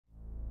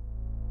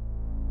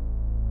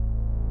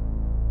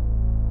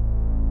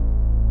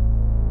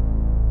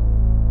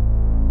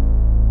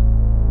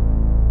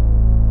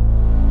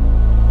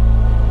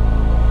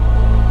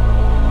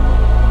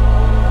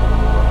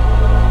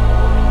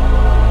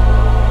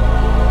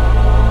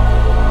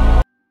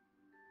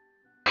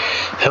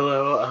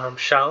I'm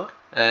Shal.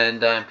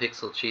 And I'm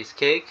Pixel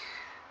Cheesecake.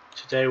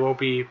 Today we'll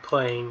be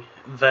playing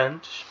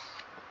Venge.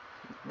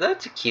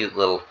 That's a cute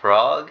little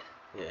frog.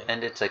 Yeah.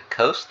 And it's a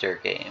coaster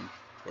game.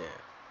 Yeah.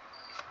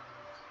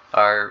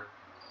 Our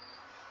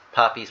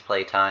Poppy's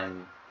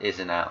Playtime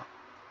isn't out.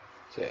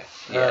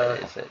 Yeah.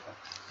 Is it?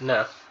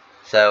 No.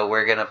 So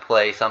we're gonna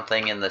play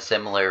something in the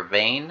similar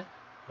vein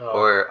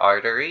or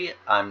artery.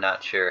 I'm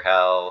not sure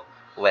how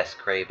Wes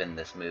Craven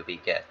this movie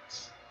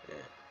gets.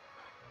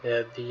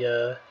 Yeah,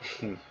 the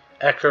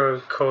Echo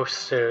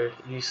Coaster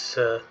used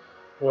to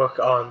work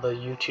on the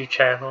YouTube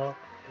channel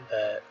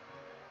that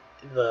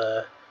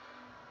the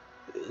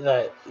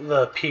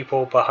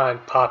people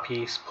behind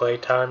Poppy's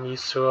Playtime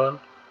used to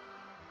run.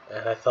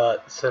 And I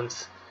thought,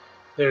 since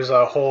there's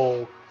a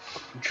whole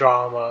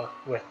drama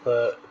with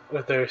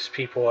those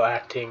people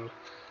acting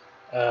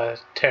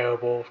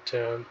terrible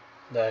to him,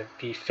 that'd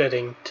be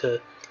fitting to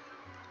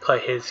play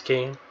his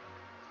game.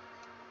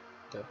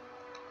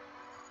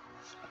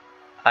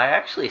 I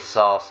actually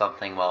saw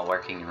something while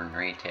working in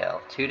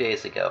retail. 2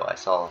 days ago, I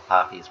saw a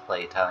Poppy's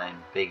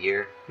Playtime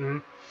figure.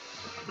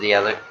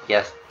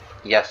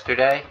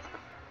 Yesterday,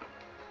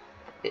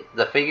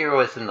 the figure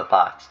was in the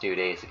box 2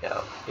 days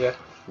ago. Yeah.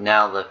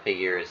 Now the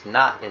figure is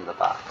not in the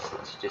box.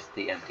 It's just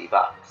the empty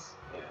box.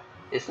 Yeah.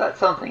 Is that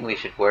something we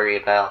should worry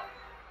about?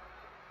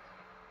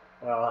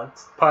 Well,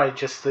 it's probably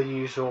just the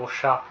usual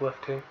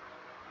shoplifting.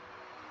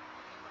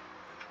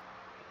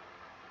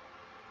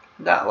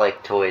 Not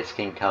like toys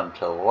can come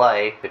to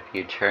life if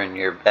you turn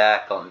your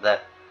back on them.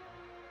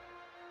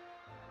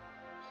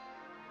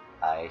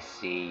 I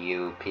see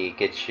you,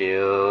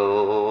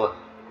 Pikachu.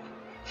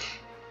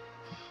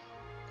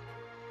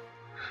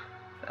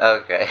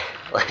 Okay,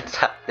 let's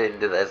hop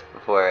into this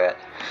before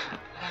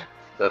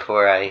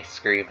I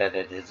scream at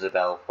an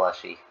Isabelle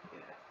plushie.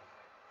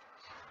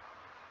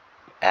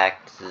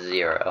 Act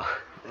 0.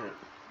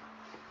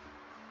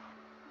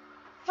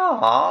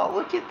 Aw,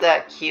 look at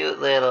that cute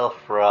little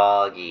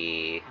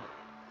froggy.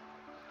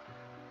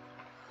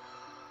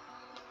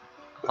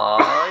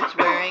 Aw, it's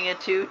wearing a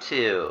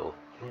tutu.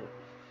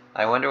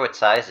 I wonder what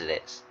size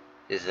it is.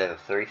 Is it a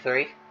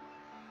 3-3?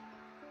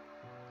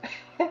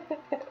 Now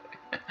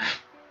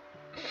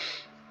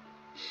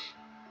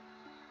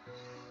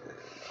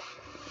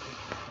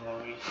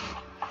we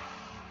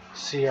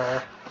see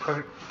our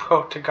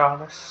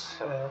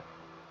protagonist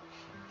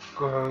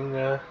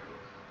growing.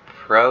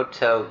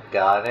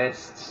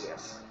 Protagonists?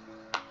 Yes.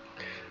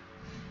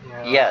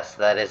 Yes,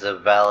 that is a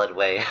valid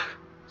way.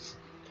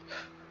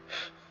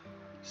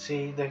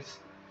 See, there's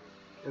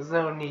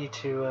no need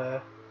to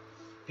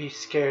be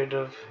scared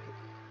of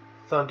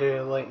thunder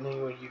and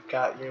lightning when you've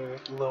got your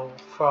little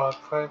frog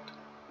friend.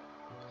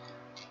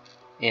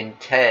 In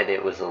Ted,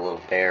 it was a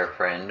little bear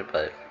friend,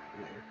 but...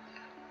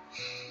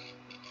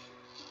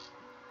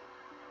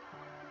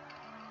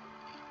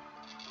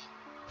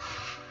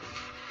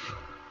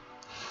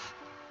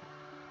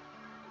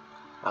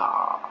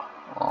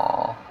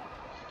 Aww.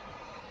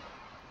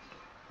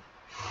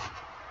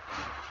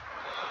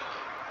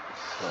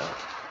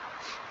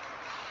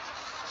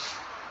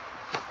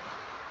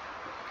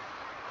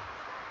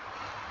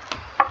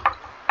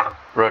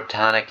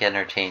 Rotonic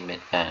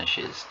Entertainment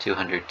vanishes.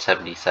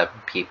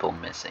 277 people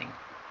missing.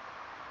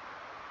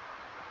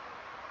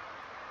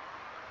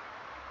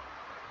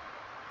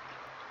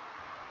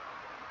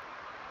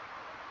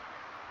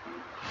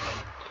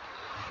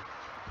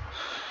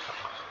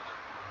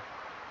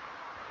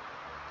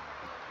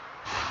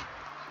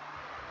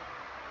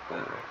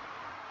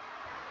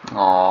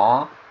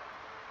 Aww.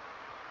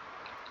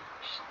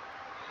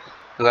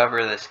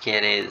 Whoever this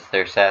kid is,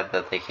 they're sad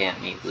that they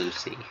can't meet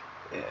Lucy.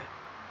 Yeah.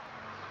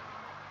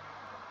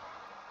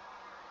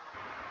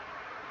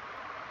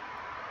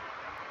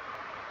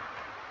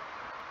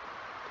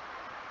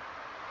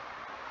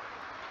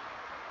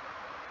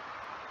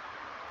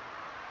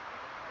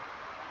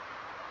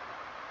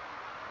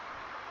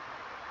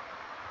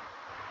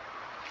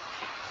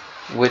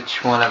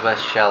 Which one of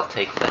us shall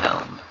take the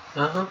helm?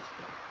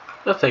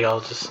 I think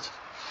I'll just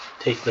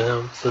take the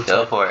helm since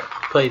Go for it.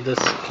 Played this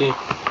game.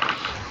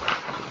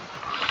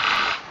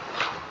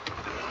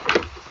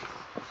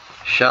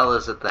 Shell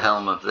is at the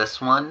helm of this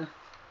one.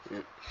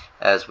 Yep.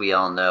 As we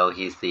all know,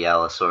 he's the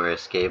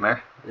Allosaurus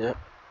gamer. Yep.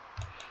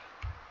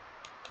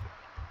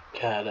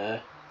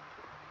 Gotta.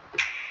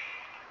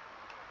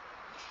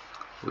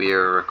 We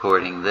are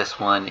recording this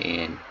one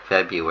in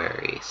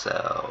February,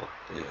 so...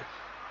 Yeah.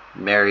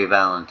 Merry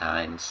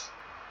Valentine's.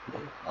 Yeah.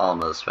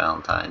 Almost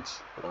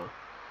Valentine's. Oh.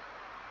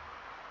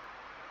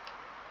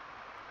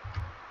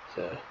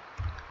 So...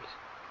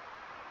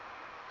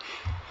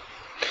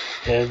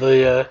 Yeah,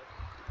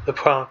 the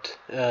prompt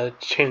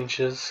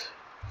changes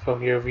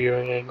from your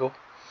viewing angle.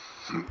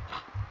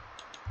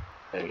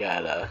 I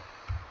got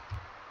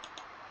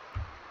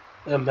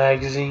a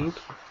magazine.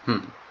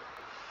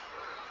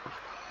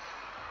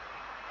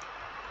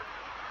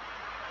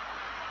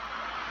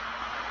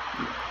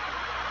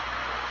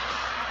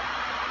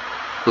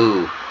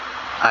 Ooh,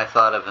 I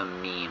thought of a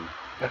meme.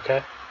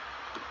 Okay.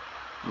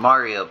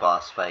 Mario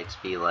boss fights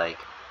be like,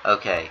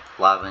 Okay,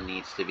 lava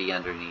needs to be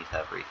underneath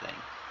everything.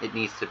 It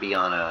needs to be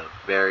on a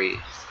very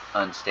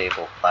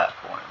unstable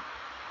platform.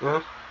 Hmm?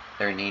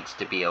 There needs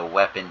to be a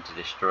weapon to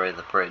destroy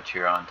the bridge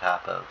you're on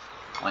top of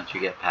once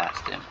you get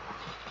past him.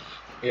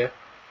 Yeah.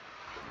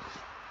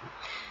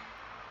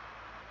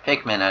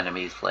 Pikmin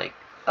enemies like,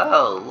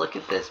 oh, look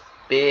at this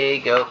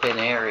big open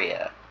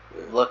area.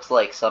 Looks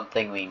like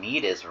something we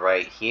need is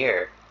right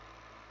here.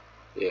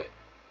 Yeah.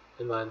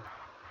 And then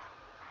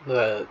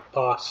the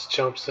boss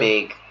jumps in.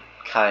 Big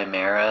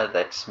chimera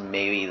that's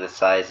maybe the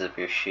size of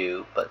your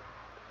shoe, but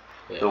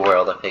the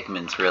world of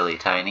Pikmin's really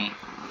tiny.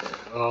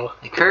 Oh.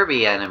 The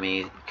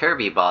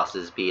Kirby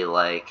bosses be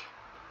like,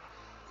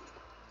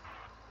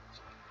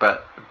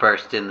 but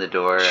burst in the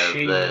door of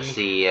the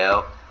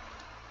CEO.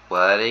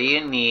 What do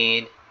you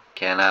need?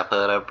 Can I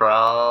put a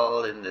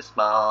brawl in this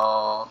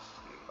mall?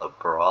 A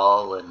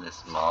brawl in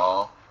this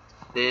mall?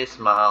 This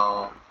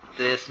mall?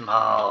 This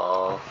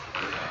mall?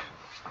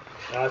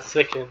 I was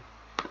thinking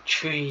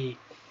tree,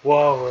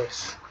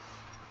 walrus,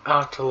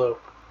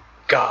 antelope,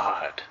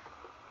 god.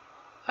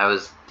 I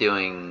was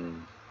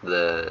doing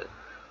the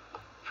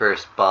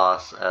first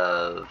boss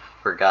of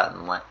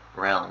Forgotten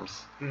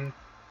Realms. Mm.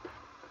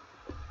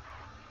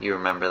 You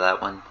remember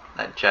that one?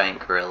 That giant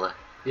gorilla?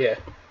 Yeah.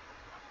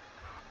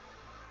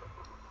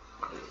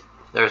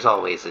 There's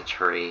always a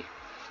tree.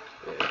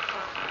 Yeah.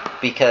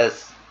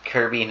 Because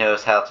Kirby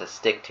knows how to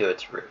stick to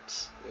its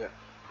roots. Yeah.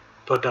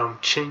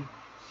 Ba-dum-ching.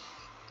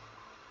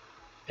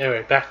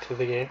 Anyway, back to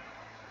the game.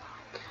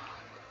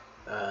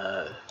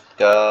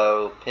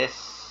 Go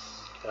piss.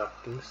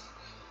 This.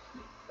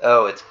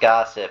 Oh, it's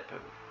gossip.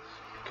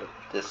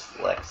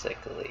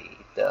 Dyslexically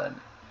done.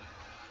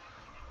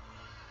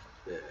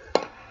 Yeah.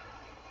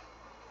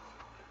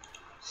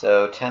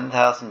 So,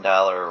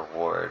 $10,000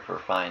 reward for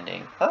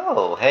finding...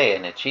 Oh, hey,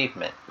 an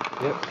achievement.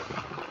 Yep.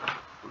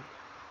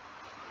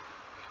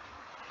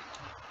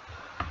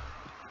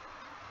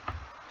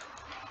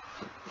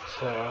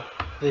 So,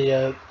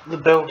 the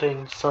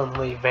building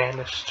suddenly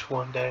vanished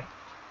one day.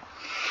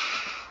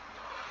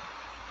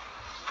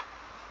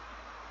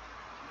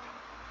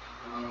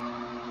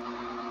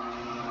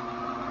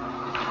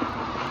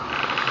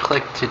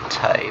 Click to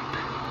type.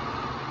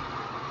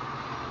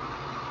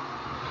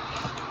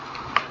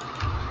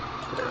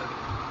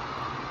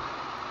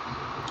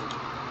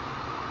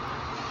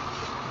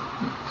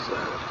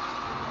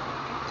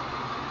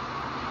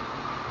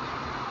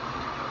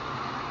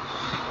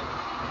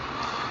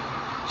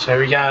 So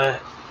we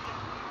gotta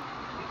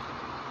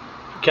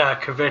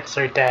convince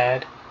our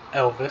dad,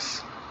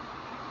 Elvis,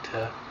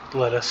 to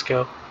let us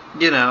go.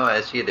 You know,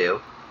 as you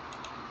do.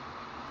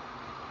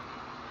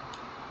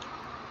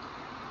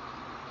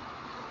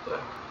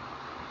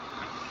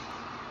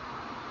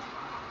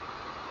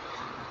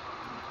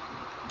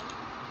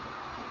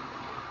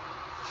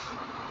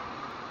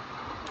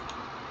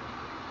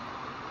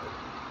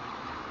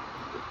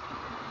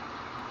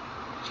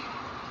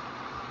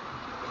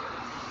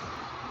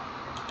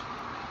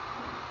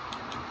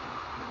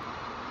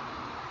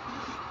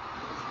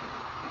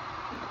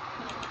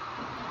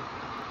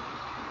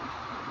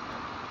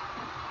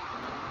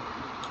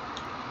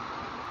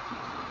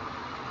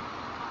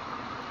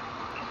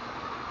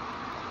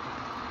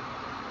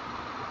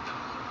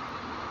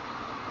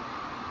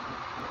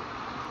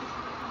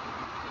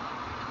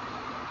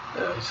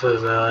 He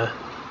says, you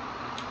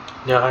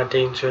know how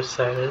dangerous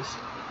that is?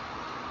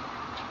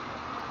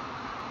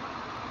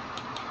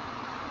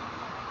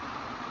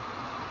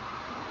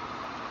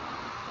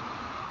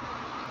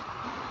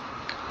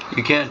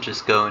 You can't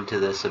just go into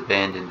this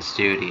abandoned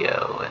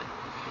studio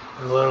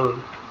and...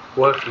 Alone.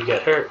 What if you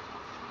get hurt?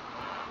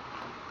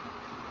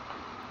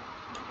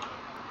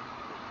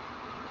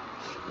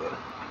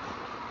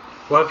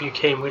 What if you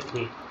came with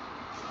me?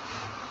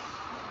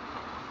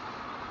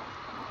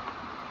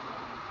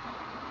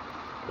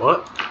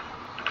 What?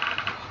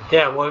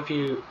 Yeah, what if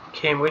you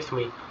came with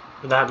me?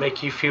 Would that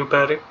make you feel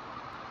better?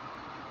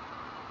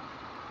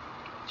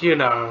 You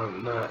know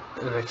I'm not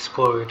an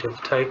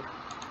explorative type.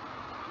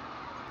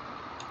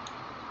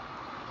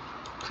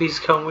 Please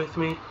come with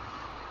me.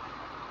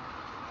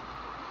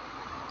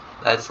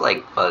 That's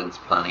like Bugs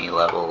Bunny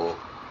level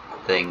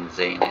things,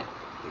 ain't it?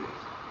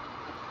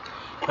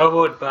 I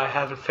would, but I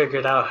haven't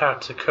figured out how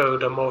to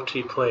code a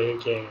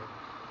multiplayer game.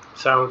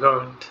 So I'm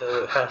going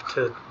to have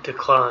to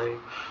decline.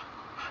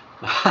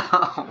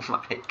 Oh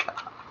my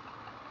god.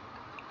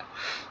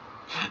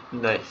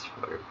 Nice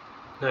work.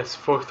 Nice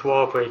fourth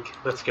wall break.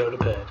 Let's go to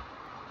bed.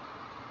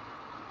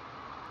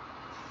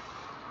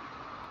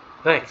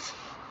 Thanks.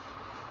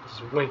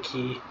 This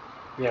winky,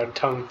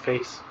 tongue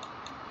face.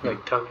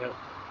 Like tongue out.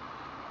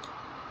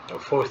 A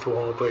fourth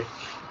wall break.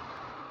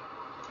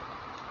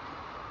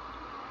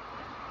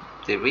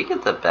 Did we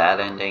get the bad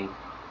ending?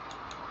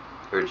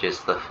 Or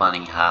just the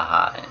funny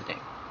haha ending?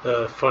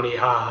 The funny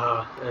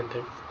haha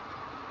ending.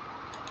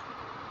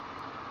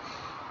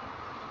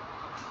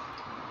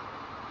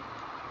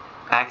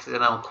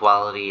 Accidental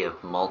quality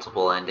of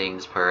multiple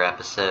endings per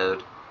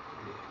episode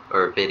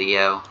or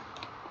video,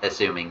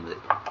 assuming that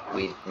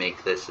we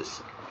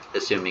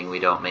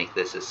don't make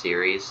this a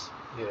series.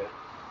 Yeah.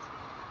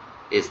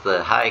 Is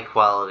the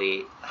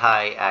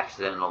high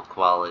accidental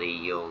quality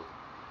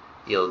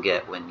you'll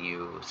get when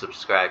you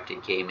subscribe to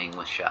Gaming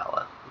with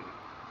Shala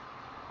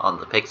on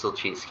the Pixel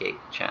Cheesecake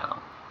channel.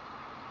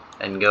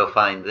 And go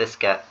find this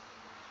guy's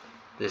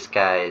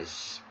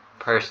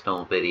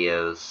personal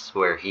videos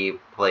where he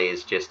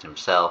plays just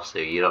himself, so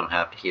you don't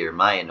have to hear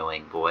my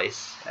annoying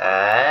voice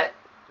at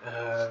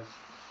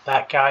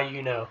that guy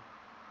you know.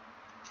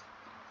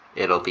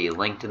 It'll be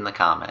linked in the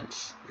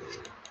comments.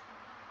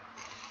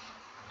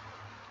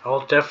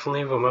 I'll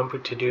definitely remember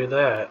to do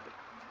that.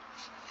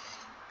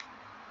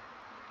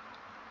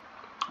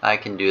 I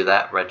can do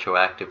that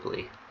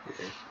retroactively.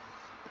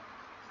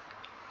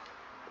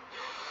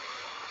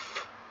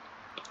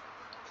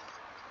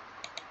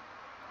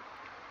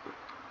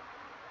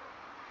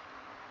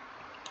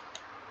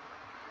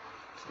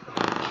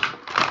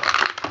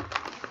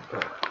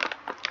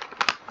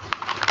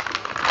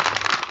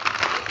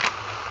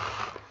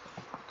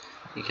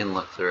 You can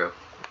look through.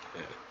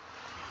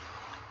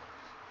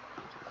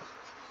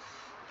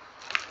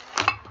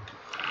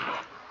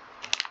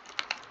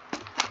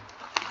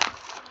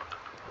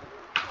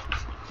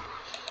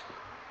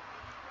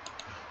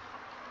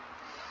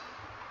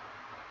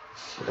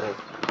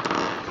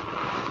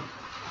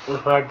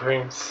 My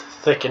brain's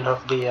thinking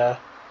of the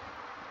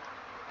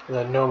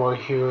No More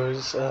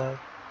Heroes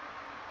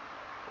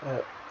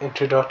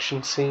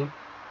introduction scene.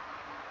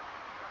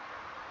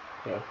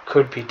 You know,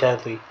 could be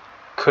deadly,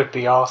 could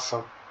be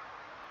awesome.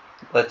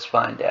 Let's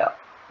find out.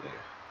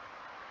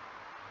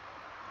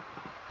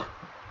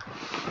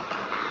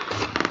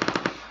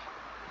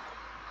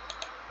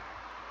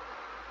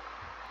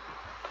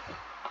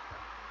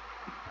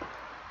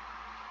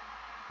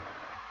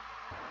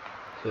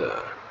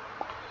 Yeah.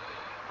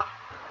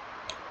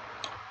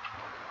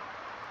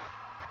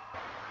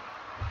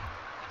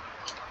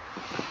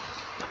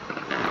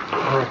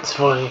 It's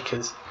funny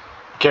because,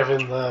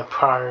 given the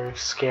prior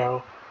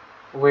scale,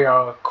 we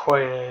are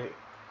quite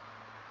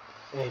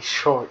a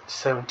short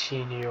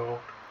 17-year-old.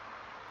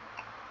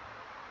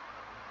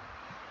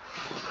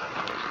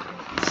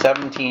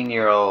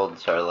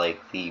 17-year-olds are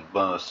like the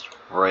most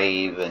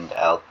brave and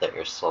out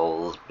there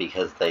souls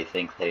because they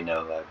think they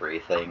know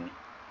everything.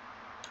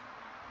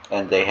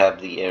 And they have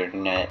the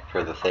internet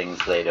for the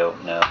things they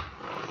don't know.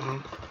 Mm-hmm.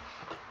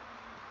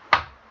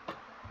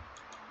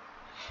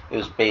 It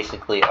was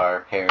basically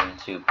our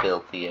parents who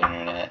built the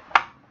internet.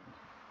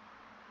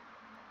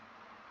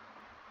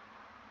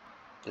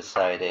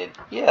 Decided,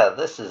 yeah,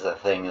 this is a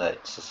thing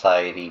that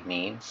society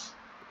needs.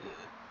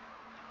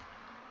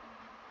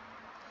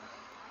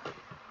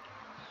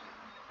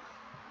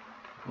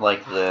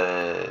 Like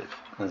the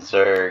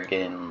Zerg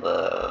in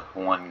the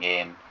one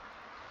game,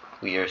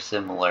 we are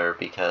similar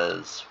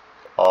because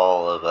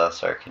all of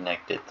us are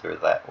connected through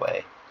that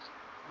way.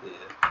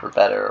 For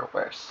better or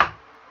worse.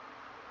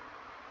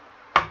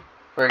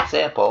 For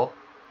example,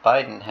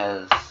 Biden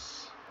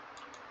has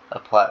a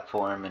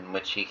platform in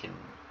which he can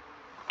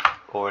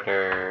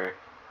order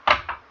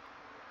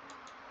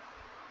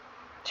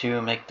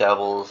 2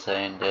 McDoubles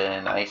and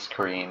an ice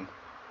cream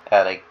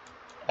at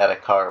a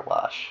car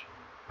wash.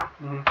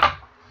 Mm-hmm.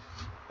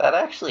 That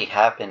actually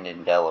happened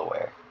in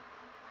Delaware.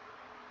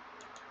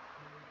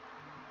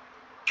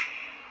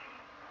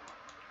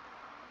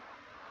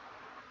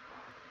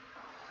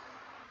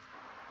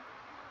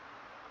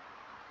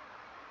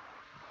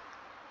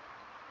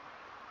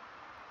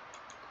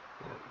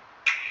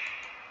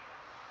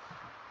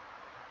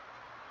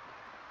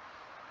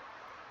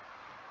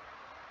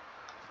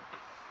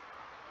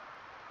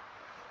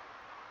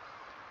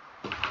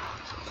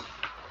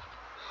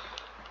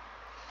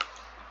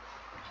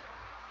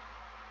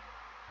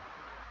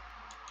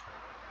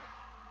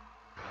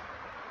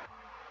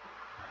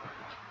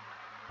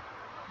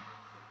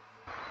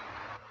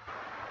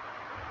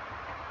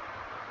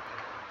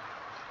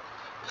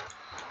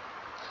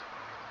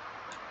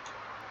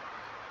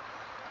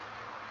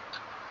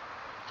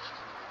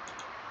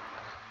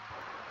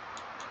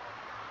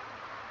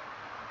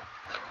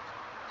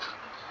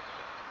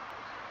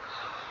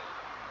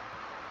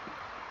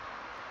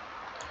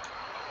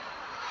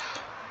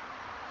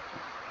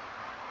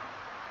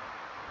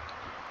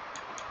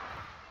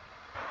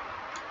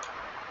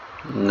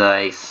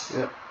 Nice.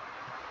 Yep.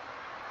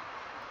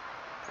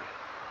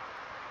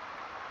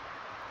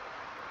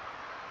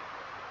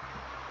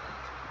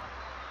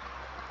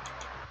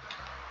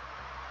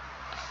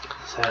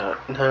 So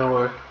now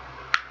we're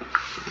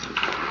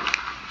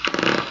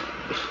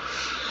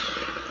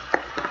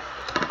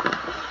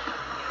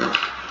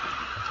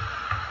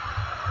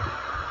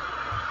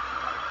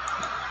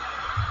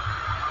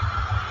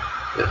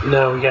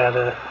now we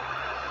gotta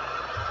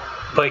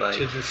bike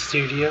to the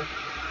studio.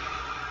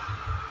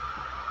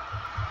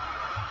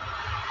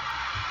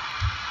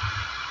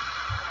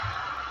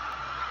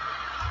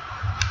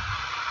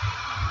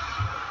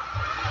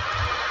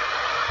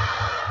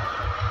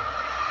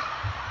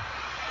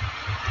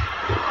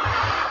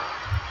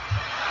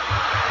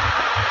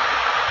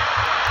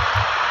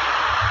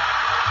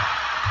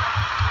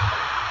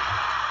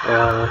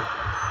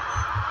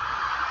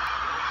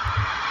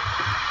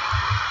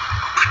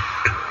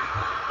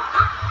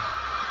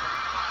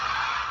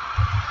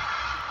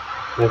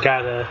 We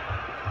gotta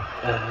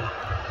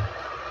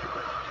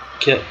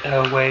get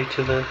our way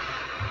to the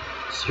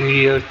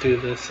studio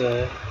through this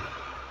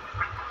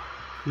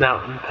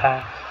mountain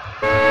path.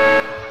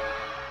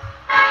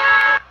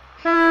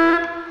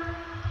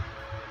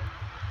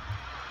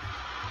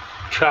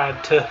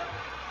 Tried to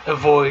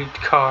avoid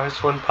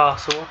cars when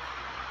possible.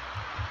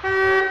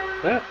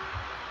 Yeah.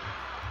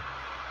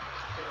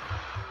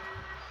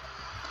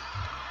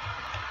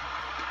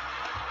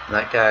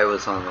 That guy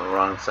was on the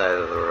wrong side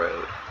of the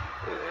road.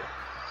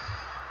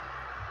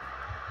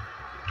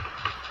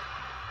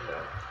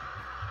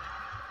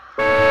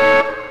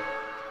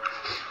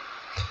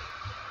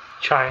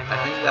 Trying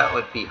I think that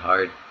would be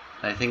hard.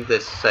 I think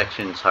this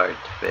section's hard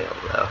to fail,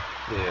 though.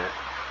 Yeah.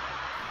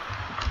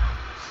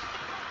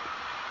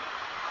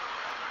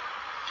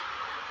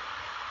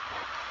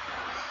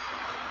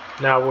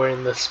 Now we're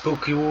in the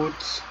spooky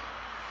woods.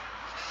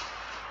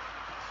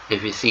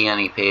 If you see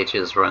any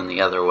pages, run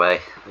the other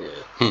way.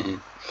 Yeah.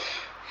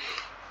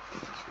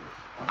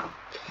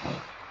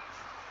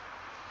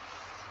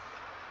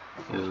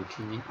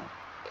 Okay.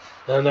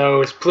 I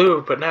know it's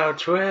blue, but now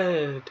it's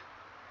red.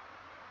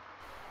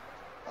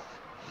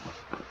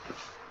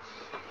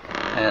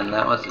 And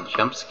that was a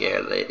jump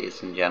scare,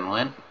 ladies and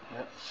gentlemen.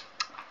 Yep.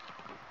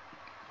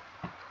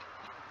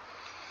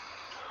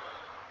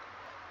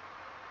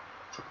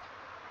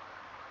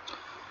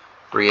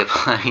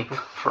 Reapplying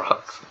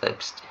frog's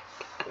lipstick.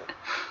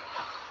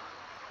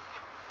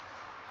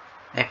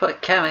 They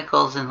put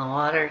chemicals in the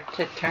water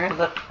to turn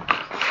the...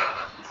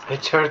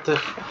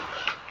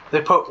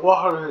 They put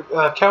water,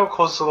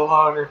 chemicals in the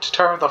water to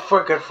turn the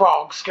friggin'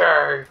 frogs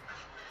gay.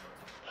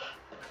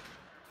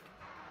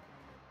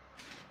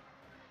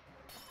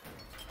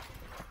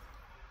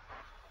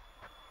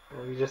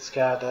 We just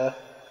got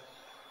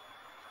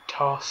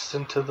tossed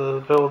into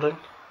the building.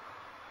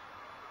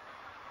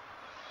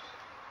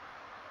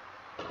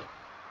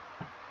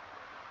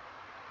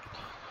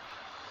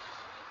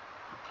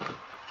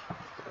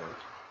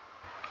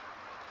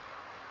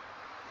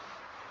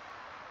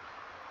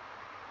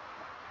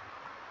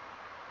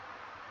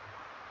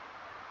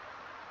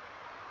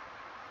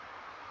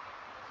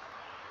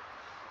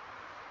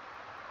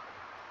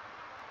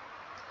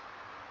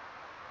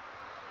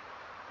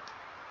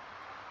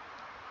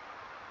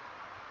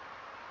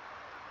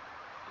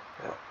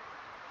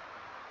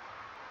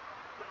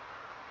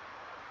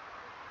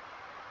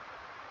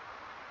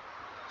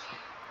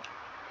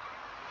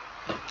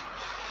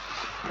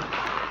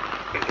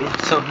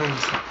 Something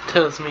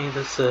tells me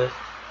this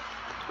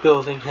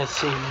building has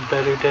seen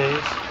better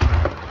days.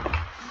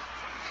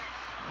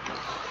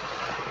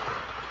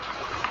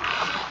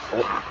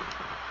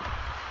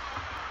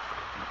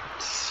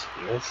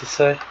 What's it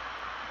say?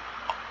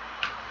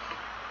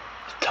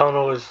 The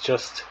tunnel is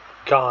just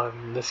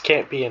gone. This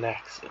can't be an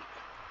accident.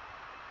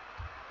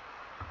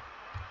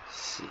 Let's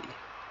see.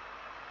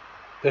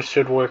 This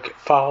should work.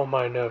 Follow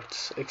my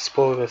notes.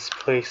 Explore this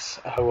place.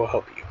 I will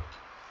help you.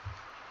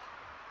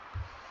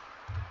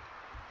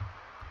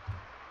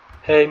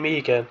 Hey, me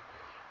again.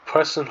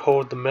 Press and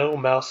hold the middle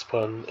mouse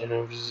button and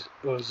it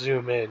will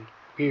zoom in.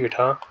 Weird,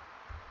 huh?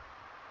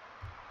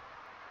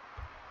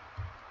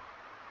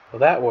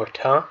 Well, that worked,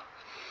 huh?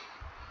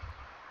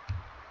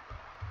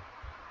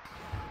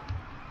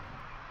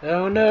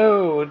 Oh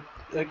no!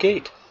 A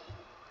gate.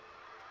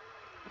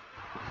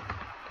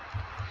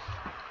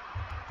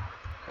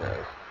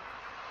 Let's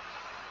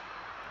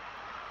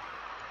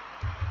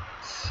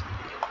see.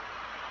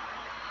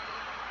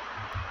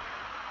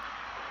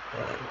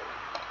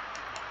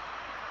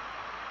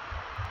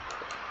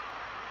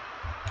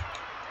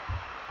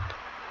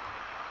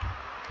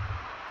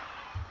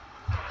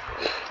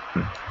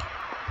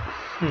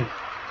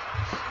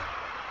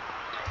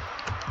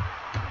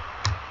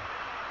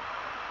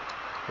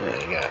 There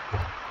you go.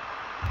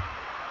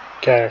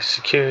 Got a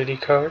security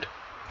card.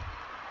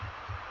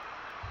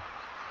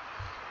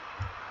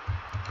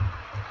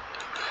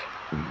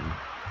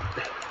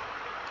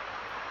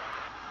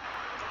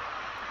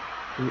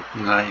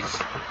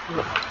 Nice.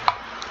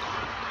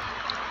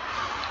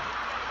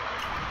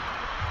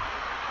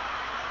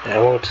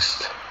 And we'll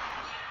just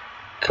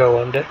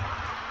go under.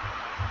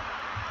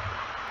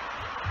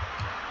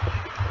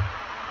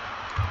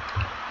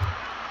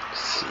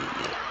 Let's see.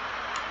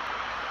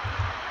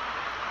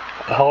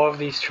 All of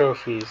these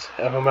trophies.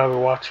 I remember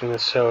watching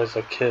this show as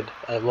a kid.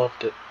 I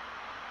loved it.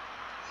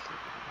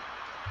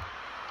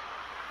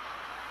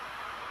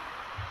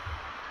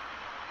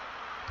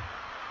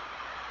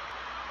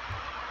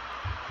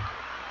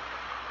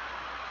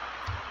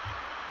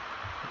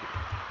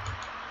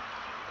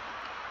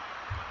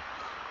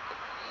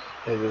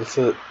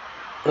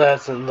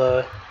 That's in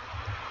the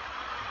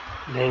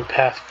main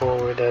path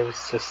forward. I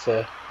was just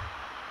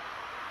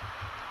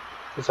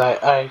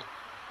because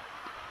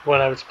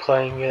when I was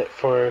playing it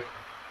for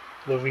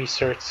the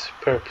research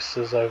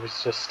purposes, I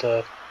was just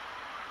I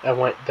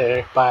went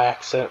there by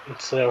accident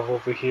instead of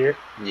over here.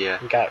 Yeah.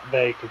 And got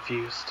very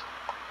confused.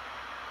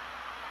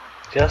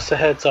 Just a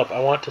heads up, I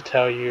want to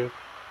tell you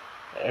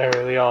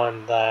early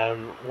on that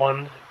I'm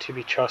one to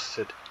be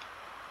trusted.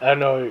 I don't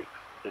know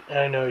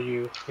I know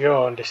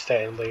you'll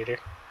understand later.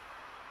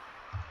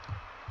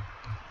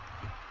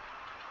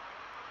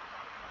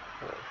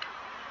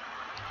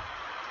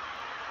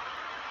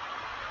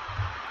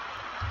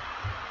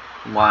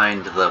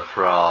 Wind the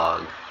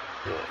frog.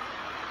 Yeah.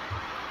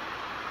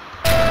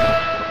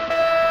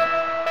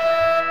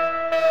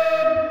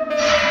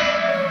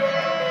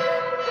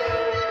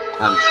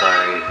 I'm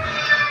sorry.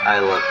 I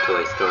love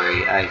Toy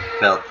Story. I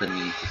felt the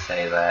need to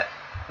say that.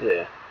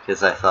 Yeah.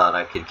 Because I thought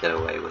I could get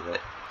away with it.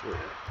 Yeah.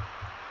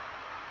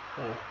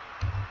 Oh.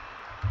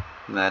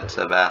 That's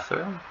a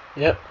bathroom?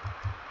 Yep.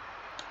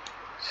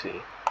 Let's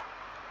see.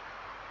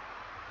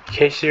 In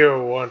case you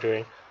were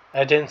wondering,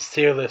 I didn't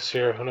steal this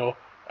urinal.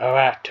 A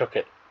rat took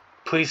it.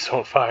 Please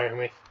don't fire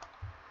me.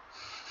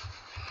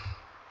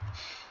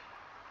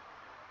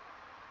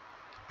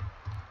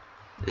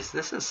 Is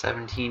this a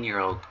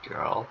 17-year-old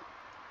girl?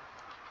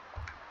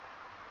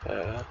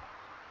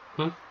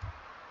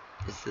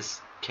 Is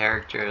this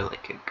character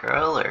like a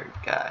girl or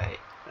a guy?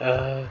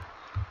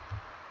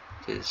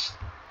 Because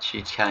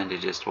she kind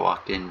of just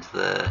walked into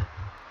the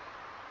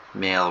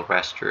male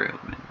restroom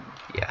and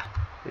yeah.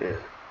 Yeah.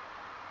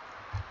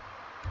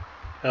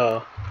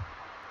 Oh.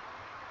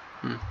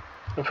 Hmm.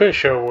 I'm pretty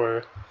sure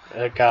we're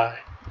a guy.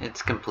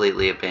 It's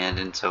completely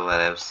abandoned, so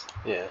whatevs.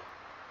 Yeah.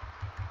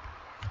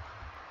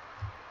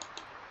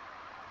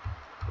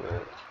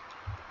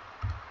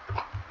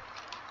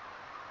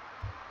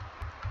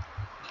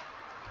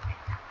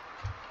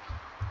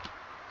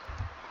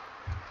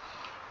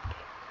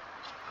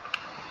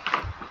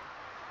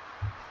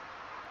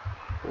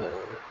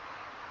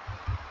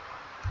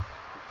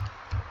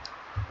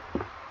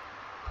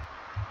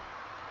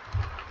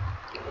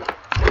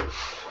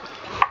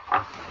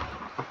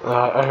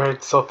 I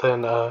heard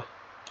something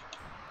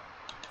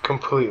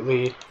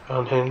completely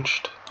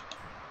unhinged,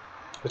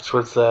 which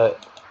was that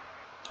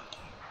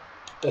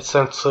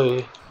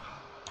essentially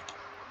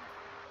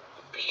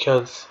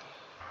because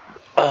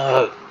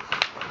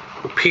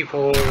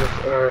people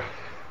are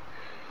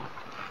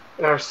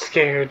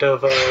scared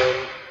of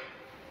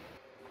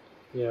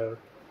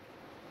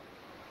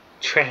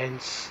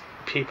trans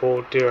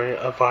people doing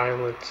a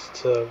violence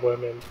to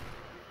women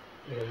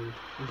in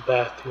the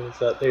bathrooms,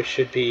 that there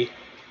should be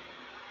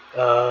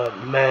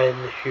men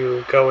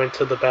who go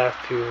into the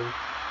bathroom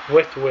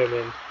with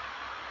women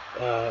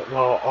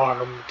while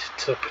armed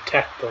to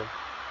protect them.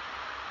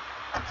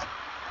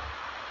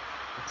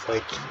 It's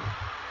like,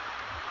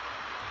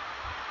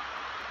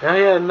 oh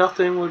yeah,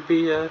 nothing would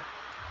be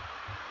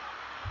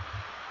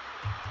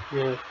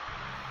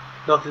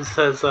nothing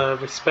says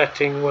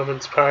respecting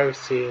women's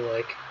privacy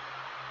like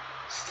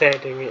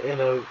standing in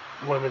a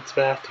women's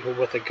bathroom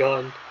with a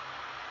gun.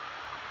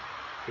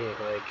 Yeah,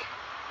 like,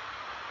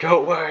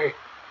 don't worry,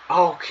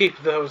 I'll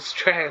keep those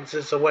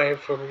transes away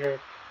from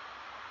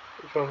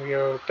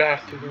your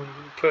bathroom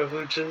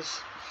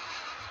privileges.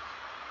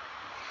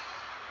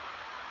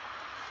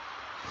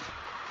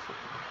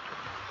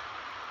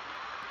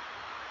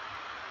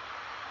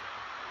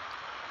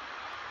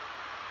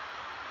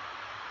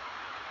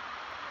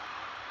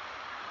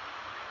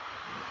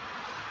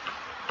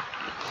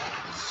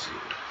 Let's see.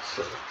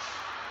 So.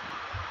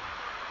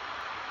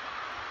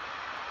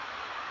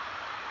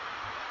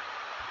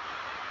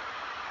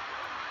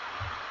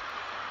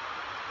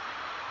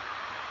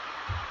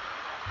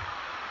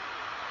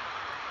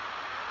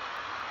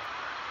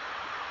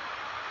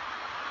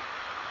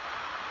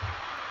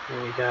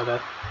 We gotta.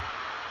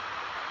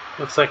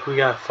 Looks like we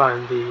gotta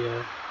find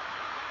the.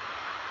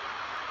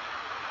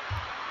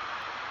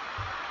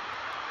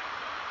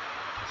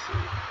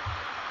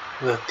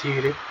 The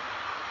theater.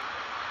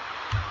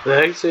 The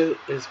exit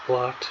is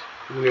blocked.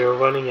 We are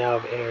running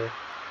out of air.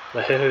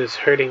 My head is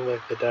hurting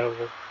like the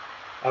devil.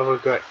 I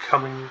regret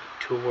coming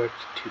to work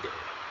today.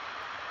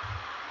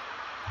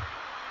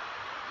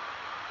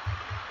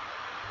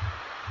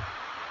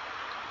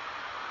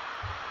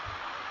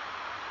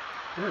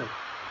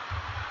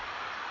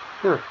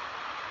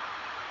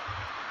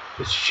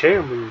 This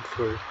chair moved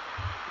for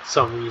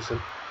some reason.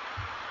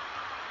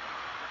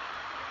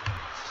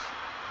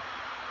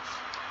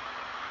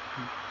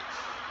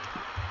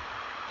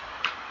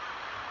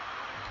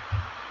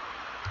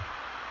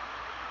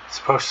 It's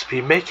supposed to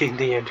be making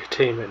the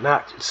entertainment,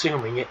 not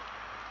consuming it.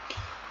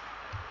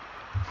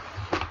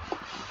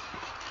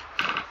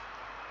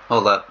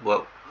 Hold up,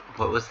 what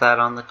was that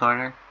on the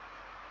corner?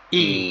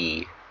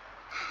 E.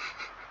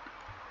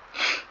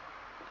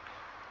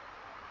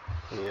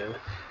 Yeah.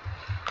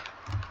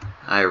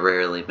 I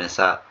rarely miss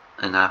out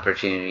an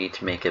opportunity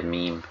to make a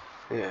meme.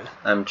 Yeah.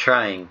 I'm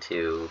trying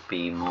to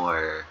be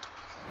more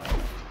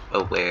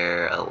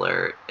aware,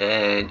 alert,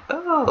 and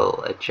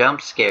oh, a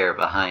jump scare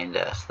behind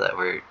us that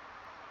we're...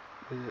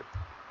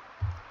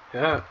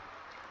 Yeah.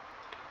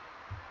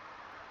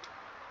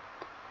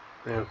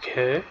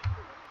 Okay.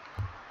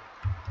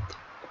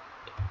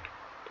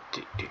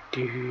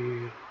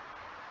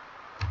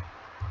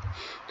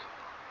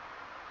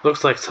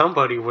 Looks like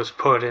somebody was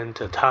put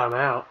into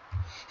timeout.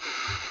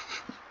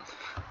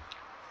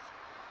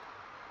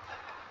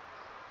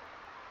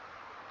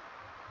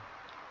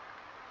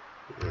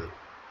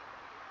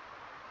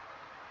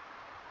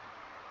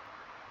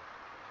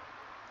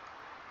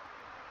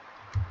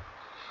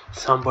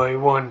 somebody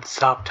wouldn't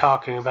stop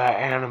talking about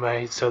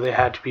anime, so they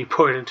had to be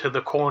put into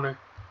the corner.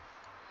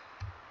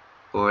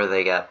 Or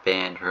they got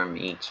banned from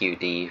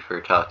EQD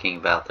for talking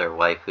about their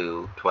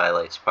waifu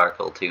Twilight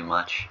Sparkle too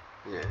much.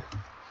 Yeah.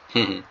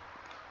 See.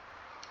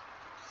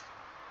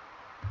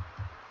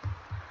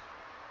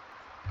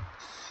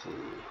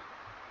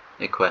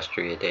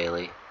 Equestria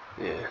Daily.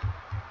 Yeah.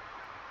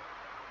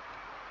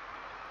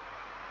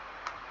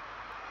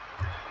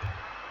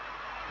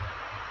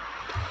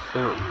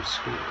 Film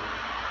school.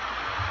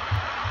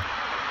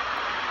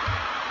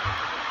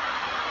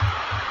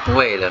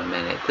 Wait a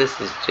minute,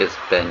 this is just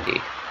Bendy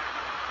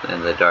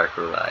and the Dark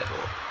Revival.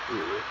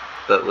 Yeah.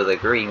 But with a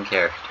green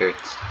character.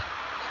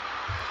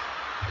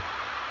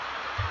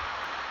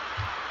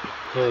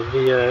 Yeah,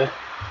 the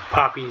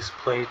Poppy's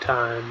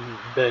Playtime,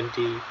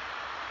 Bendy,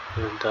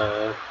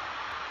 and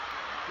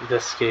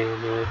this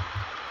game,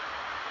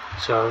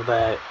 sort of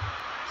that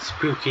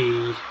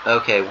spooky.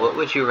 Okay, what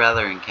would you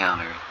rather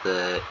encounter?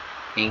 The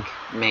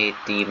ink-made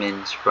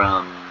demons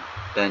from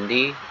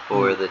Bendy,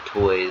 or the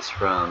toys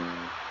from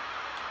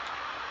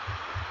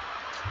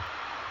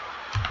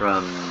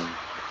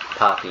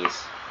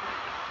Poppy's?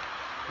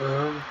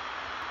 I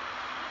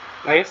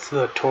guess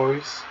the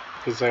toys,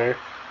 because they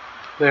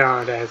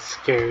aren't as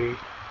scary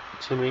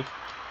to me.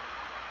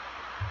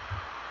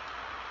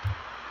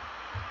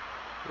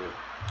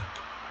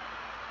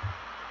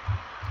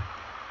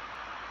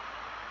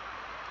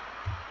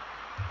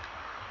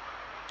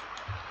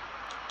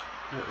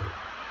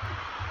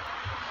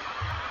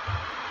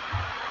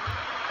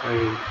 I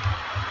mean,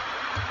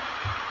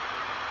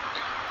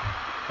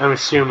 I'm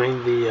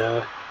assuming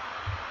the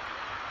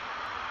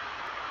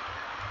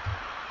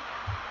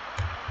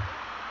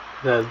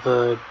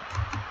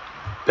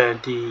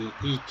Bendy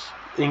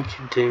ink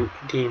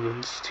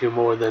demons do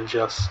more than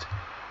just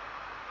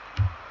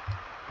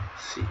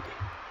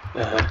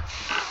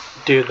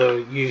do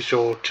the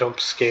usual jump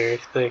scare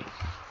thing.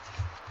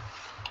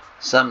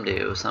 Some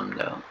do, some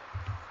don't.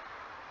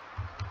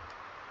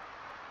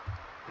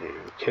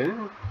 Okay.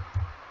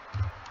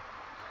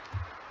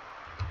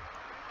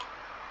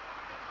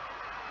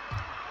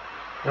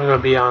 I'm gonna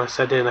be honest,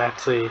 I didn't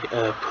actually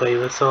play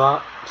this a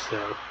lot,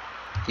 so.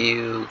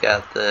 You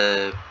got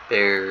the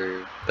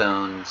bare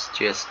bones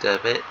gist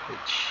of it,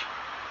 which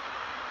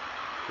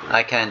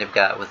I kind of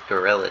got with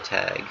Gorilla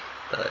Tag,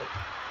 but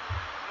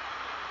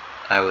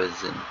I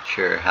wasn't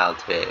sure how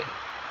to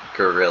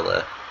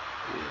Gorilla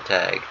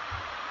Tag.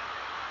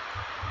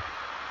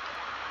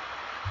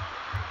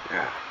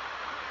 Yeah.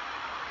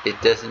 It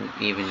doesn't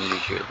even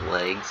use your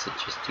legs, it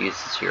just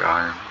uses your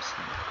arms.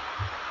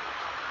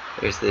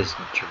 There's this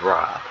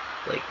drop,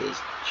 like this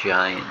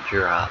giant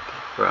drop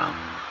from...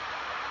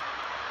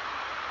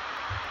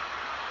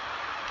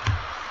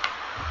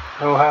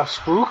 Oh, how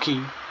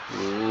spooky.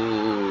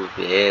 Ooh,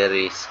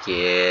 very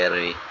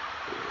scary.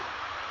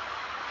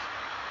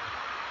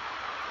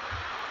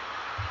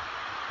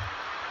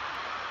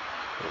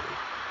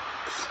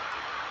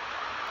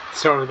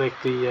 Sort of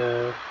like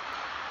the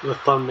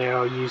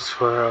thumbnail used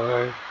for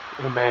our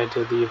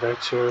Amanda the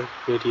Adventure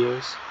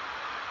videos.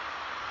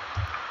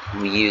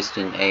 We used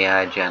an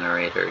AI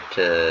generator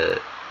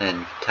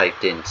and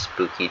typed in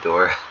spooky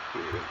door.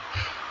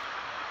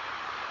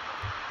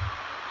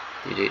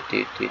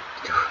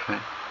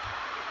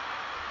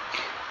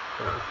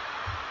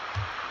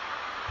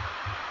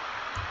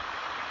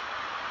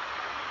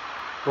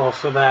 Well,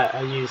 for that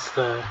I used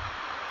the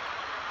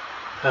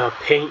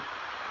paint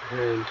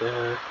and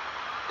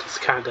just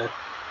kind of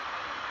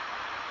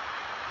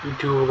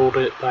doodled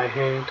it by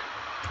hand.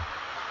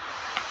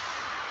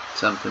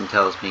 Something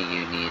tells me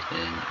you need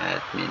an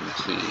admin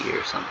key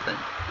or something.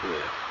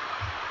 Yeah.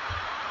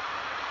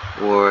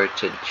 Or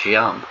to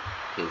jump,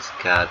 is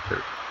God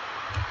for...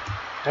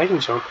 I can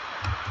jump.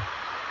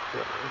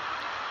 Yeah.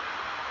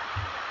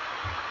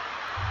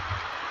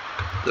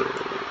 The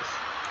rules.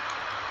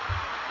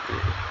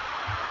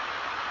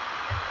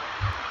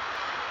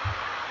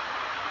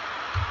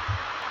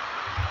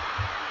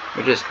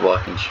 We're just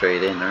walking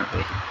straight in, aren't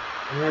we?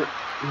 Yeah.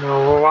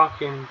 No, we're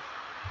walking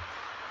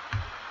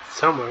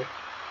somewhere.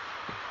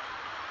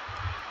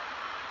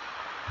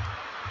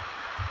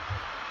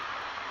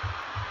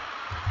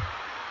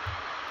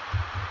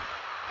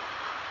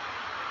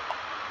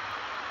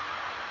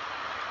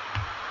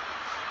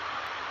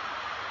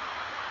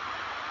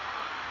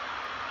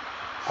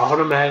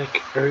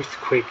 Automatic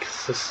earthquake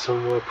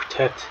system will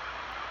protect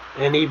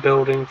any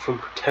building from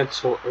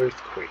potential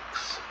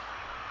earthquakes.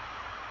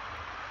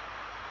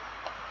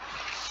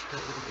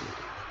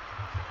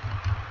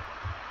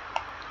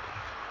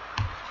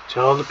 To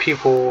all the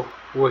people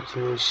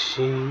working the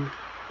machine,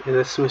 and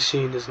this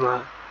machine is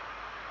not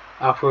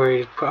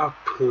operated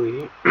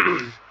properly,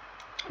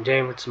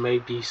 damage may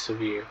be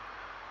severe.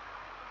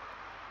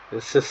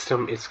 The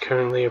system is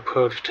currently a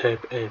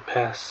prototype and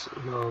past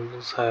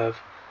models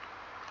have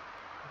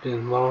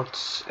been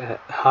launched at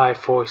high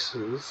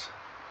forces.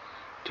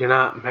 Do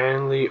not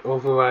manually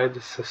override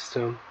the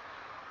system.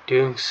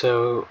 Doing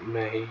so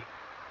may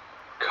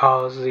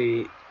cause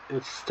the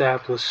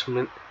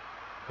establishment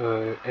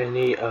or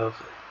any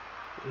of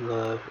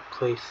the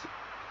place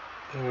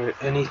or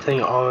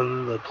anything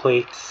on the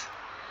plates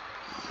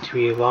to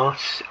be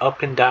launched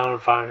up and down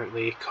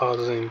violently,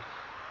 causing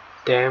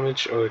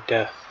damage or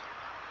death.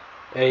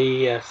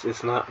 AES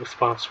is not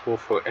responsible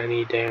for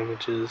any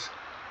damages,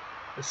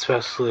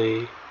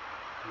 especially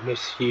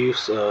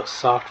misuse of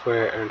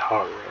software and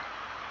hardware.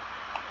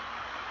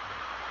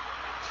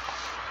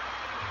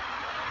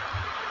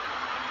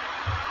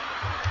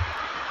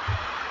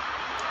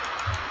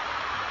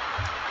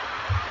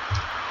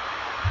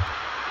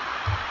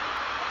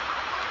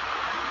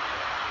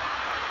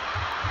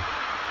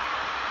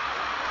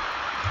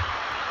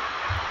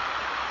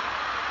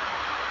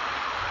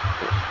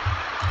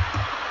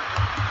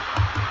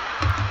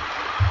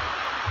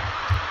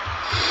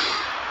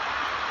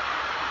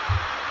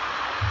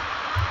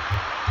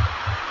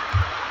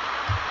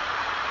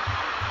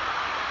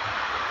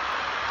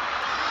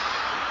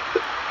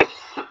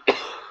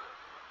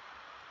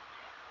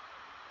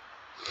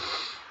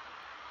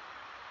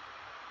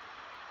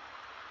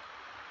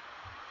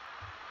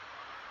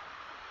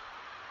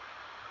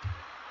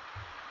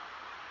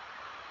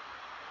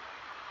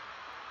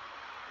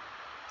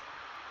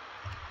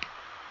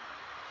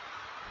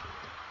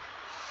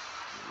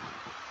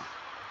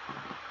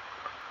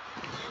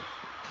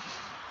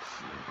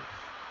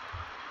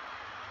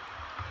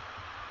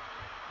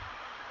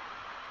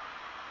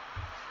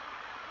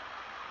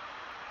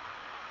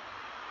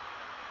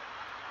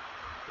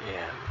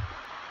 Yeah,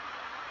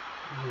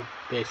 I'm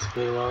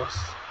basically lost.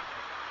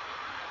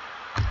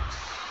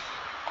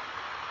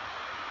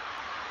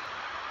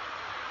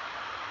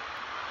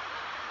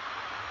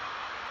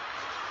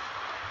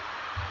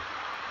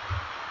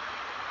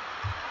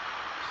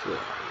 So,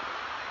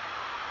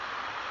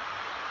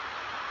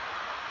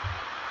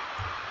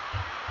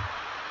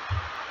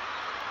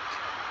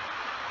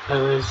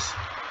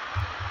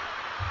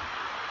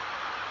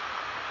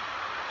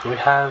 we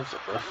have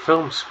a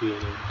film screening,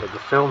 but the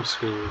film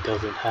screening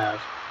doesn't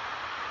have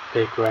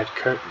big red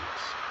curtains.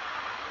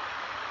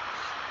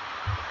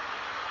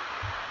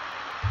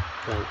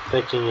 I'm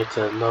thinking it's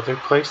another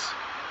place.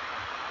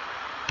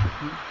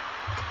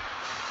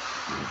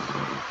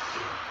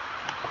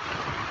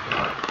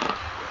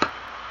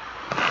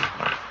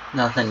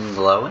 Nothing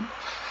glowing?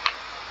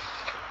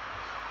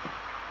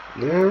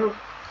 No.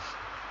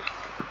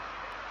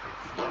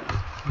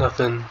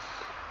 Nothing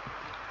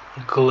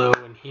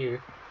glowing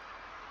here.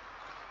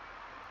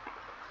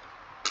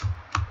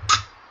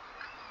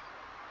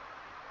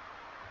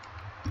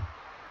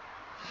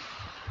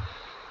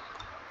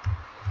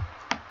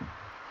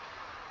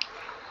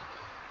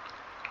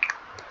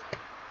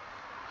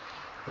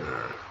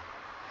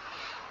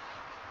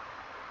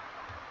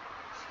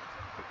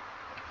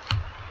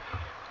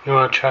 You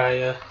want to try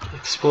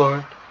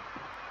exploring?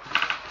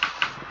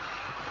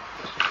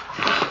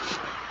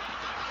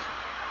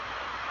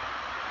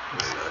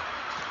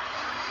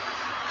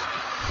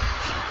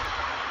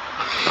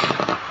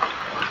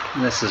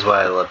 This is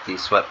why I love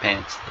these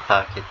sweatpants. The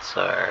pockets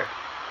are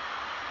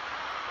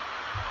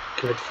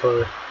good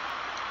for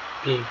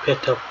being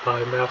picked up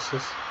by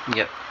mouses.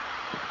 Yep.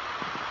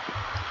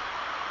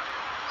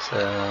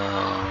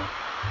 So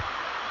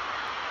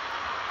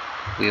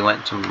we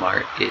went to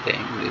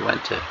marketing, we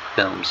went to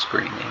film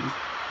screening,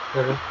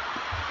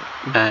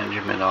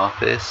 management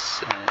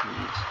office, and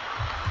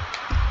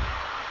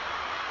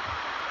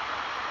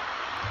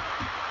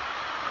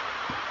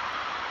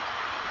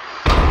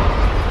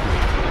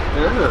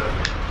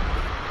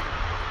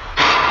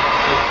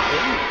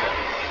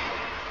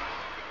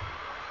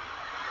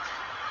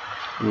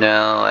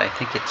no, I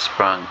think it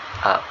sprung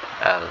up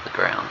out of the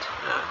ground.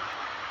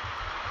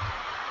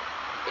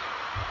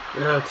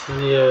 No, it's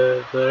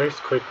the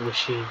earthquake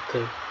machine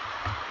thing.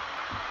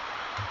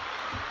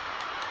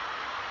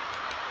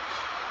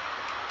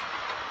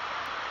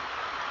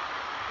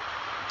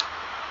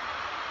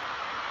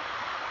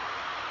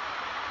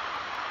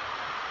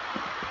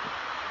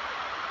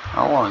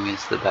 How long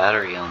is the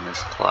battery on this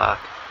clock?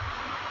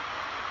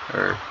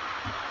 Or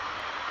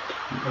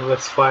on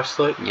this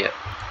flashlight? Yep.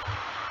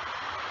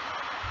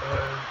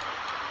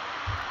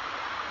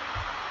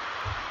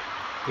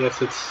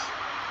 Yes, it's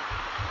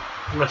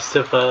must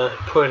have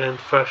put in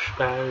fresh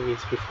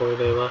batteries before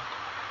they left.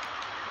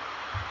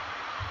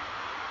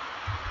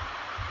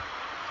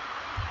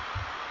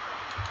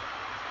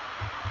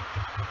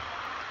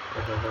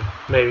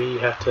 Maybe you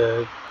have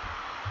to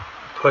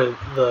put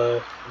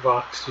the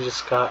rocks you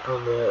just got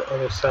on the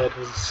other side of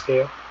the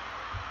scale.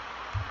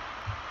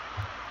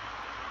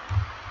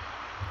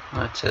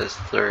 That says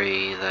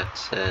 3, that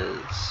says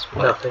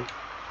what? Nothing.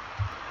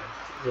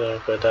 Yeah,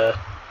 but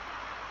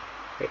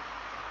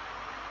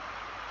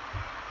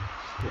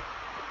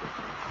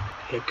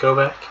okay, go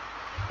back.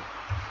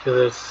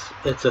 Because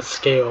it's a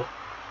scale.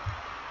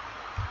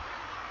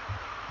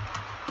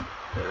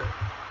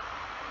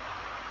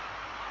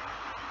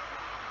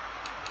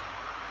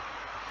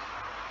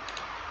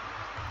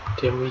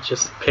 Didn't we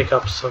just pick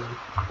up some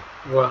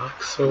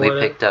rocks or whatever?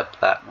 We picked up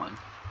that one.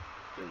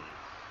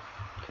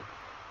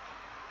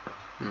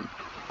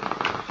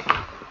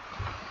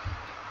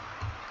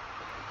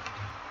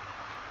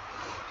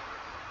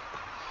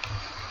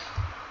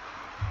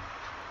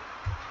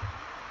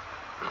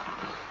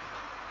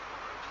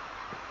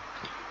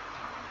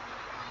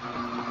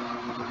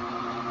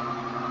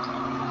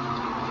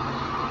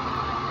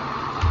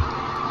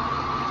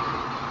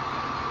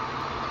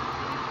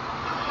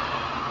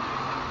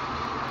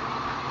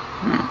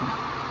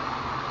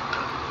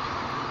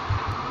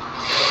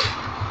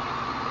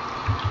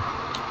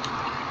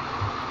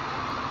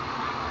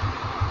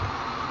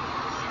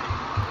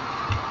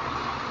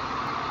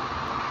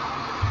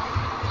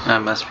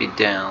 That must be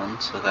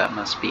down, so that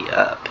must be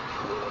up.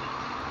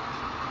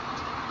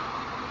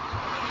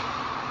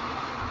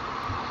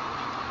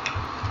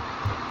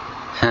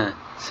 Huh,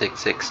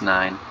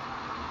 669.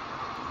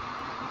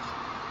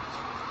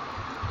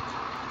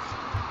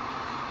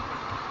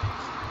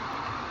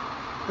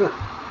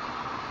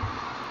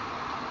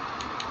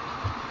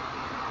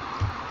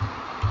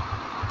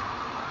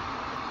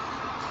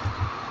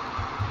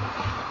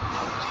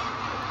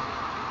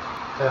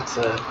 That's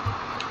it.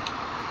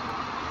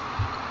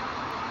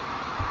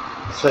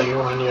 So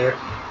you're on your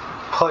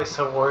place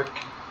of work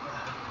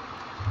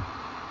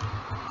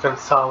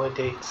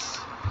consolidates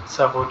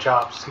several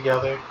jobs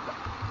together,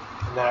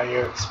 and now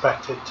you're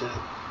expected to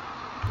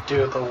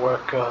do the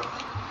work of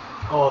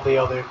all the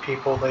other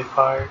people they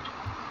fired.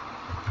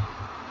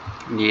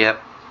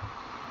 Yep.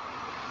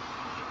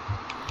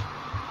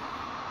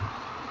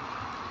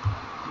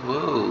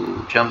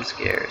 Whoa, jump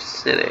scare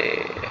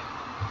city.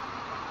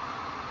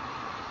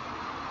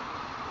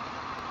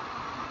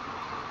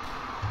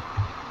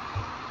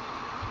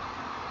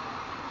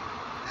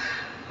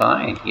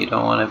 Fine, you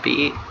don't want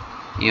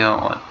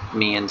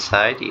me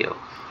inside you.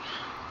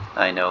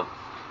 I know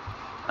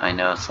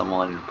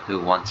someone who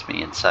wants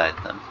me inside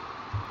them.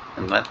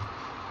 And what?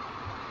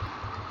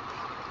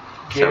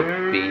 So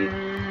be.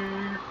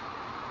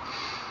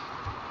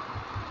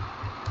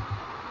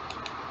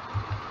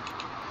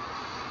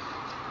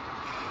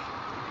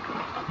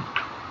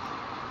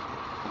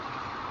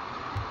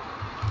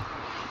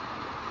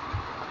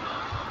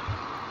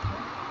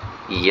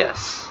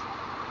 Yes.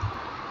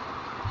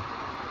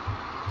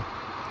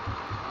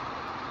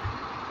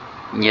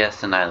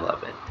 Yes, and I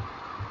love it.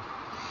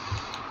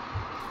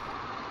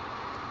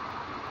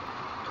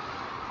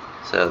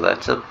 So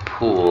that's a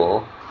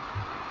pool.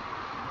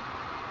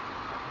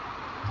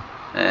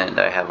 And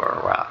I have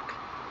a rock.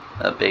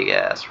 A big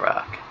ass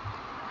rock.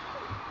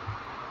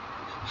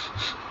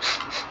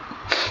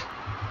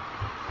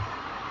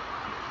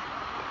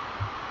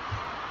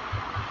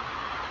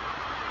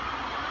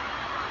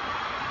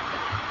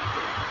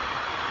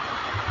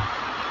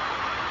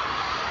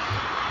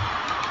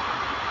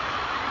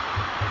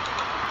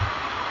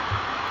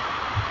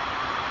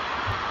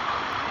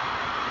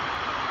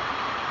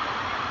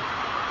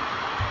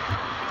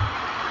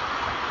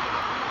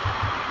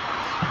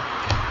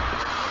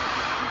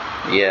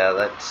 Yeah,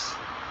 that's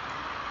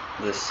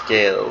the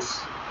scales.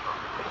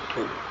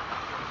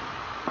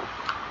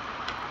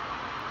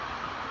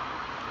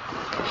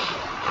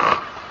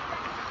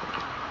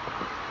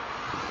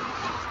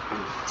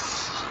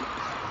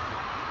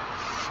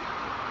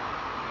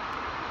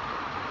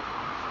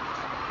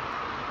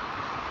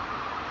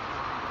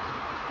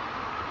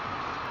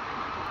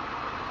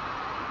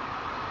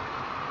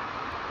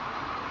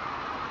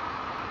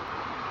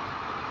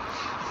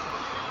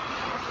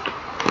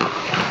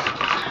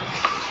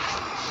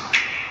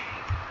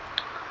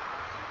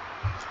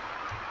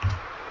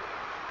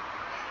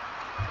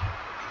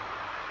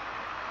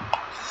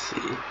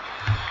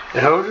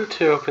 In order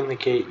to open the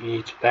gate, you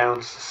need to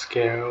bounce the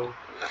scale,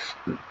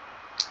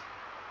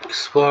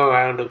 explore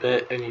around a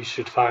bit, and you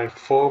should find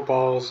 4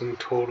 balls in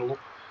total.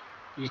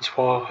 Each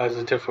ball has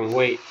a different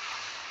weight.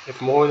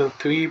 If more than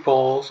 3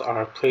 balls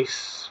are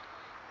placed,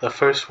 the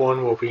first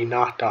one will be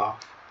knocked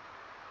off.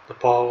 The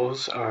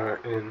balls are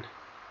in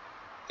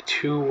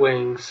 2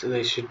 wings.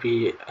 They should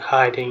be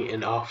hiding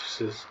in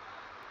offices.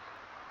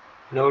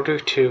 In order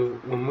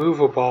to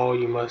remove a ball,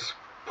 you must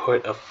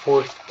put a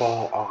 4th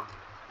ball on.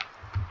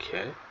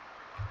 Okay.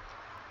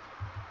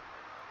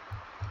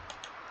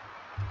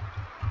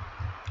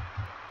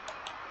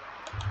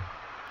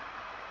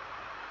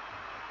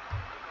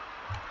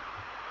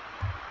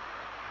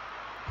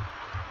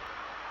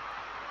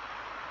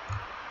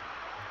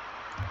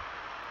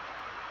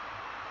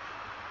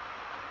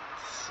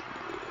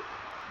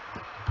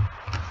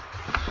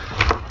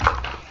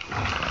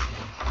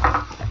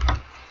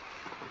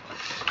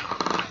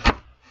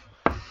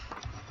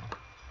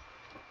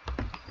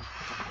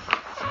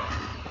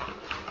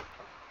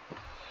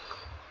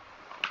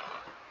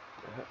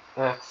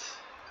 Let's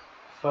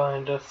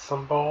find us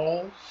some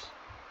balls.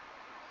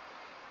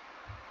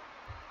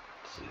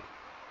 Let's see.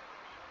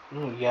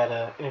 We got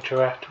an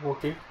interactable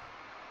here.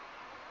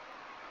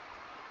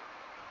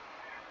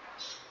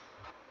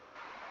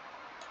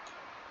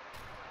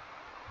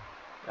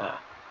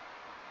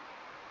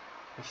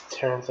 This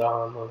turns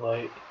on the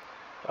light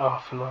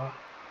off and on.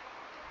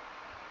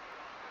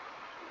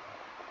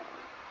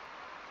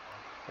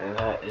 And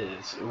that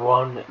is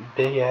one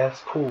big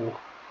ass pool.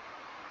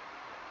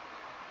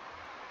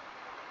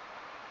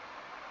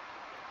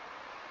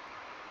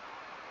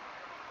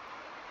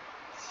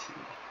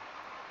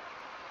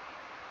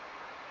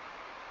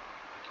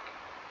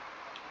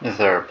 Is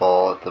there a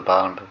ball at the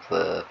bottom of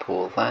the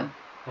pool then?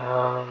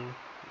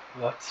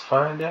 Let's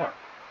find out.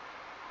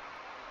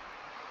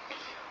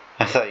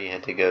 I thought you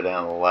had to go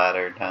down the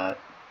ladder, not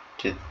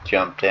just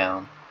jump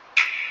down.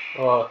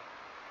 No.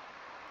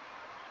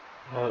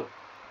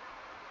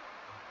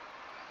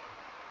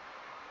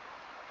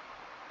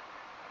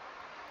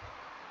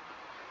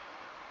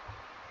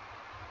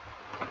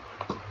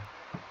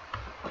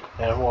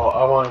 And well,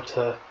 I wanted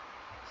to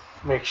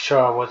make sure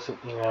I wasn't,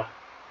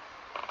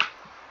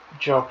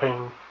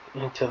 jumping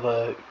into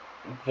the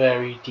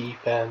very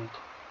deep end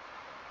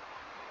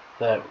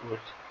that would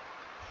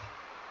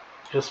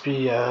just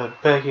be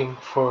begging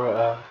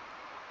for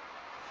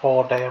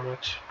fall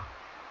damage.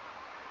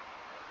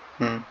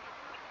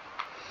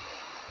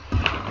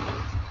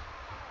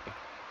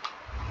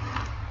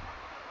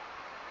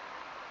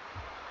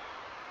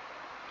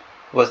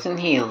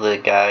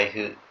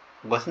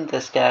 Wasn't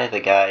this guy the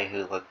guy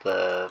who let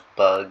the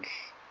bug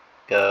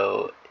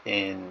go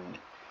in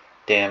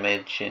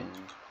damage and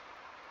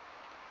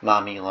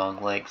Mommy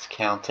Longlegs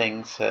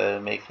counting to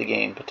make the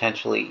game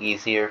potentially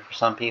easier for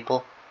some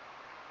people?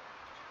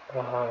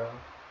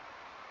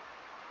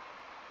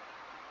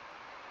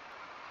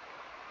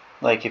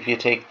 Like if you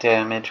take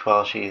damage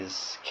while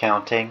she's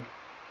counting,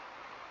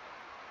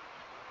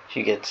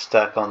 she gets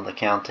stuck on the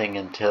counting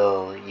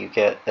until you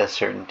get a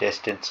certain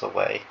distance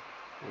away.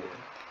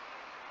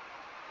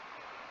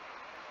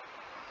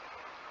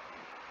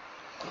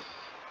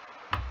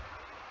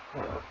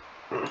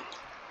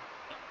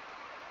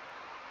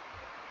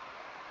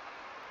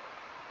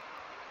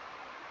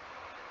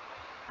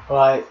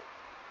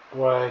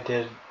 What I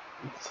did,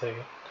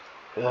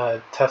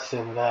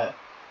 testing that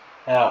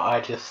out,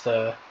 I just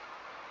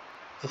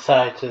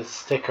decided to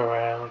stick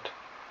around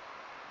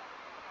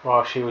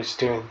while she was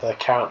doing the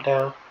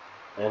countdown,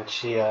 and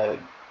she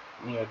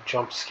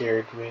jump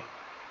scared me,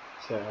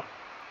 so.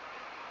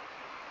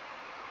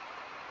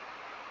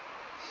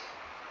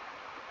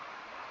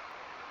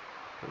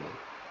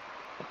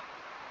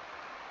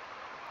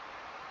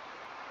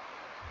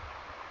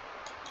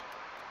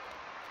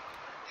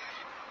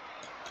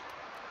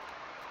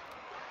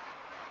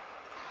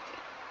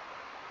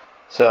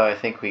 So I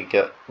think we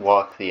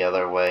walk the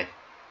other way,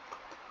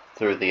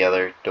 through the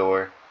other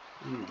door.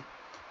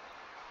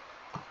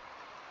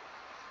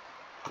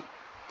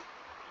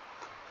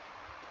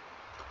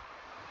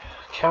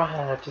 Come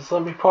on, just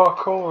let me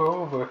parkour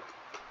over.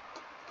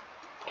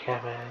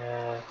 Come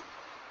on.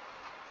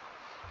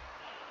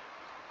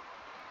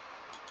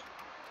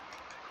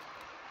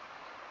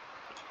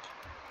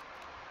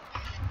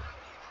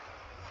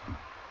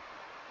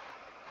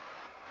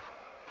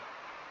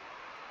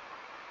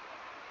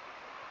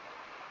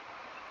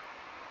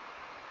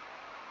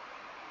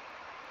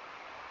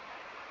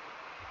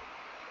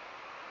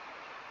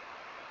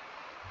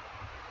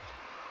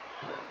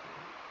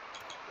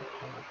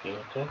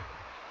 Okay.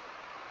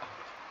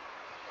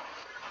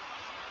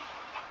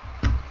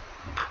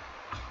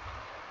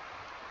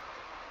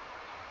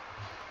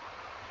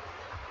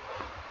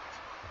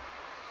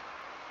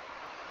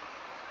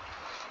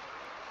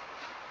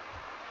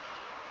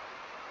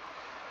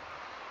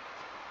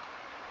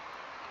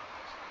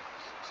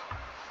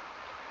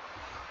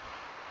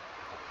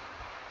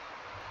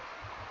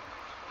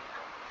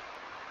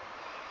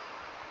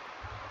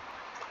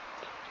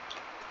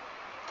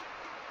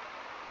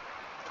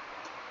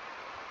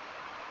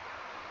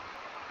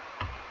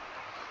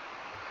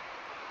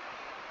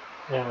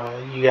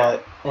 You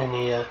got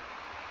any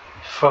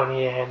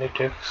funny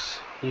anecdotes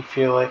you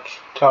feel like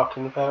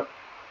talking about?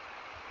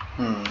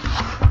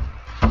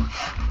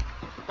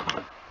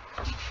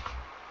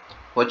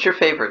 What's your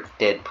favorite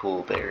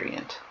Deadpool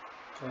variant?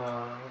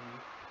 I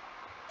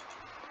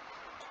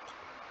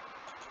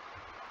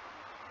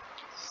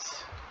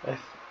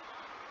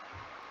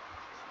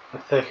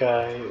think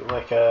I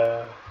like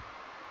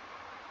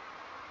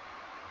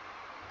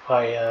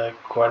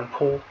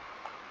Gwenpool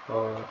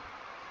or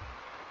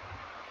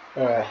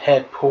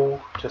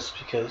Headpool, just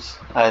because.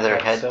 Either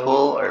Headpool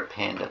or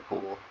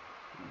Pandapool.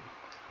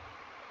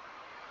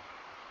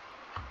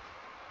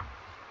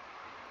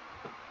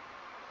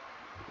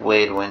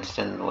 Wade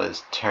Winston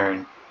was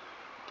turned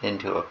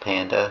into a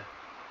panda.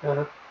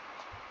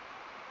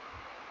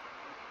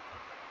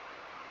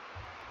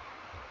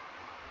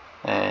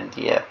 And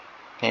yeah,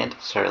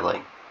 pandas are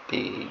like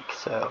big,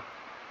 so.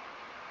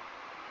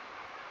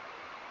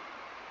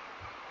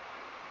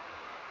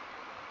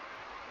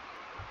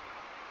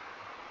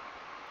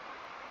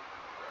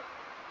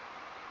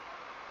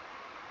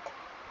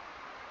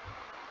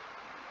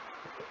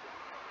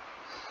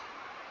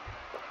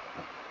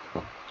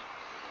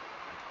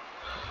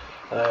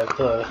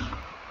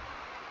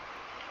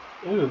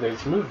 Ooh,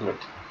 there's movement.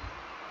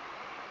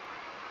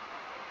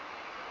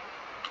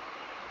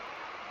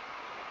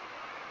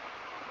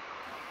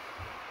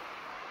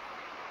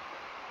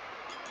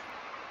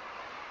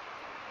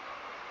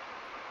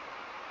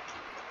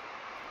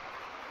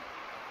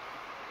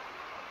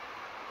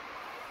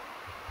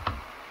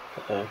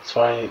 It's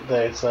funny,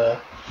 there's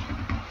a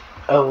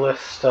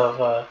list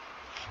of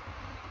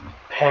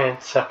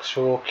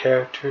pansexual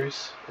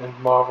characters in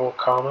Marvel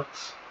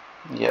Comics.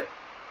 Yep.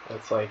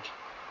 It's like,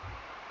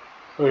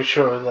 we're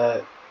sure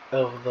that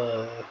of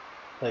the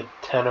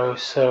 10 or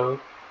so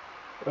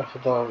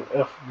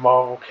of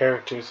Marvel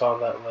characters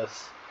on that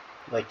list,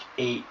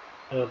 8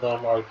 of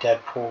them are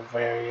Deadpool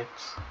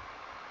variants.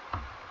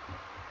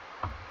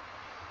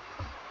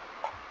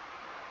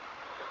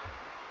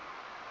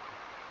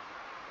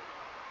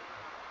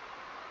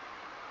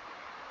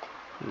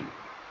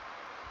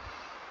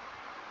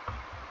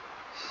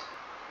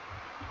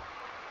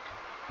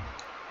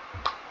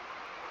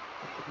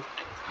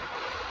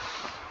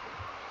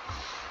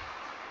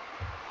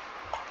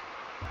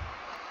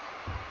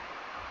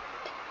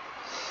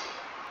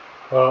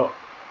 Well,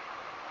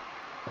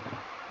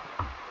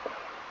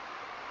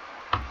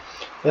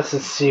 let's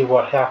just see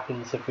what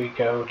happens if we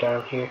go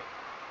down here.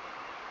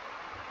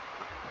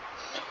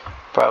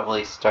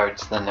 Probably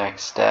starts the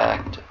next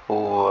act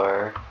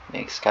or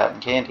makes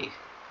cotton candy.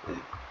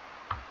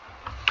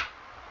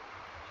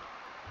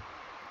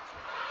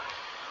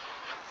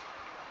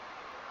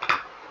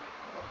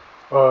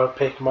 Or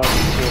pick monster.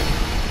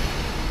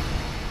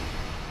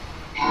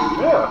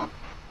 Yeah.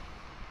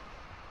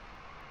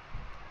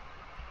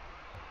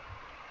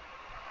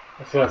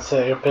 I was gonna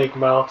say a big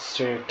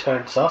monster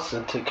turns us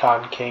into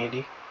cotton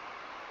candy.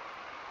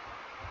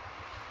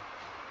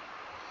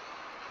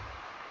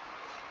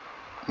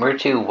 We're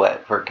too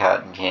wet for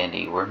cotton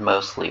candy. We're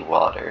mostly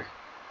water.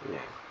 Yeah.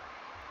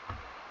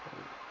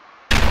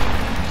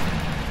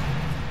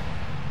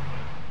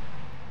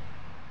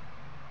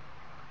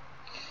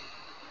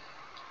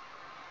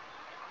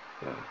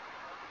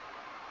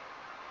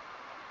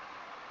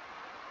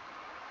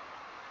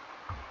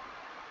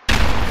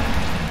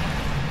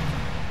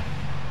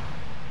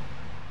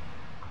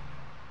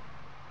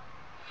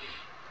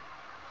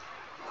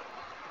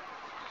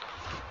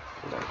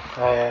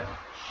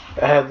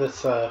 I had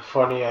this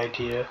funny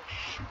idea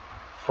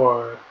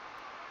for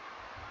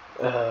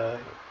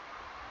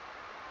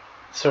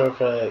sort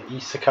of a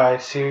isekai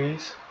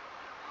series.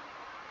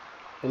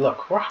 Hey,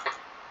 look, rock.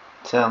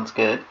 Sounds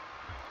good.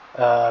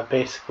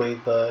 Basically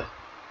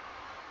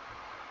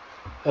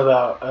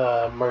about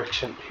a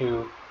merchant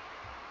who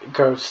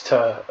goes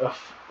to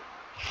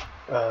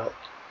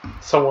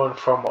someone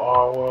from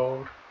our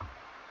world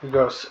who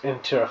goes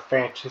into a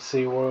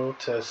fantasy world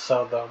to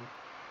sell them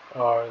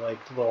our like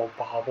little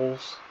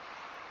baubles.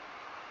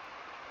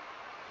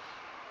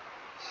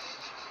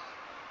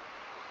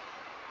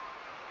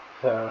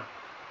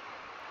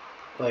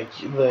 Like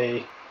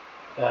they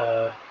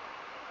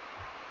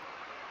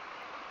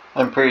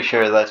I'm pretty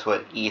sure that's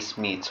what East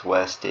meets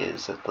West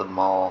is at the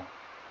mall.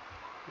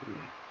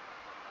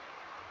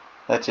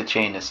 That's a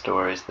chain of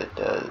stores that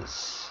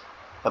does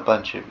a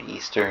bunch of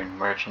Eastern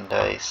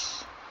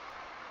merchandise.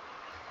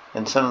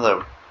 And some of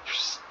the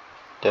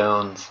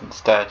stones and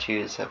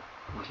statues have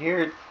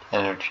weird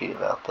energy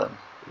about them.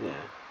 Yeah.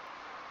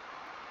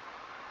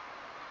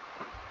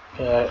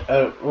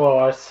 Well,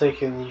 I was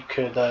thinking you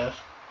could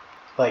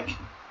like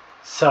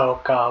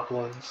sell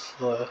goblins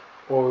the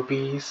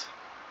Orbeez.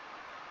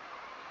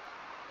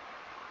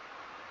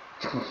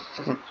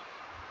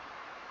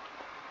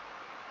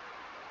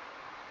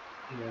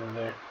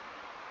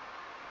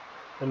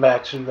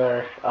 Imagine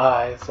their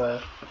eyes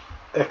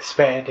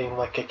expanding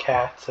like a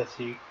cat's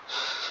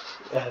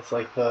as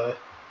like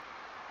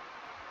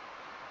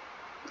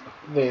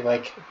they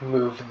like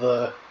move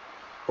the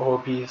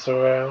Orbeez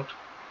around.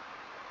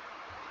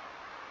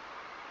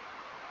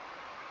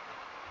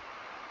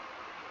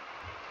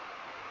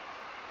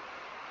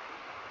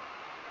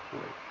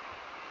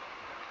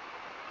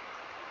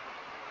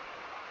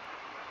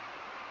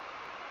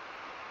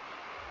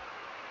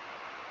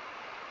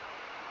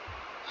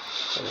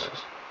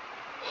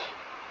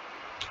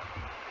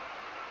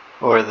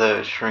 Or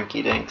those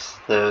shrinky dinks,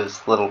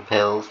 those little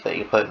pills that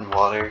you put in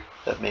water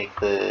that make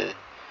the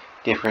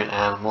different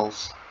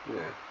animals.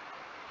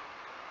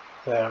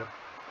 Yeah.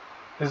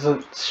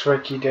 Isn't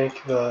Shrinky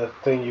Dink the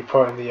thing you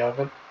put in the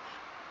oven?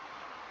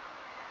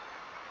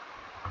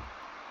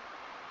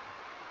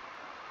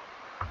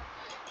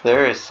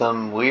 There is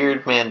some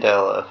weird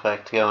Mandela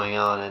effect going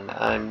on, and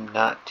I'm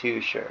not too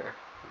sure.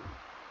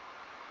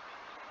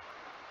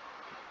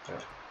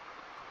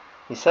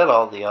 He said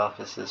all the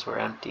offices were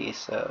empty,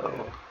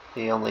 so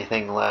the only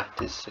thing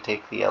left is to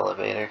take the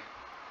elevator.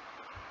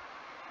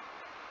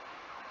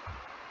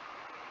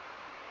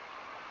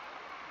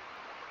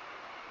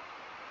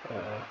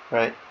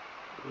 Right?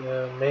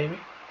 Yeah, maybe.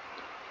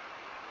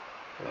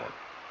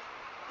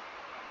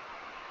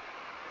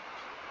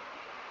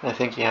 I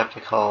think you have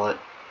to call it.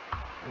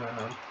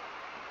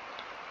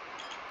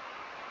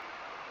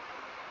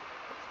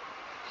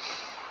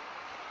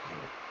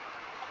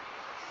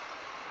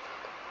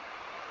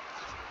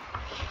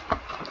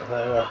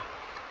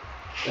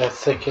 I was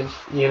thinking,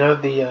 you know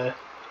the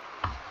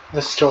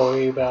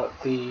story about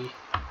the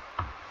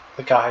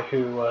guy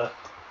who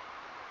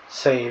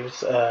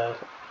saves a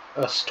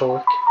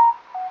stork.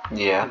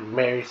 Yeah. And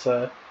marries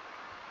a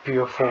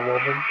beautiful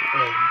woman,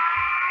 and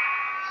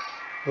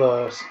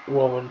the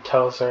woman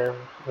tells her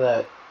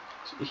that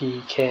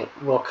he can't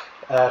look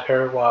at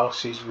her while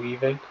she's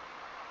weaving.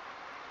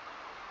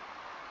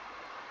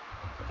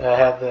 I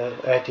had the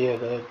idea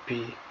that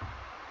you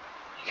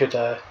could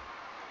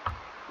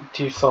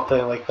do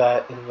something like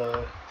that in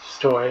the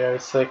story I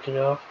was thinking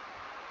of.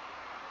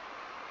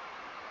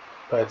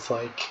 But it's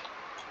like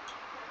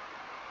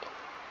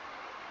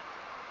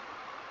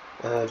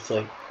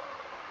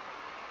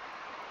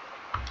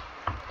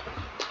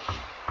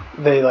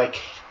they like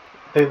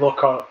They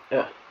look on.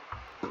 Yeah.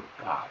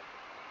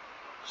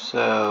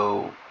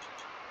 So,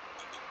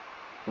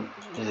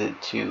 is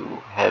it too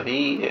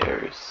heavy,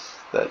 or is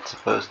that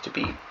supposed to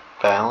be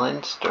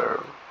balanced,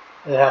 or?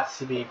 It has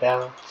to be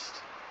balanced.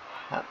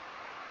 Yeah.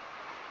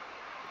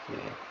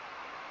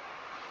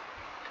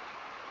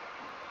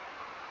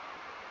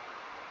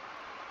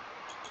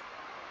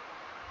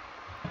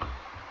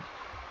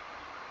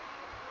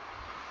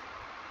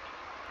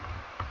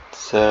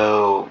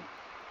 So,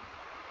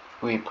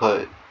 we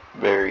put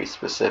very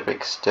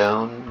specific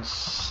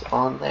stones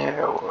on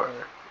there, or?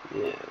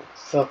 Yeah,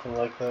 something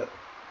like that.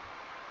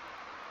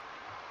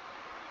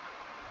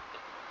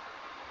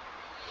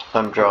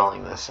 I'm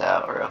drawing this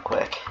out real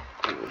quick.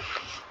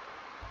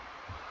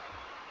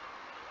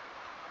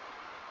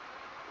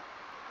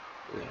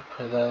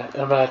 But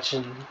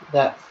imagine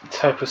that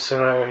type of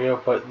scenario,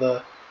 but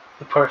the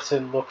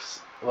person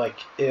looks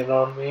like in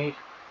on me,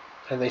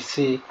 and they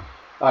see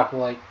I'm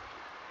like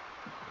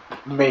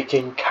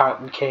making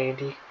cotton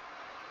candy.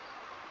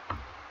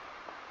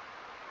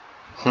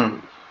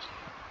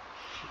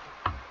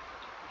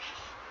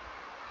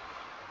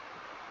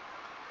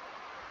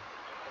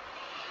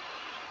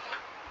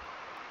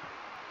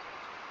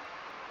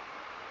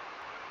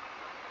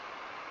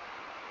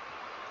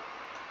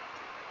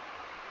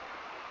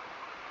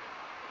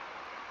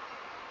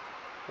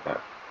 Yeah.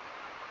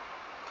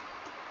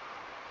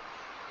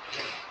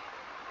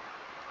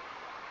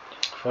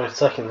 For a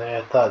second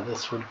there, I thought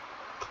this would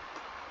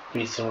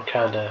be some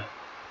kind of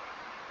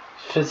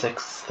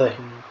physics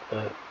thing,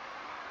 but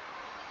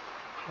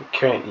you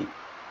can't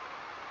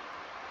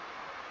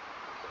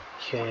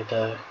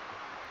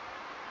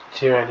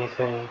do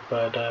anything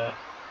but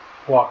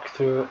walk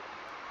through it.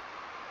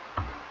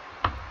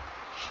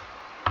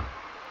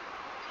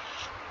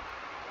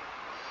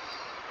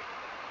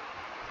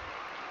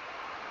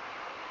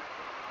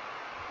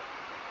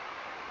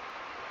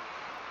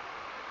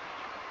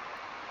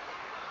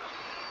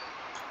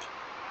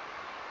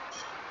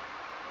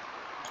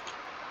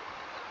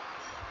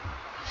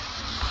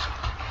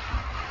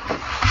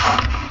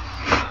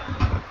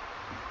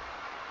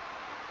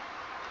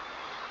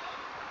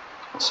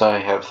 So I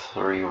have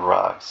 3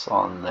 rocks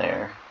on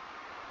there.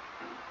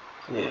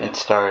 Yeah. It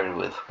started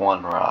with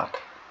 1 rock.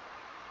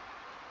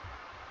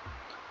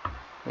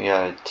 We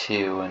added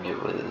 2 and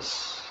it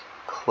was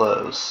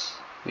close.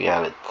 We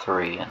added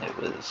 3 and it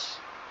was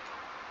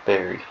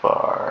very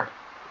far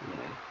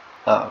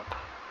up.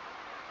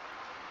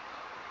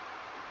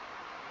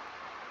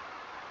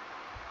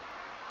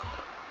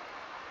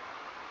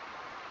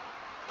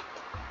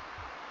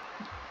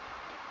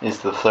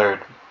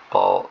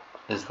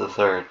 Is the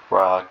third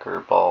rock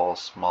or ball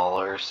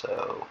smaller,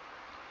 so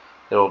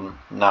it'll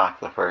knock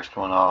the first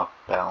one off,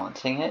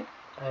 balancing it?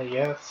 I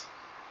guess.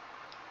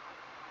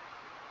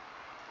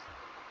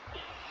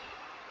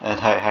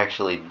 And I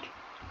actually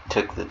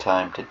took the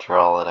time to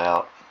draw it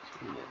out,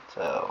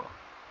 so...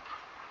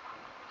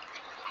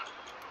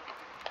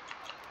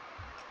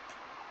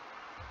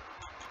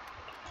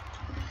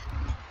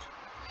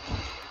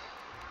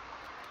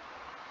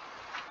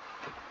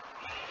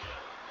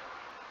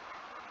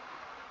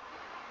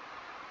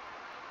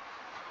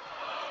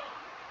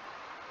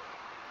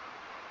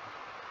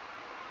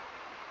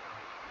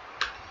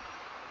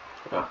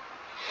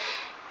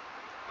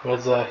 I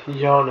was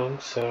yawning,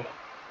 so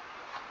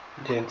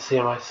didn't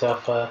see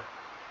myself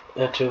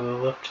enter the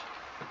lift.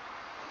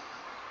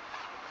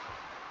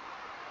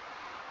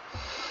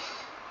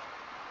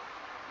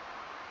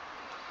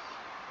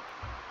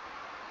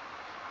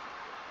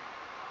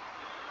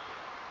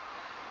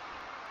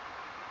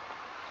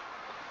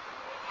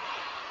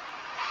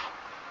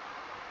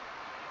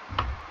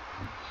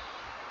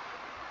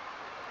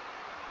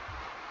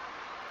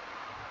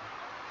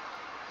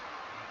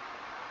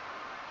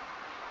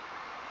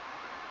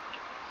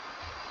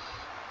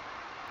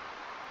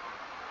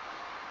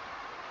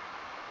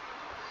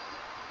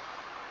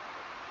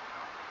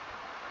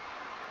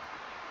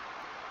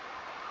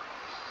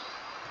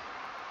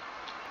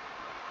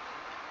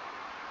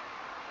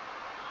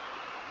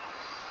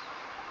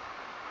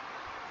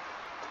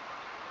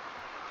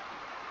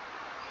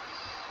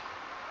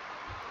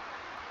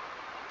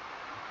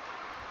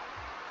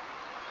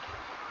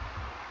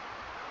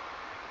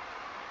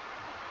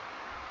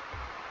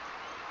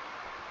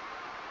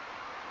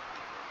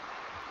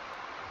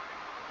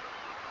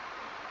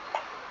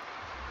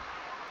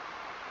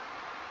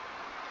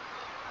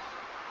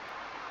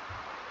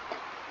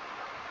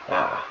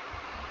 Ah.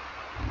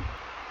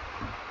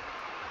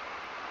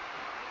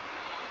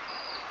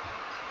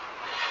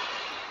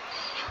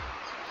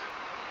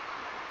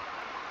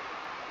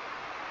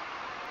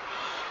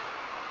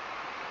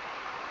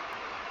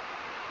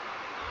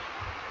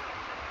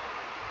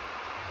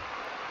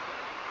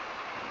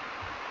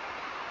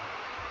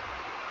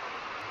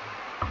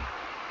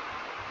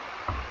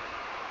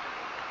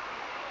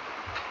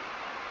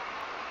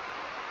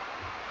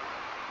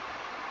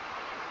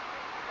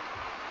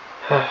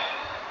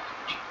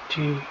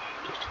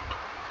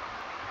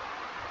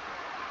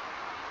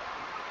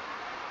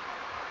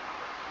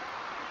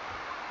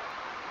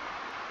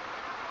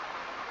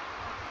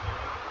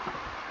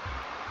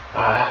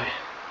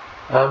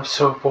 I'm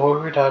so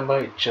bored I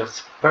might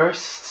just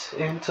burst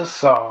into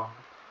song.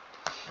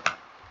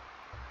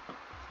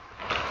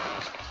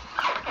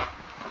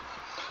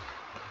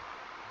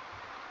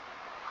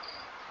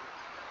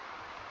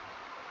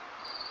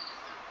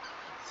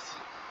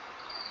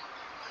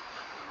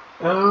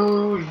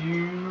 Oh,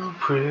 you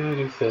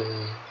pretty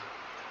thing,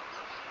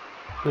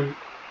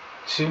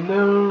 to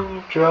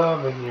know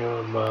driving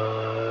your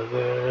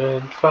mother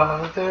and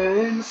father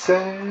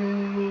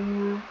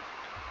insane.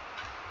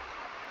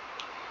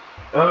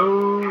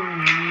 Oh,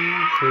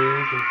 you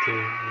pretty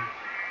thing.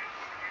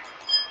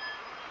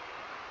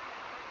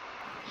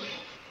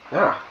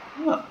 Ah.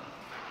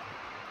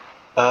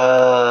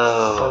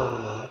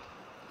 Oh.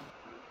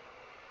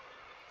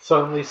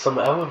 Suddenly some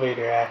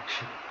elevator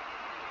action.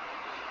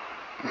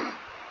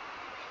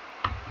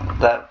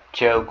 That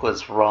joke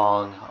was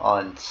wrong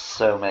on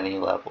so many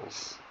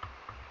levels.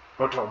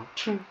 Let's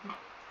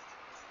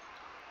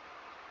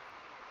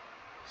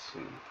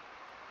see.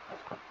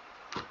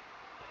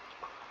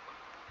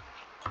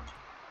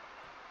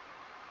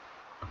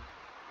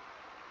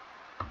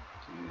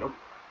 Nope.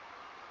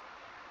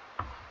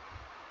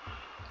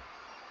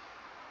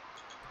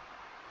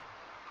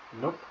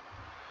 Nope.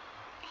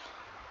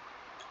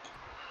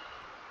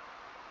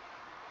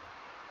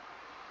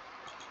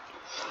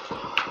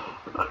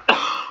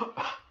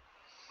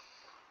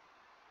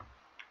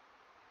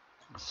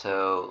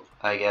 So,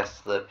 I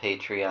guess the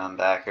Patreon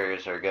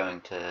backers are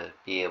going to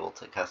be able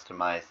to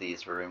customize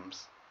these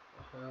rooms.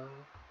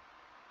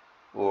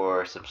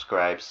 Or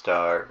Subscribe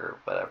Star, or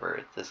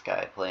whatever this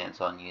guy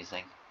plans on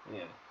using.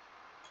 Yeah.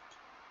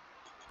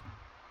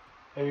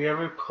 Have you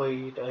ever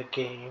played a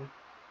game,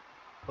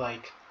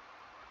 like,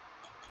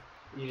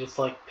 you just,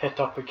 like, picked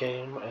up a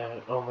game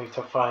and only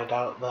to find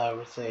out that it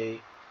was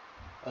a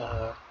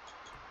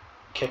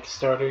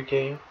Kickstarter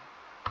game?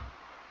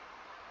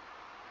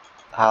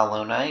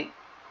 Hollow Knight?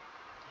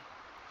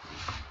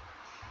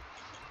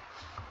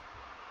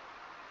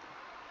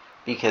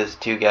 Because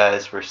two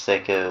guys were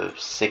sick of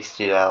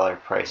 $60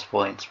 price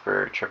points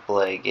for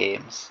AAA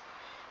games,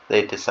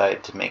 they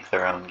decided to make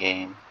their own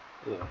game.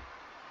 Yeah.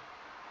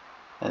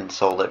 And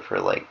sold it for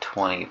like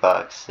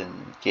 $20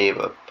 and gave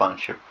a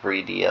bunch of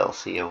free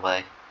DLC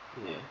away.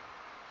 Yeah.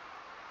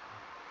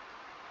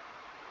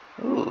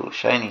 Ooh,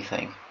 shiny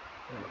thing.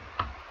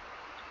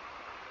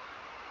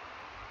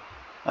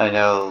 I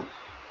know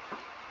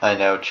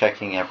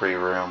checking every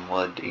room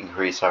would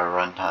increase our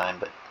runtime,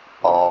 but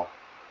all.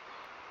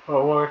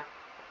 Well, we're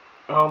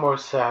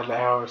almost at an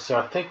hour, so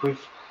I think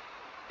we've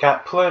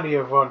got plenty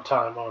of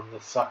runtime on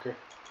this sucker.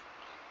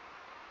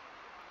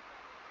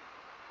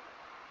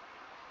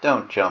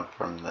 Don't jump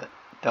from the...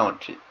 Don't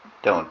do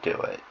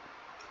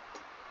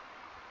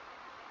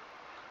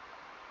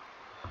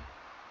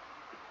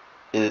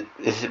it.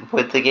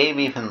 Would the game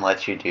even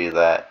let you do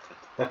that?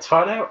 Let's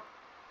find out.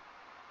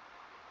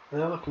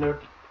 No, look, no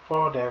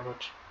fall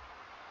damage.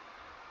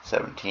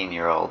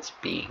 17-year-olds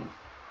being...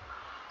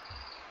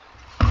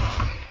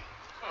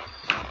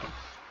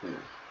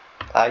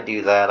 I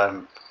do that,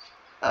 I'm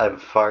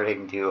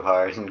farting too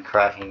hard and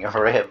cracking a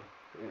rib.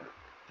 Yeah.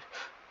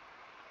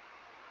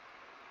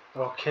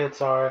 Well,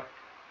 kids are,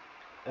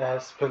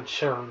 as been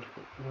shown,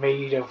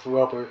 made of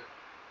rubber.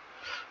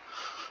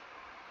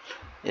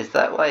 Is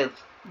that why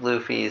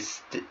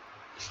Luffy's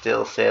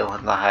still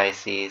sailing the high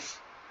seas?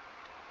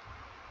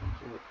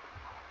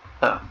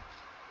 Oh.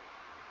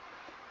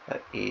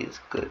 That is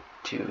good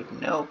to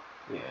know.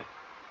 Yeah.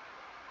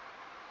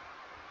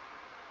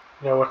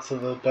 You know what's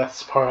the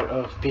best part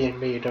of being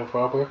made of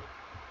rubber?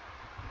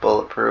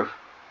 Bulletproof.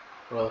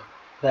 Well,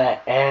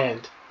 that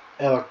and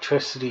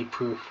electricity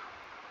proof.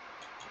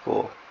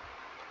 Cool.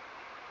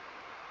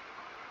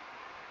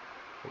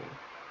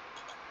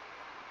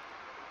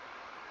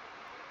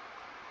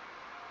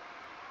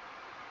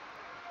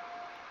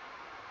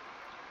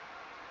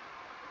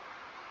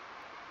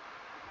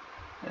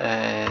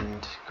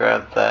 And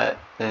grab that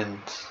and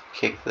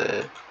kick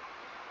the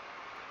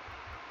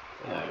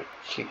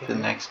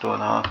next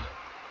one off.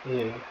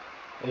 Yeah,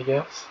 I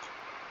guess.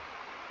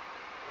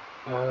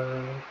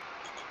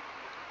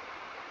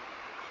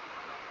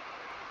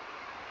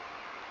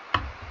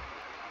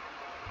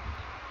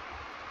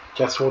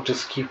 Guess we'll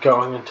just keep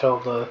going until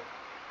the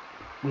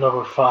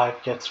number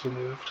 5 gets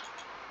removed.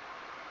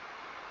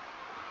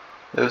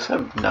 Those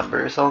have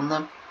numbers on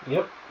them?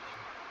 Yep.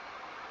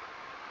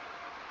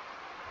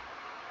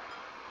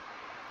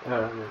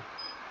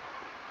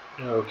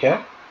 Okay.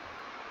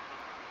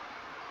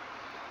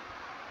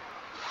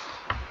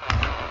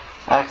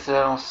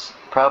 Accidental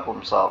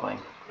problem solving.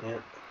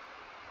 Yep.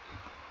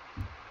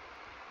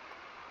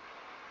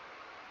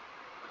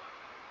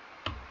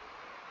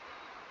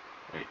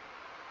 Wait.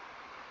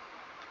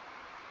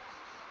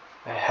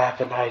 I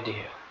have an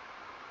idea.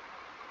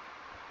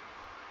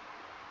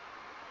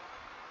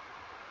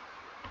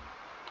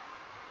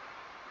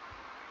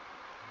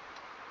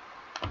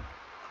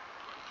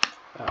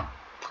 Oh.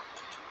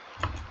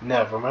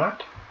 Never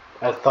mind.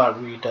 I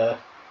thought we'd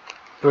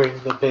bring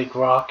the big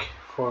rock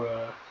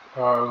for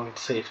our own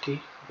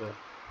safety, but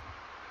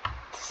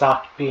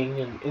stopped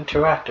being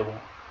interactable.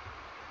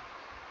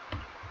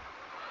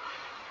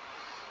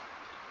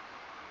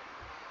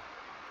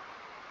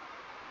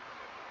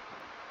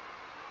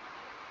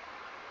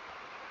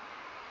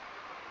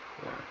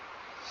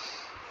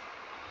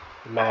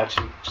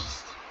 Imagine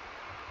just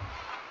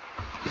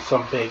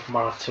some big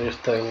monster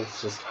thing.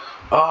 It's just,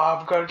 oh,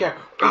 I'm gonna get.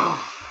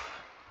 That's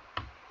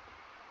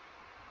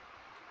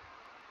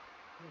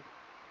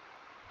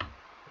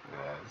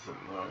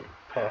annoying.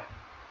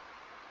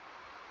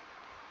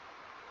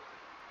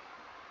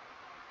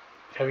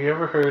 Have you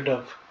ever heard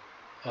of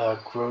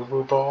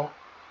Grover Ball?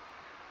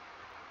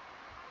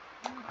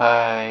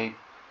 I'd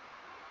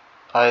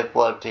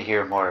love to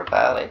hear more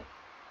about it.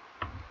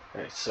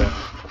 Right, so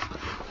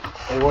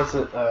it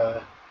wasn't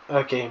a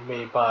game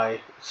made by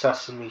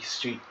Sesame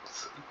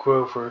Street's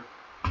Grover,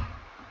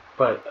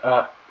 but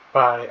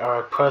by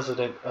our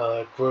president,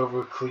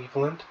 Grover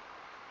Cleveland.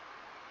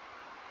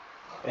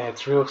 And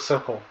it's real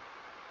simple.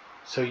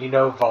 So you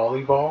know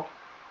volleyball?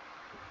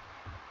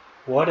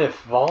 What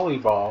if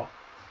volleyball,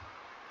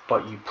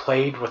 but you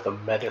played with a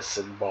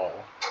medicine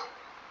ball?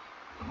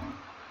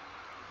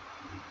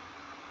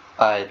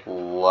 I'd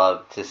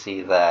love to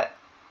see that.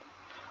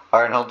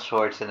 Arnold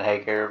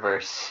Schwarzenegger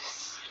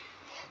versus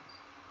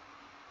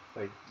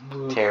Like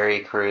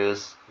Terry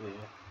Crews.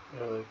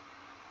 Yeah. Like,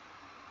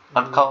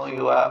 I'm calling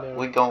you out. No.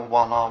 We going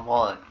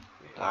one-on-one.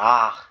 Yeah.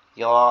 Ah,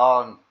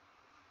 yawn.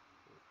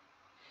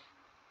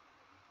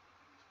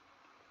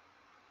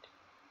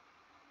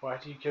 Why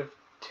do you give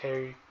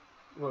Terry?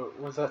 What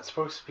was that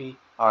supposed to be?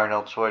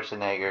 Arnold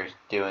Schwarzenegger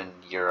doing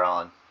You're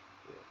On.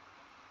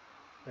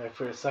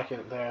 For a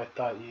second there, I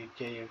thought you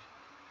gave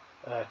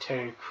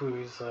Terry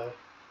Crews a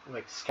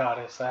like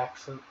Scottish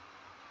accent.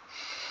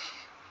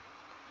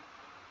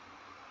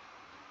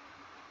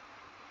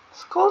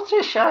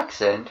 Scottish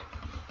accent.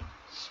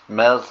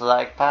 Smells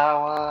like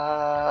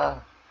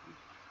power.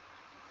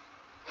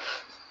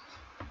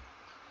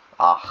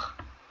 Ah.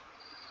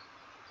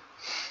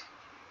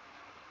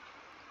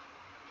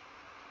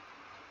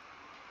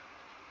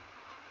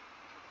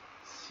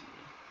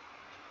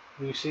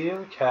 Lucy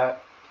and the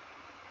cat,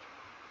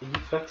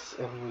 Efix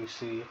and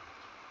Lucy,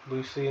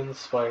 Lucy and the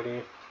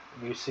spider,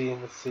 Lucy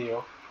and the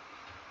seal,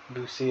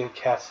 Lucy and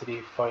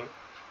Cassidy fight.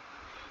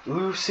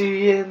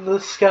 Lucy in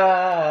the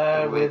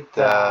sky with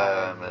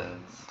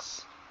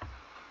diamonds.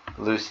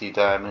 Lucy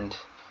Diamond.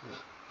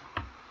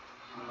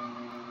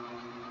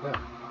 Yeah.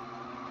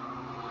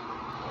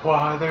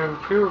 Why, there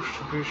appears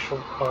to be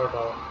some kind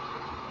of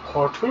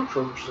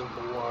partitions in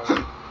the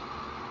line.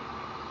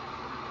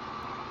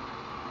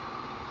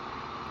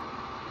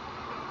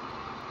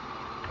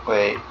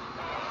 Wait.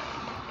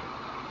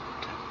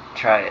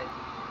 Try it.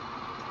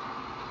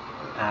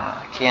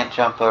 I can't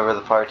jump over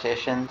the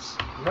partitions.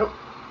 Nope.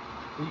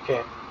 You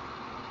can't.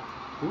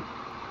 Oop.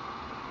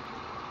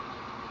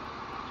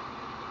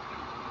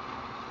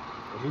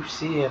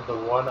 Lucy and the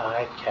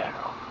one-eyed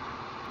cow.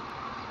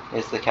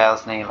 Is the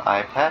cow's name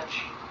Eye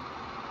Patch?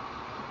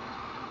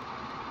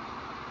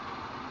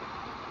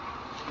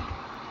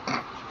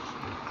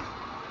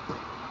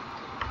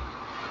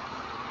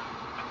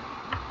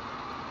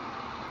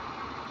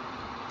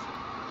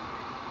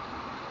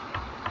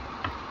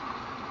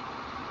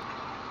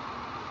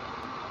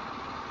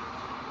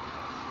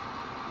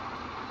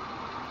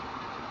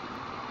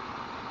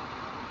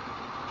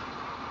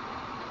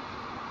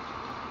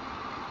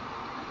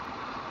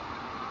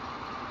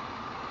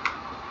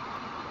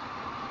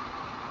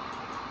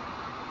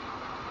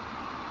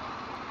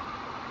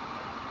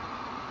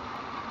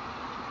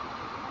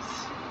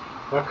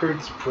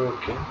 Records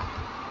broken.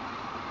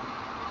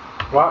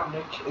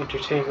 Rotnik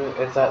Entertainment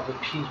is at the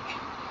peak,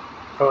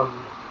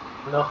 from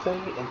nothing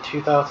in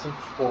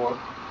 2004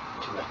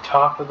 to the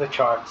top of the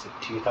charts in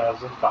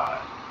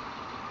 2005.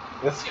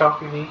 This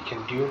company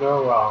can do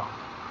no wrong.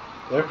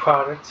 Their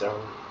products are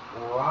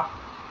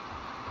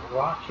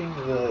rocking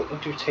the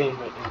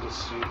entertainment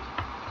industry.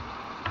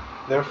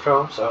 Their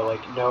films are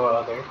like no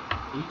other.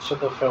 Each of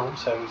the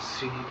films have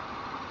received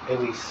at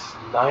least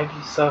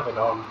 97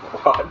 on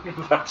Rotten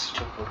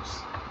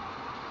Vegetables.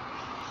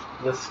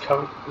 This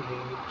company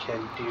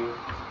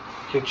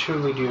can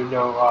truly do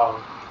no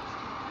wrong.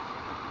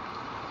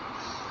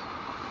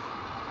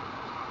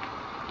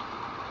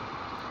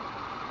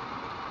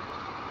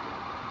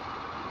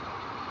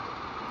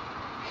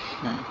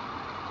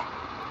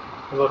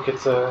 Look,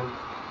 it's an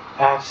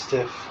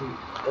ass-stiff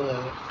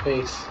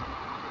face.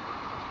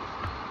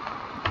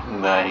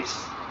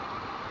 Nice.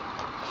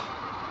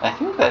 I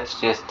think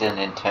that's just an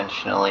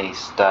intentionally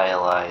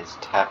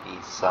stylized happy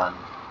sun.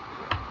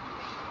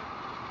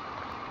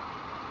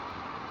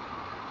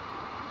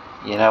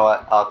 You know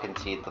what? I'll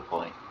concede the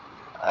point.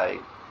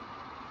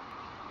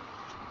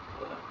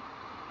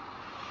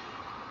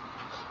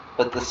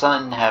 But the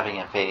sun having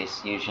a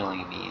face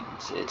usually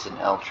means it's an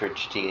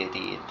eldritch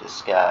deity in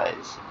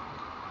disguise.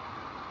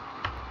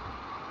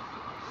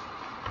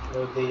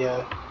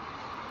 The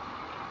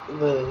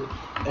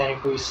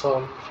angry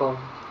sun from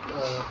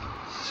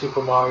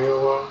Super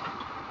Mario World.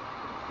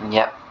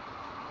 Yep.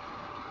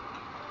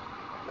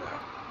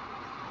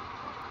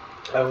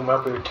 I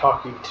remember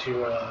talking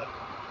to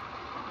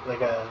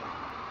like a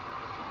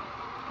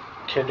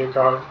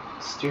kindergarten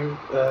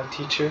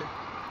teacher,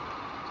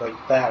 like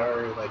that,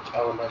 or like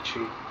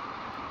elementary.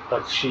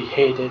 But she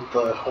hated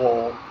the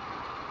whole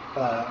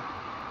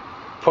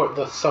put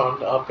the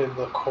sun up in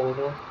the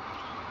corner.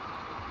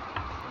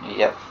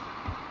 Yep.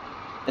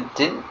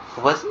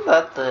 Wasn't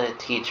that the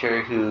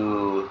teacher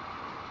who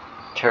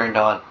turned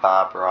on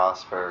Bob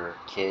Ross for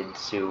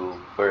kids who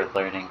were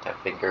learning to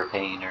finger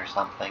paint or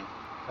something?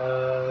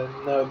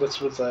 No, this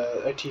was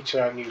a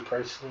teacher I knew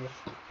personally.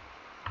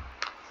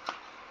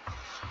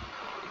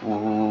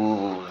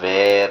 Ooh,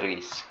 very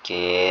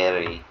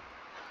scary.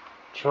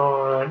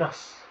 Join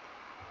us.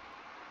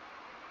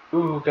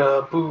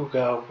 Ooga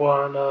booga,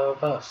 one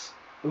of us.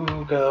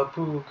 Ooga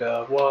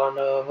booga, one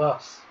of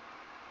us.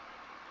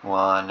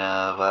 One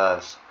of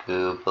us,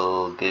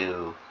 gooble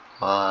goo.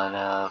 One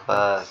of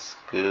us,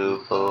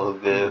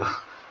 gooble goo.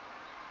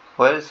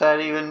 What does that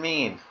even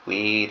mean?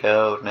 We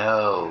don't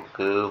know.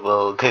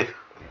 Gooble goo.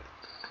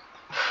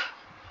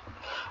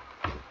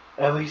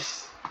 At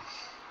least,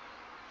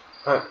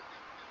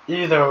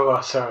 either of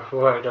us are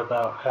worried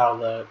about how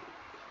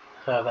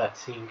that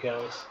scene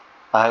goes.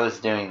 I was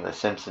doing the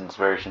Simpsons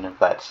version of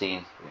that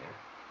scene.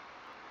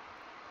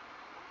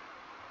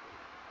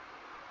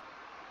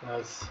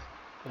 Yeah.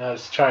 I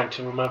was trying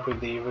to remember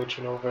the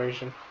original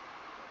version.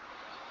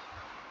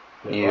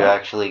 You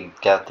actually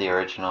got the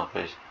original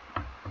version.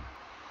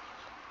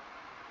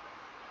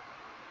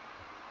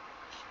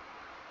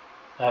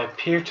 I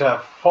appear to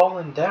have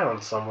fallen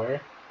down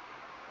somewhere.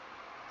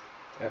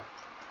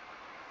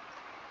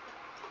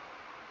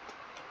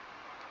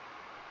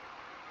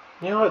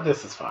 You know what?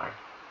 This is fine.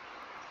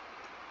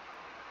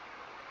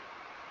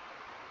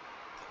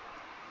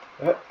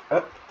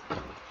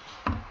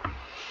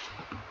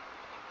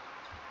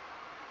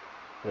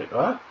 Wait,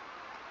 what?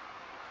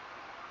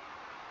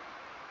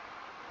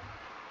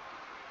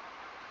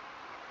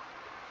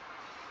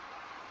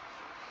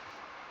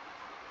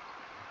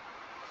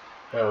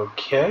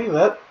 Okay,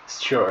 that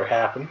sure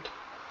happened.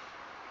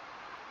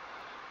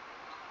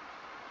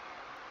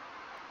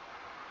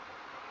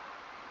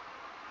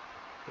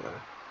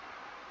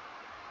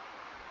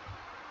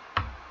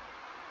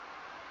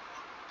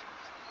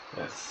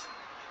 Yes.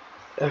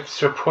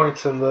 Extra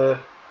points in the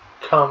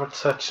comment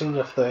section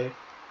if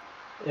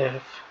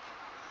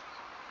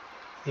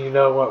you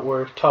know what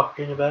we're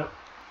talking about.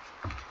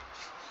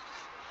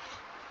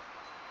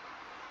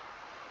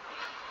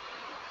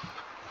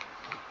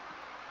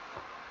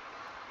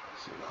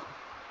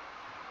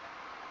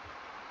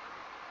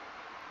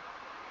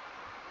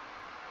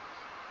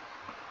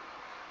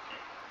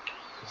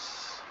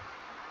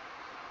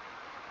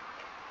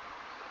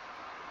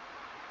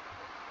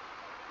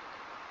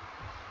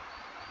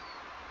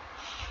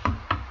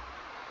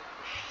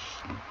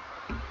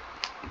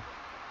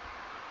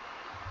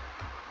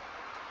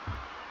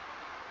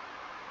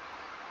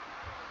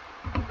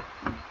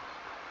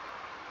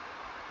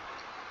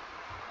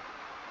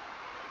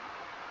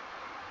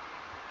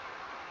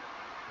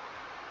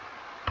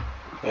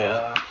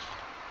 Yeah.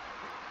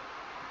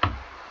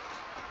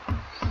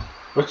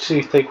 Which do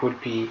you think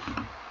would be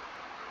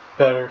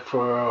better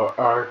for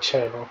our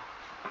channel?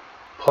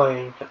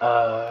 Playing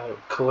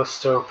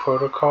Callisto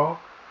Protocol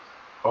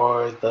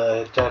or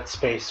the Dead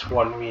Space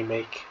 1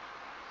 remake?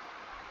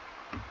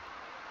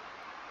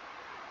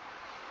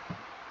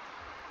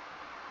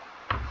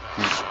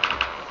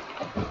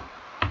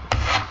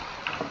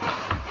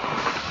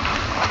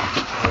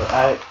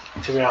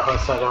 To be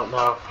honest, I don't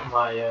know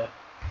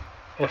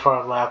if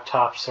our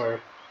laptops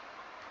are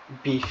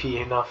beefy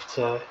enough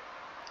to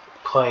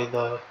play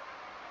the...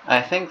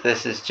 I think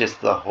this is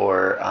just the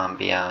horror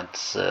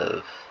ambiance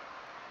of,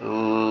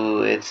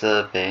 ooh, it's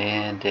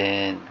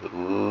abandoned,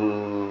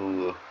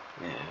 ooh.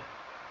 Yeah.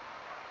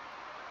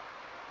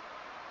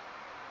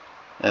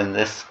 And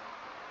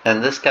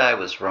this guy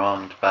was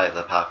wronged by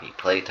the Poppy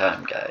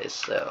Playtime guys,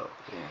 so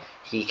yeah.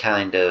 He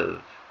kind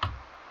of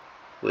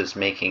was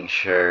making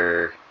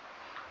sure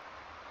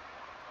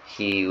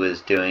he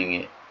was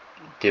doing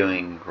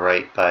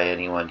right by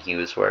anyone he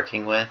was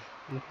working with,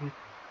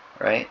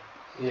 right?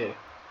 Yeah.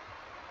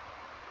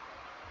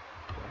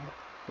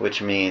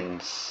 Which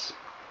means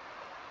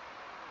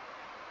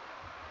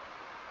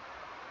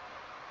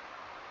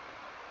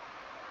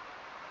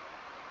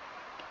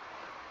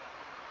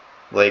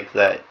like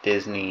that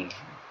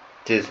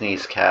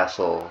Disney's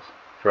castle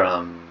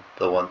from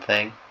The One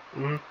Thing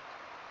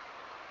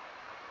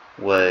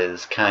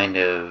was kind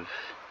of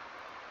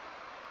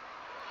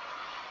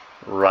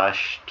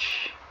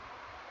rushed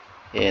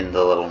in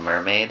The Little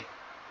Mermaid.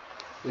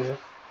 Yeah.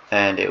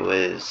 And it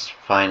was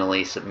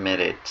finally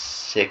submitted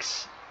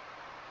six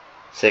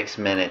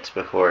minutes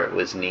before it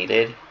was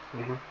needed.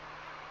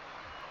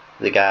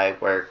 The guy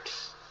worked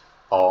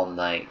all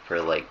night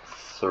for like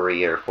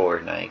 3 or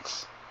 4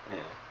 nights.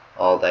 Yeah.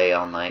 All day,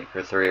 all night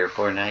for 3 or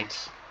 4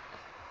 nights.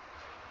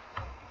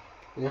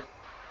 Yeah.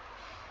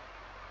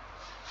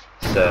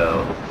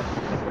 So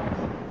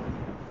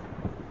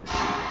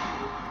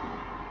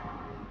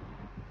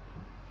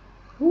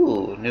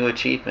ooh, new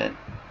achievement.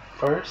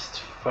 first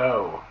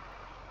foe.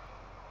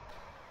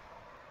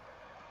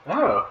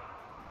 Oh.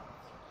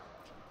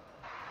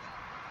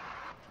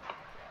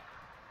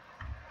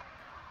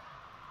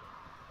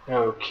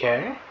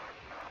 Okay.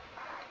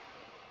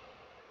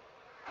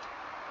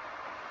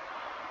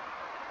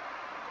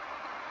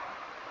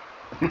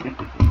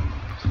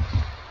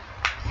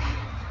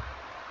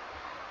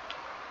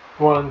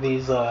 One of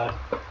these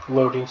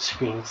loading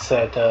screens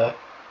said,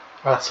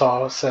 I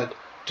saw said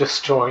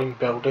destroying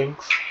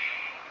buildings.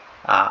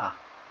 Ah.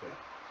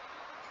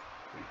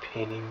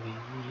 Repainting the.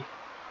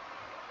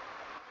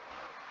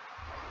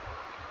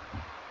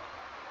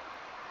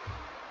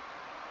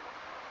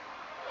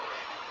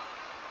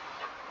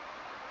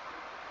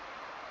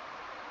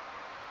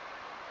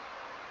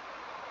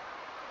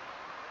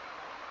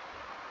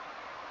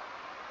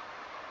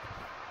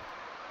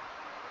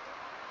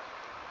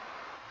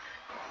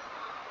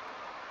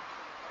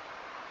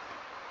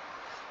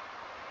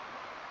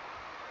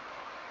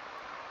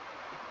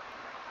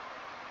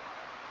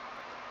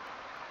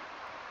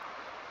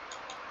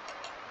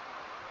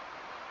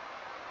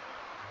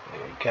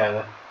 Got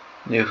a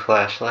new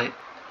flashlight.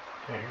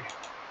 There.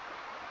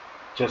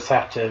 Just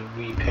have to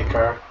repick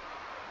our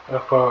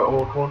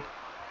old one.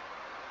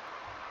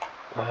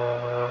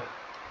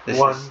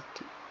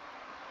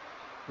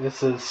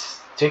 This is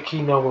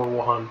sticky number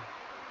 1.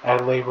 I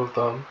labeled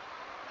them.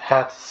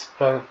 Had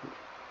to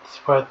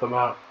spread them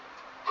out.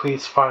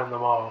 Please find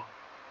them all.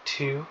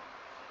 2.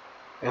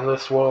 In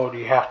this world,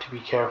 you have to be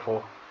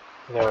careful.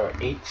 There are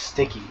 8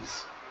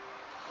 stickies.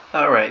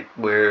 Alright,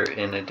 we're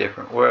in a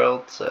different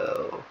world,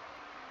 so.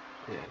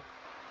 Yeah.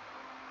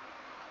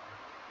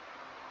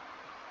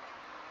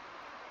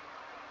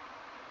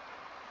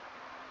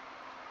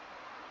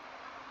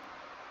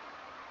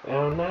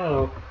 Oh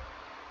no.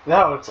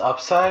 Now it's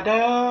upside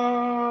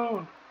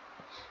down!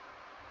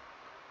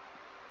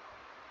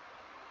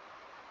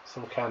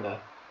 Some kind of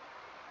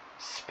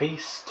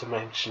space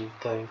dimension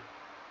thing.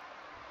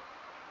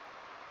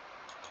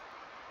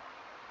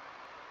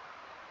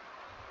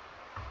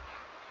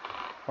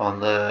 On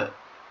the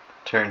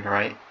turn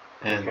right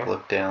and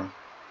look down.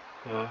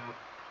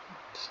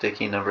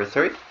 Sticky number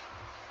 3.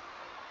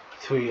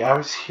 3. I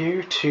was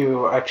here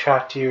to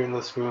attract you in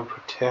this room,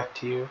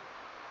 protect you.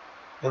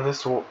 And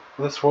this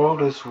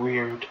world is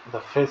weird. The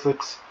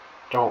physics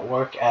don't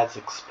work as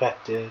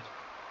expected.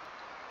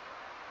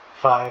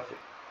 5.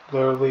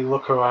 Literally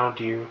look around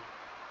you.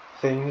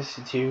 Things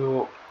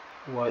do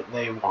what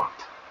they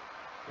want.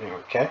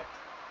 Okay?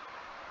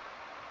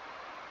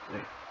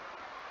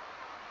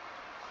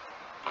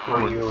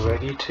 When you're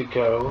ready to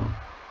go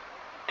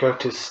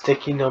to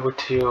sticky number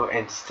 2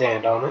 and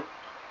stand on it.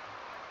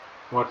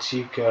 Once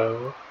you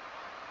go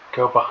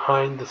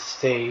behind the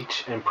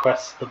stage and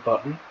press the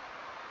button.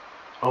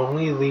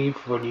 Only leave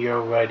when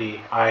you're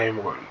ready, I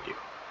am warning you.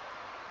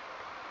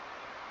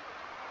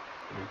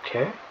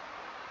 Okay.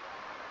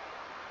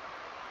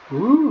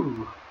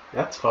 Ooh,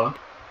 that's fun.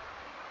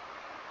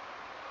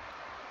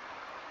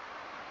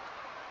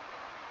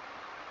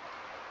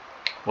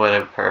 What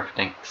a perfect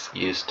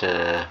excuse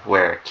to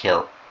wear a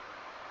kilt.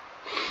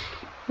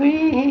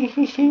 Whee!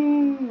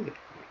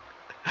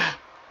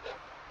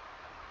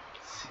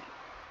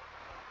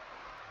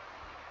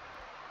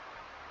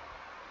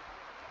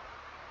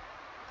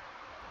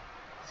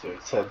 So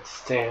it said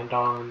stand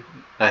on.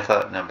 I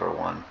thought number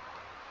 1.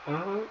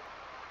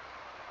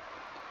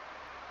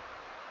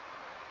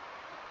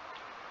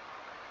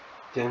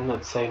 Then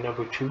let's say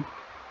number 2.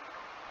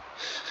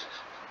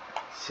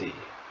 Let's see.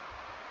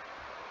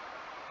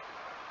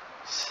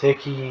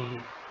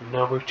 Sticky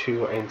number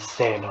 2 and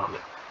stand on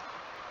it.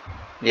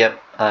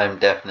 Yep, I'm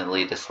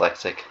definitely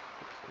dyslexic.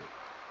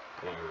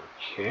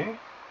 Okay.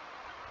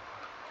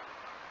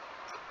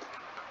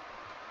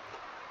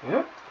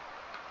 Yep.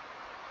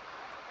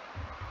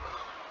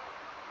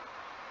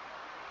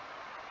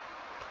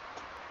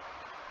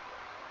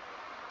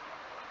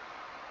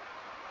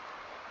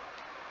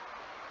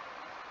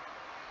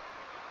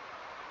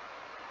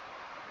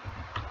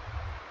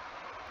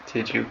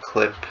 Did you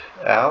clip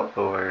out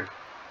or?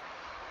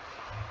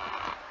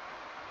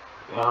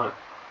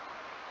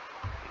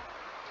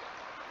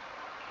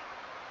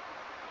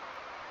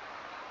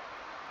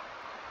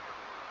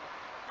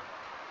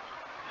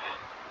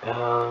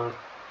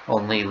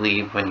 Only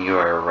leave when you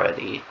are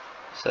ready.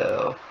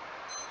 So,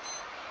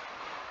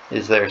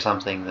 is there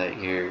something that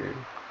you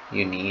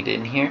need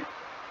in here?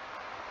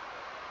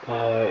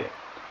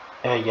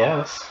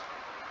 Yes.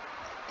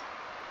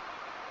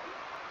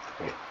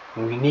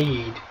 We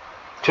need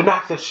to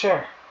knock the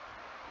chair.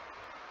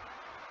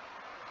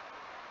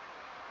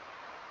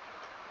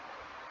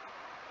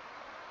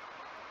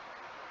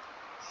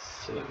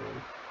 So,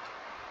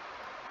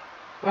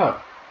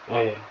 oh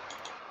yeah.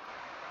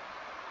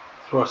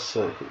 Supposed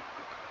to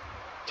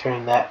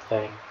turn that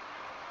thing.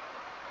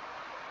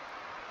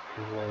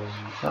 And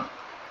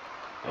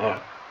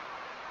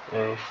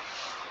then,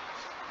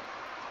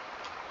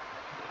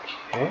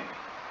 okay.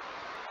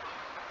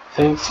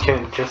 Things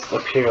can just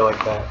appear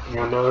like that.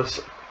 You'll notice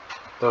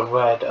the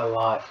red a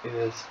lot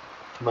is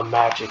the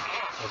magic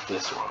of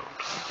this world.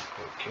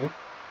 Okay.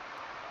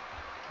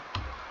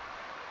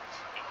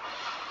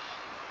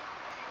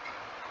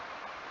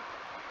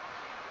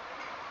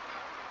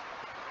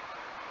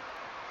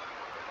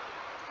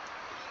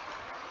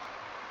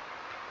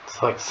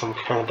 It's like some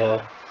kind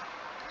of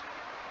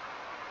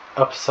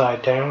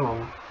upside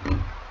down.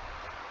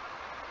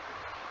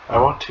 I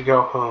want to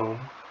go home.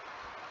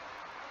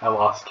 I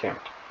lost count.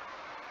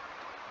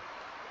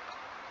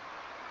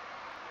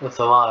 That's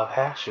a lot of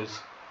hashes.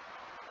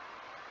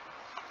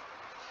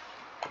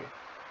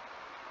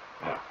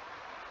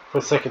 For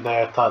a second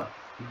there, I thought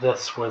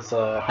this was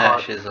a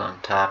hashes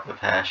on top of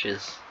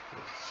hashes.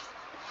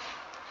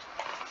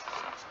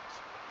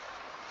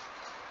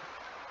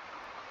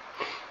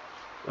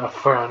 A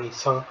frowny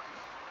song.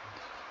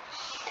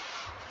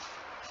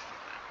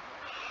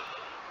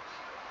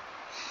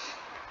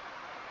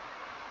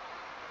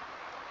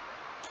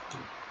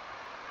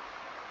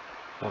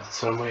 That's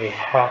so many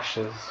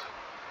hashes.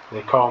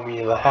 They call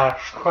me the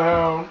hash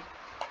clown.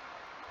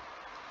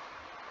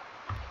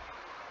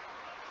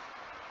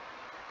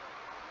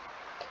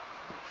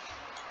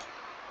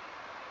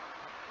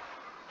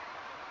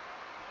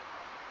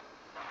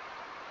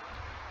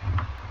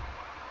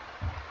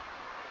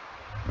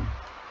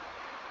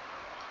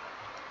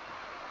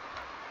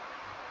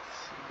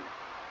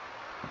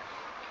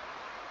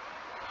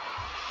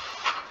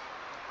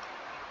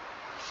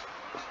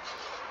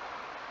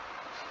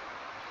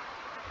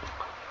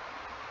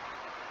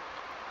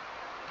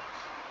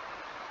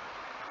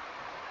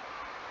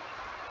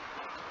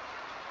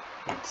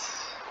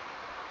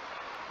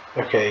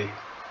 Okay,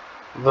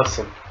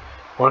 listen.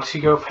 Once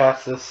you go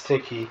past this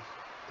sticky,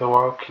 the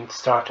world can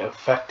start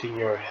affecting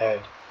your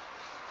head.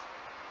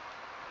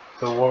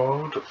 The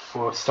world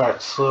will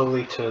start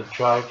slowly to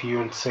drive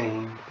you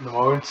insane. The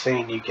more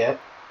insane you get,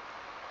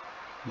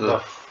 the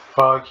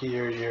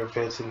foggier your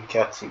vision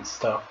gets and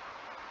stuff.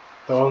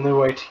 The only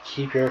way to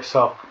keep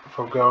yourself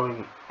from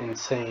going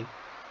insane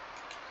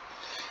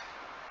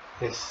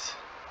is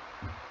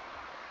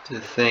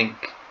to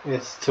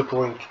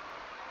blink.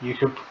 You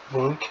could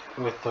blink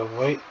with the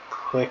right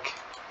click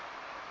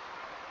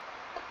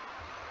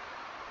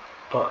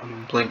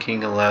button.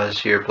 Blinking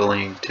allows your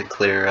bullying to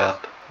clear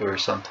up or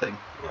something.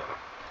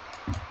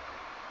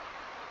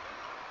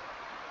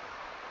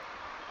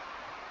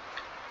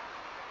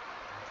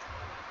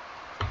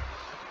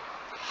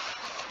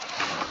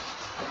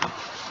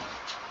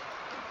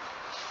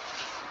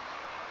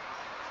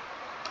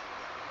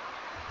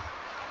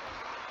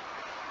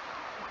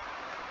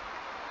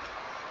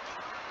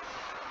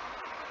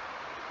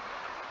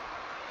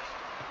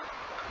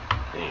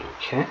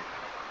 Okay.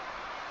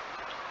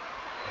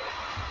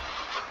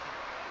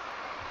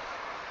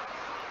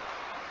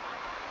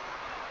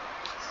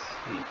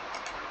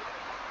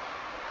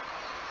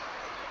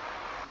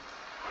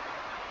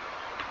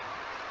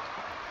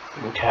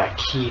 We got a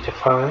key to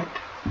find.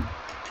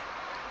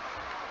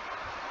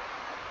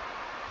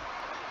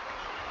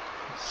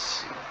 Let's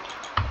see.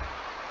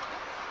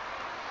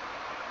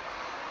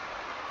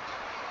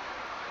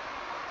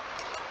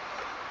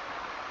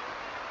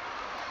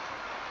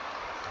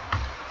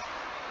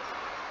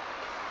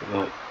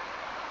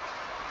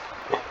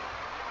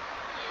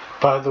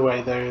 By the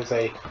way, there is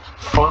a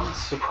fun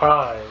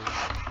surprise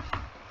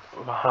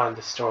behind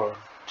the store.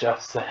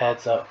 Just a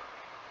heads up.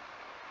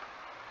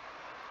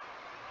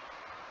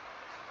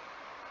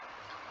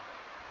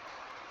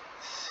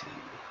 Let's see.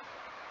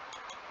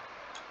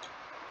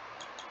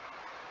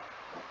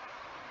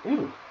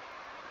 Ooh.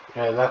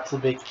 Yeah, that's a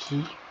big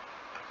key.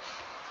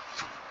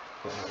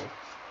 So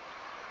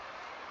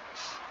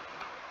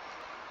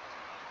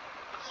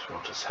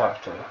we'll just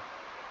have to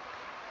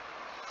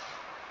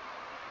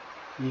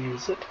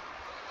use it.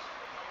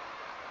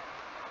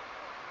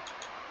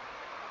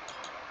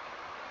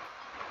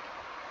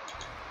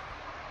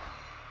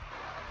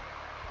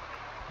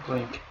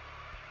 Blink.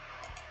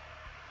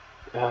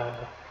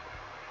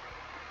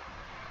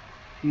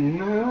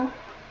 No.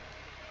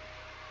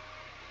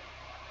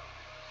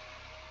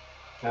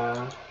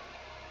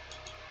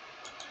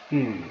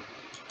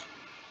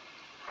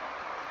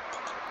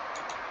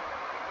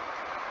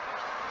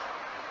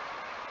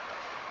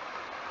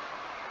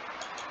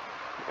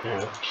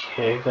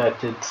 Okay, that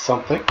did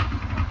something.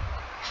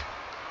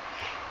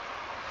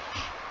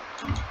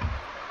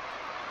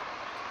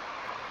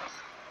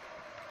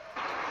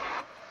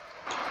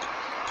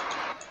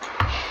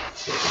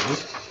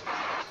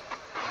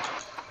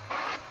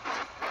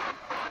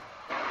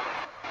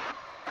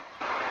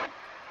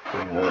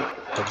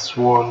 That's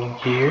one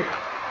here.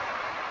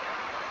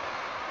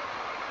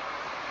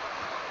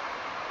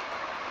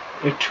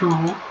 A two.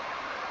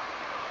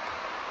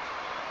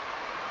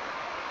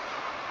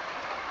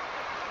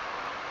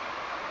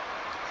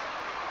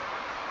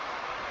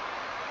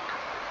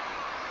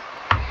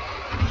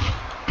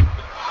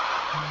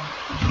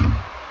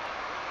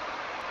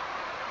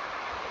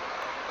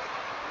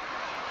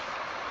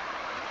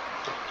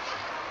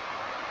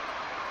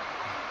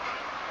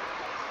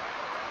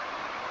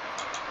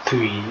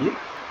 Three.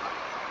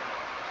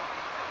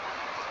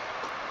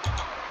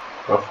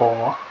 A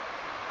four.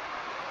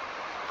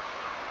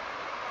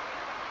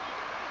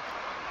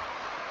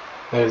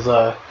 There's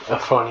a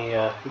funny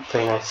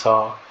thing I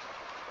saw.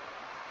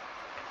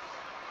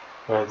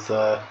 There's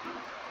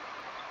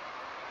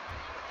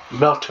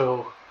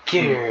Metal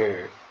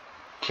Gear,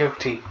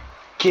 Guilty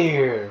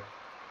Gear,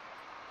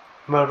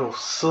 Metal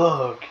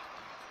Slug.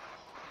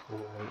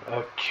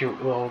 A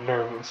cute little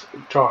nervous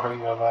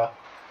drawing of a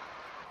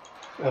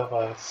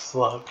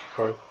slug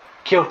for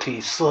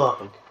Guilty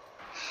Slug.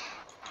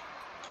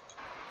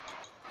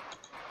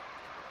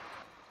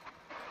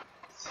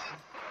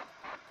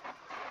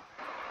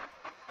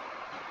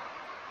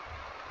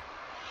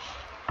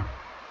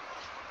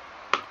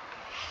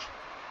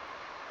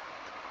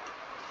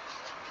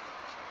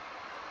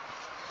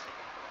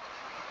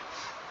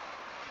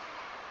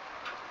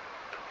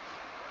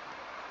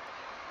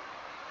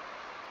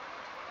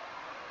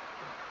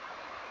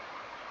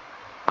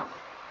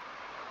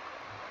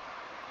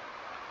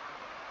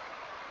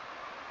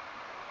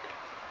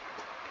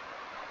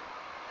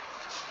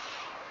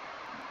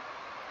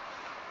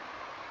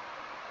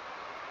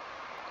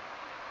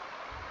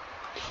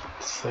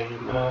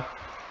 Saying,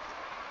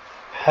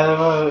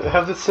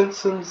 have the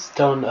Simpsons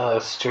done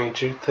a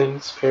Stranger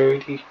Things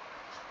parody?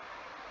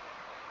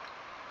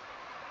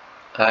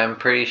 I'm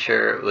pretty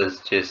sure it was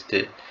just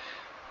it.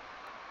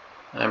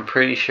 I'm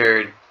pretty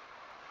sure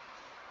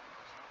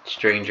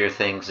Stranger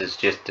Things is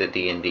just a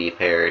D&D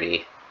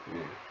parody.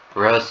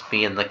 Roast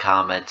me in the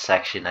comments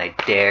section, I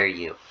dare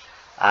you.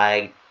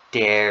 I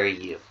dare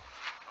you.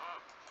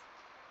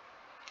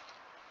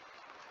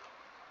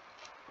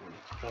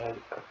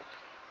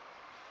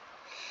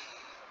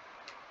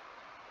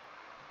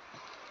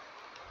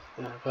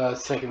 I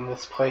was thinking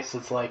this place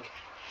is like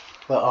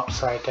the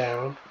Upside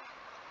Down.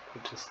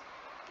 Just,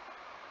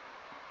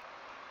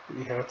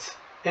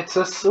 it's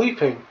a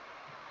sleeping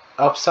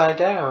upside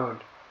down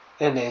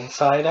and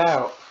inside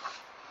out.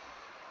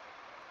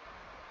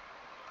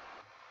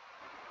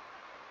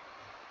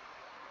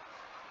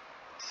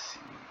 Let's see.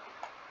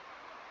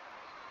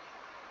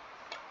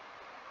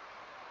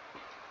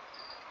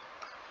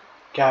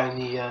 Got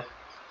any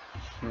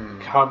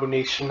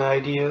combination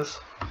ideas?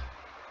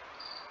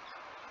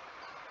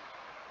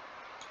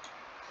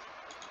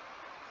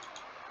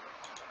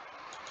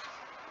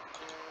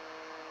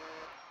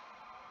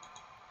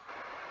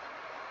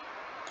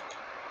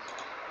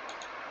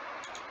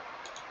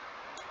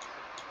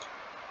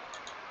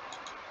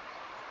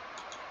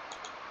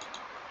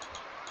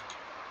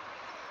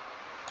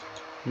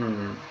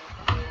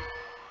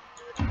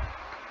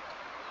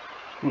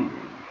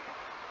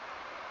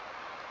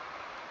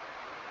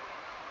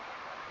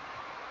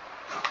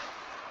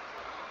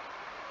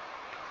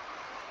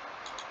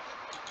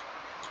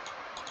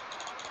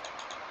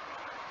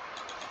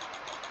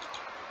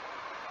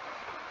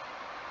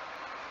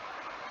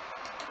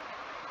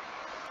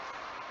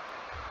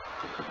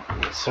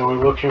 So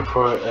we're looking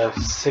for a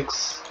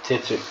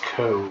 6-digit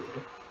code.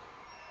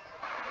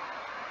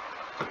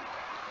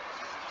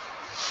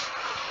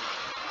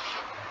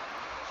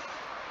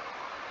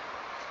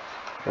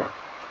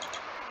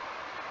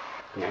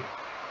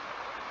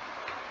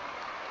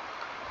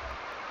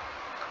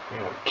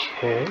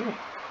 Okay.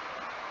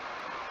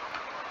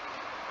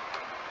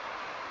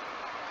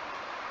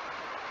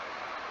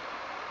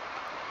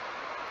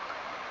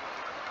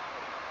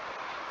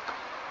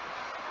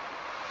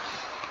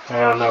 I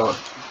don't know what.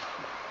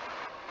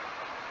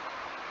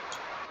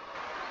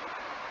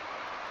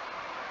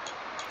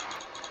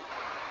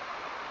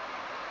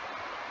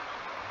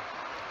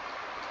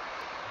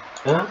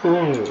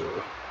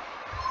 Oh.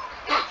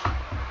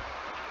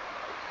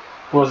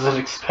 Wasn't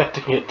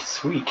expecting it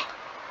this week.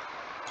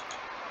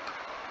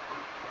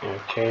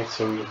 Okay,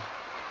 so we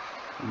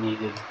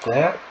needed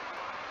that.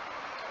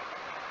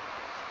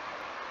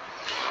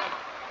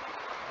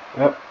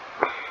 Yep.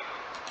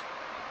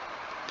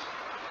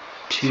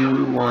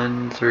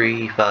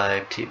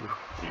 21352.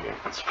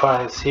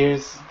 Surprise,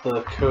 here's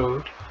the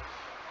code.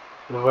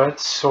 The red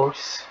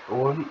source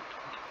one.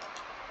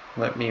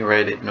 Let me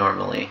write it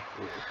normally.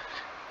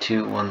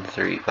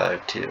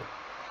 21352.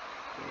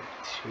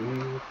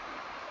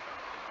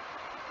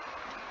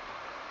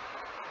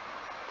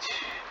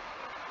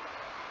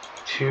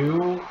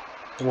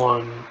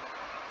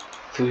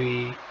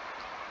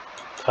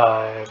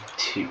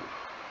 21352.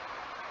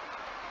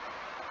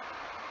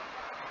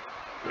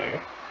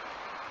 There.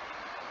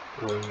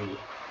 Let me.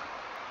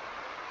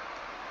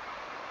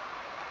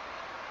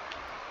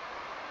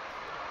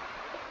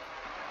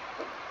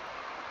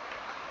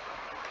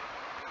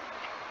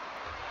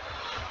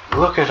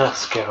 Look at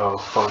us go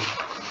from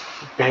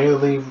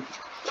barely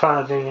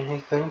finding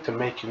anything to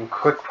making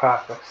quick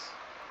progress.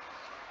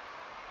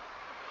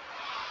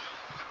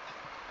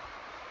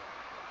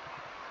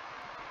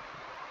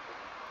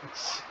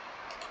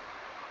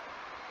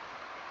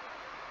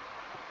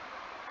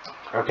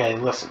 Okay,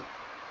 listen.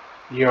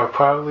 You're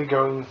probably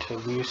going to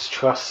lose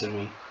trust in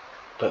me,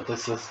 but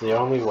this is the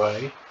only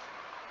way.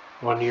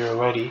 When you're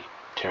ready,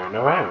 turn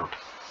around.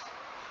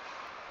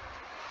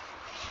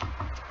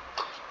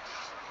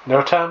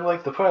 No time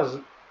like the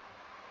present.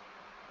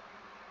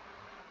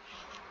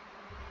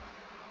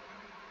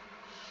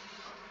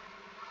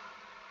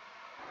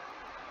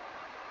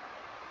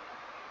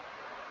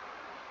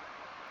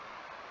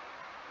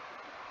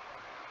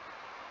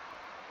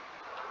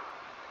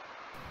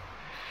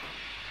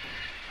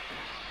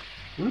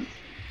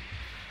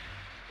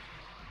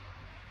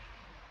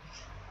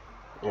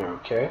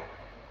 Okay.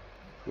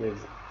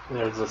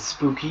 There's a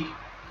spooky.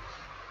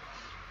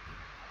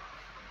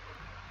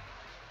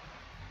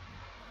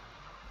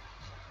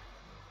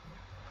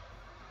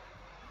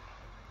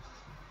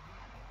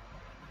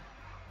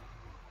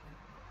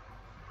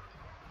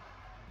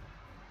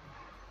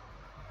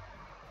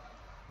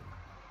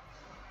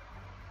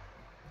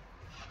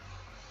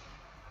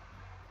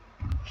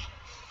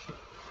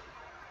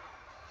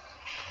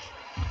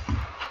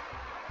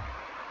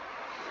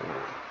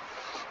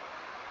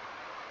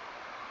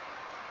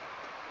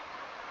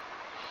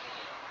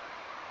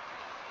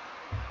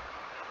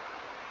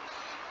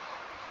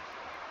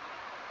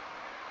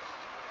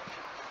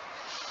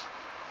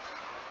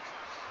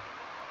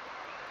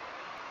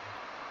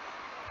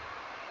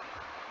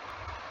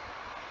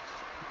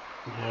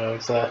 I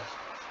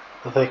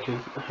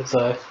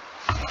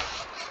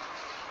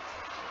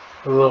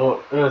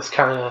was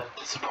kind of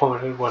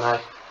disappointed when I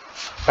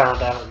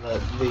found out that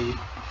the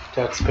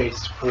Dead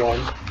Space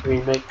 1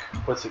 remake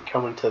wasn't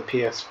coming to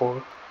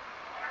PS4.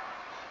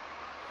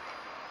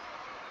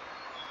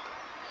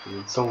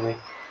 It's only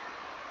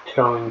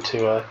going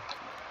to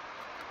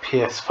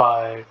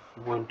PS5,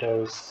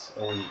 Windows,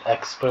 and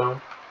Xbox.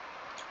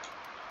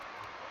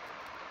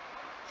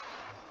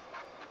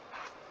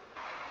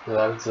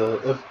 That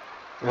was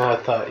and I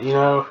thought,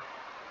 it'd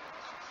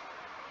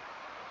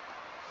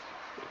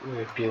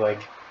be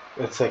like,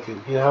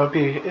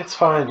 it's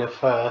fine if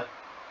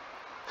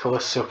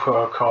Callisto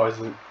Protocol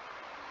isn't,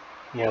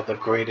 the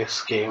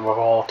greatest game of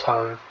all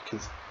time,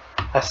 because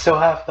I still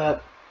have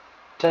that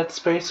Dead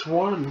Space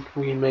 1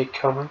 remake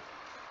coming.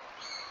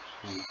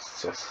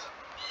 It's just,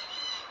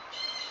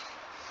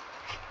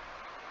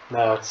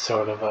 now it's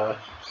sort of a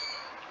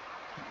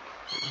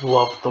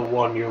love the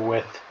one you're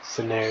with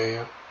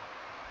scenario.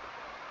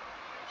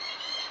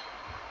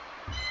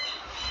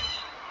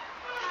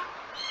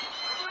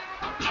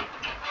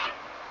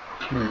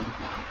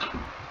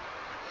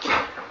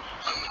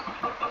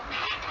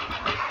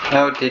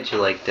 How did you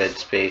like Dead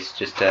Space,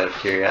 just out of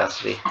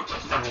curiosity?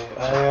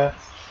 I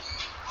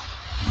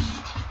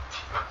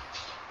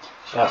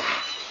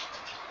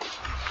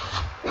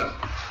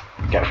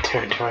got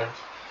turned around.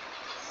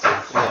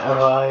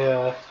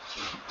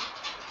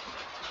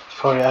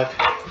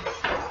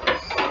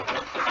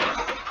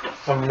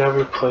 I've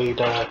never played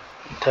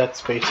Dead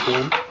Space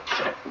 1.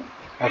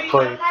 I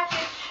played.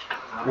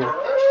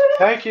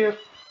 Thank you.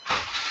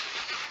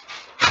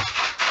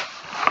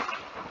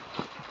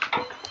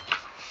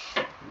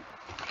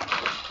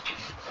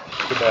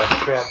 Could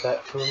grab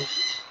that for me?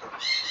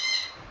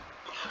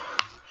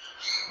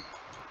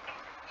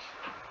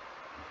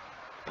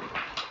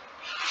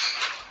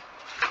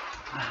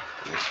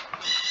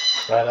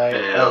 But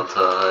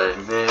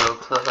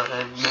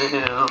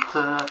Mail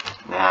time.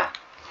 Nah.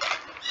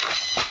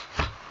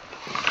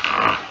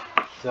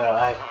 So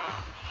I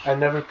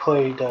never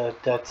played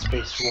Dead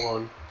Space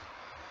 1.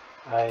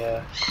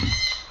 I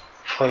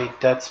played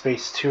Dead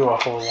Space 2 a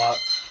whole lot.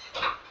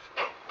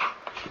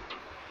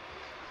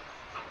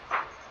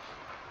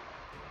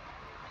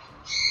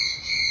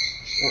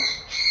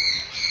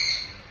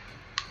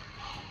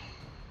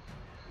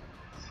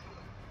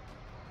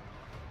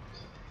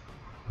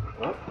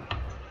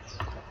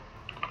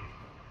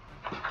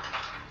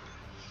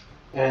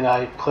 And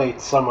I played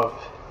some of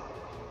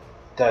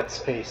Dead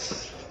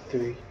Space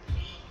 3.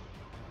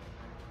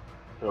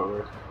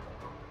 Over.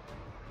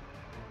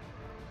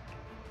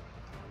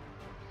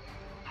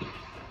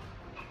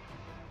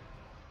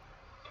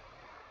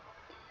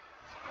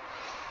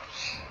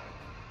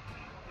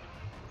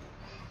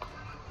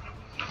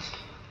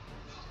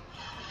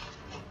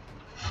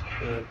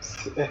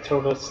 It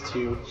told us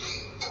to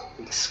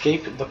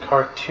escape the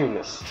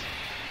cartoonist.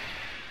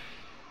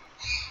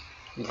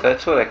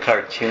 That's what a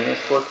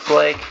cartoonist looks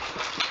like.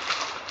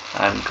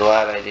 I'm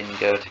glad I didn't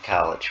go to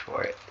college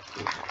for it.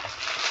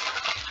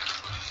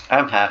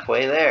 I'm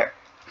halfway there.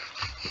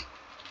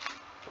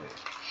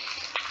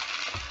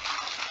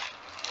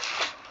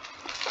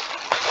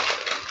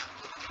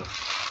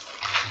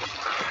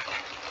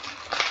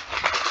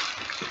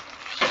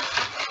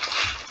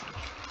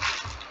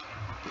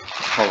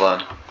 Hold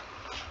on.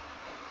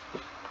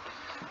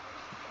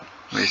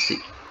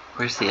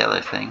 Where's the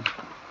other thing?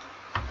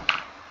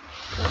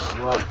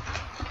 What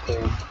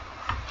thing?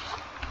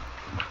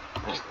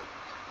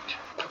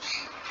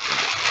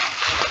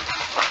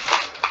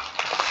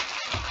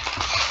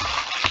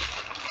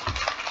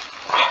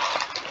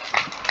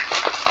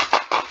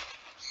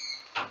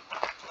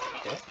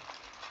 Okay.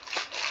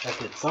 That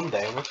did some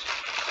damage.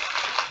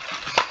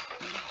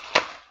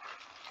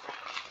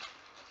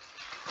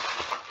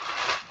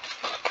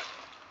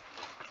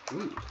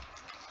 Ooh.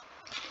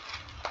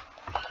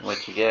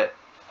 What you get?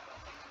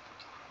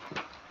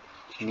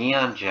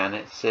 Neon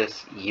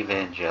Genesis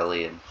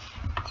Evangelion.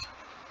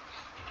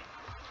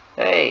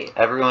 Hey,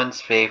 everyone's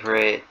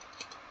favorite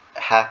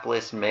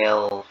hapless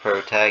male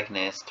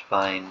protagonist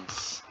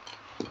finds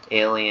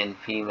alien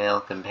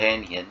female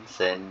companions,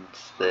 and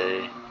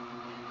the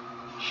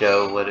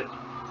show would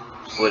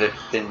would have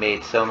been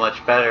made so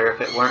much better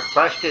if it weren't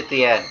crushed at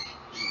the end.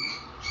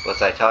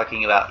 Was I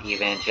talking about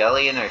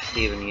Evangelion or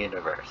Steven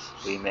Universe?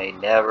 We may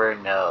never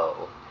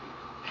know.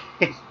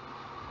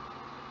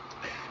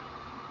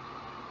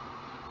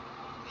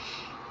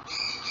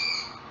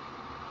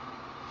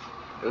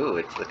 Ooh,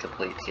 it's the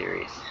complete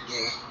series.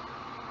 Yeah.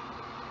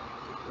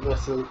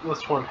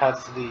 This one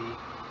has the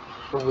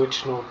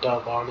original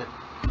dub on it.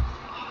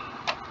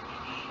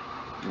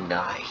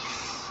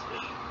 Nice.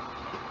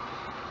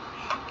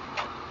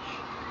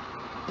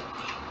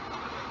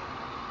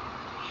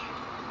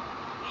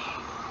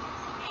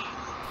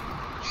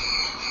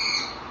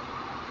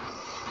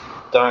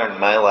 Darn,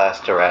 my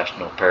last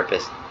irrational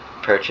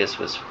purchase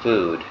was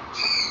food.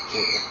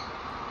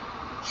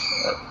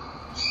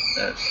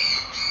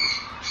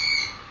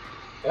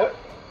 Yep.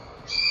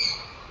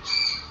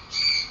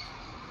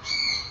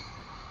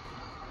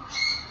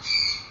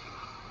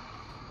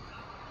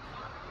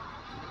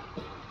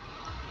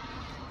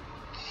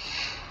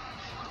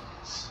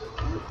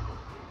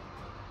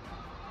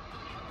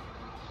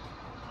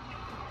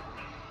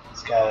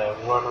 Just gotta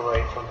run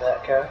away from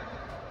that guy.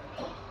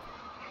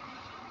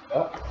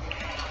 Oh.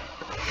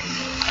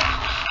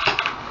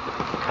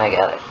 I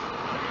got it.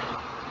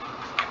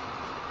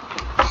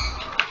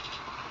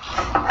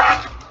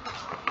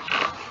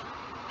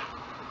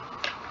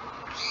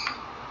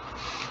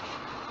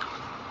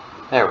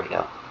 There we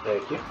go.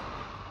 Thank you.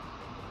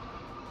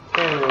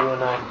 Apparently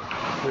when I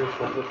moved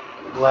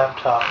the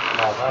laptop to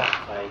my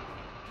lap, I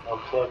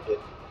unplugged it.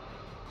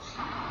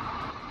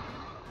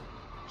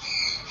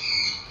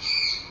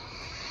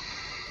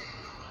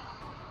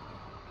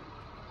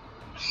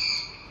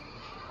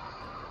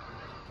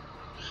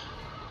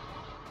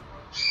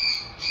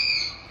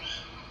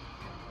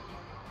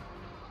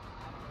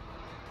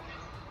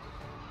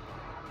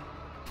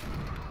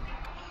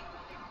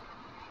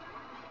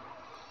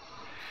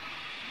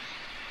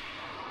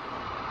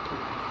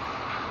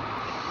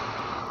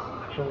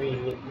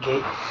 Convenient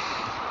gate.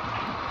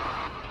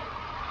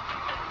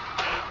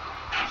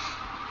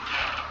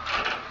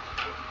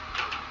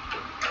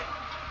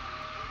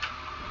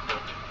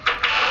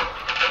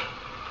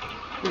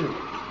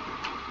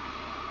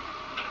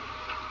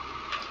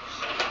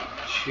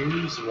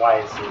 Choose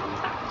wisely.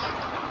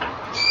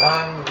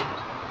 I'm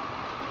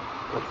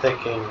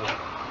thinking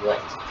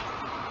right.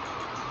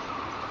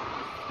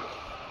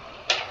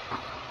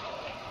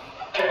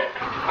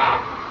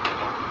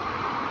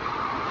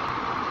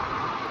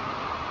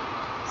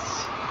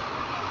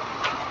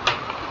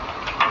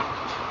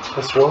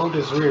 This world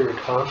is weird,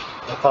 huh?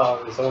 I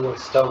thought I was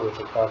almost done with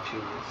the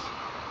cartoons.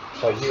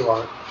 But you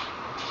aren't.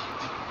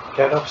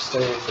 Get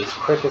upstairs as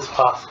quick as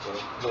possible.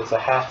 There's a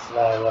hatch that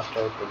I left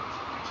open.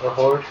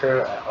 Avoid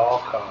her at all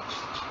costs.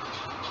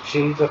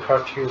 She, the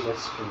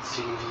cartoonist, can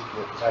see you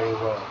very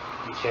well.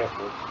 Be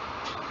careful.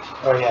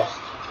 Oh yeah.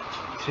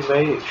 She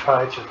may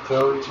try to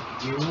throw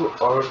you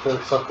or throw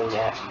something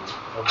at you.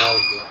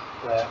 Avoid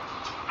that.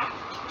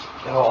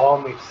 It'll all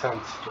make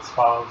sense. Just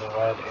follow the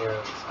red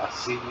arrows. I'll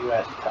see you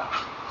at the top.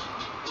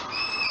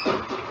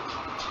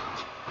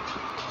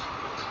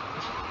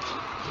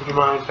 Would you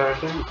mind,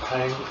 Patrick?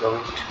 I'm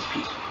going to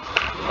pee.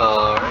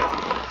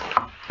 Alright.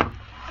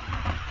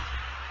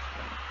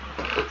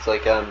 Looks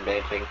like I'm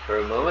vamping for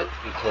a moment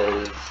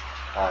because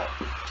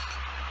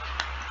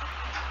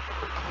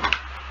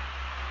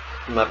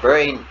my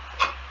brain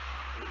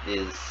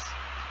is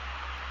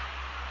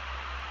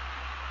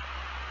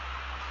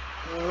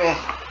meh.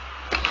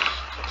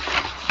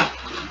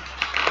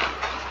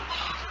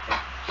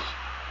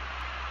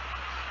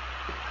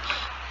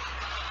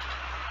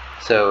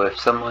 So if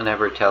someone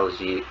ever tells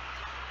you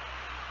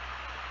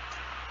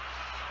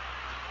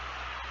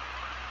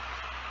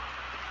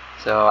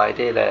So I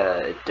did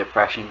a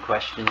depression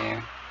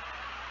questionnaire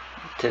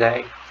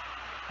today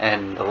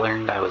and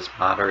learned I was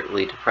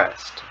moderately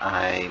depressed.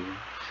 I'm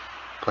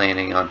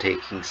planning on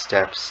taking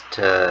steps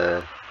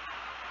to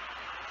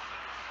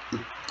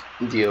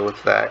deal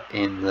with that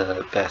in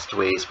the best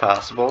ways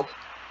possible.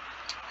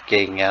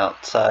 Getting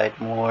outside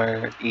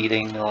more,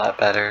 eating a lot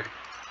better.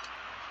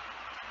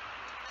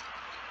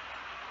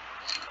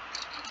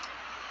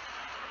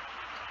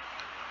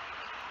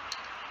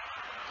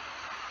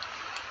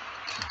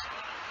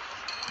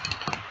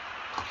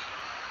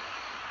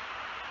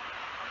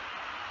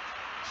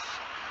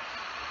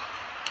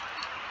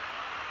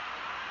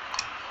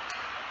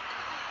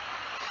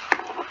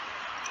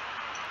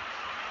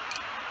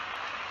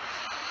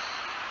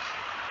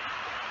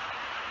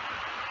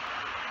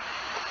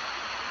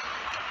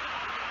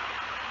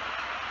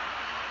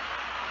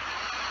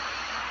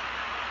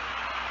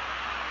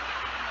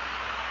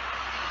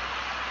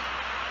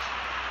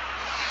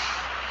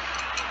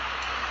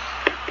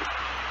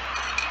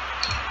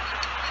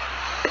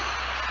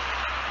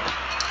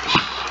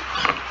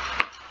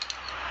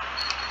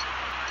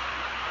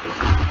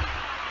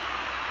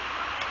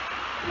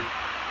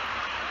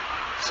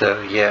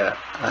 So yeah,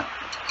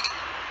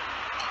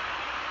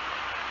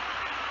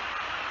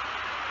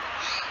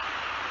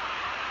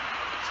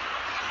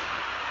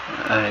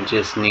 I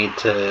just need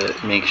to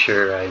make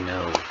sure I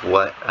know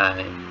what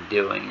I'm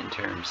doing in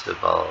terms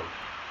of all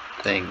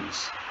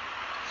things.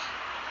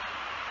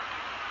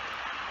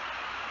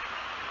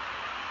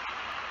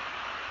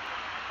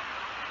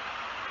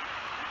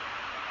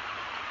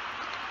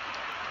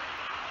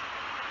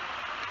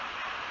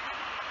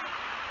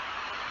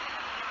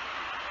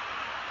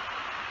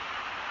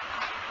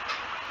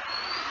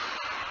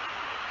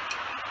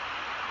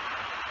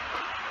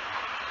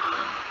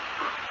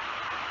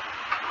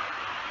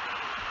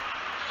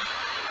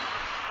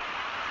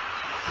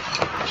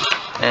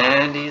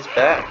 And he's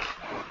back.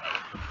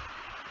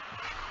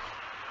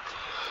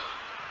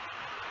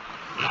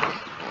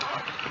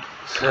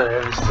 Sorry,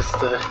 I was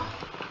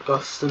just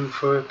busting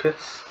for a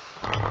piss.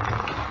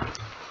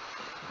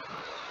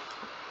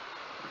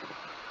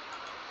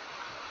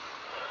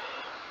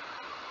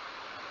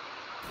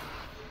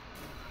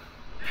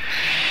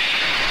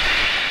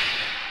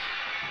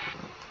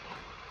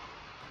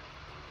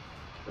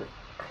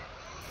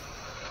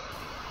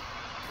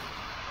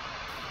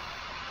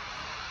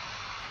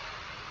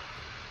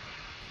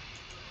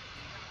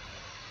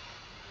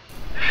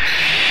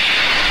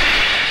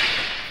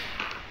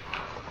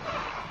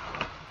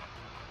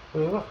 Oh,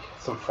 look,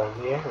 some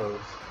friendly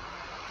arrows.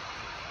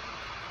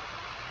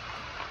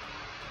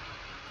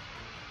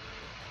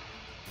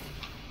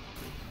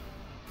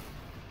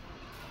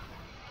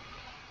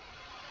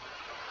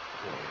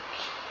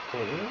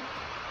 Okay.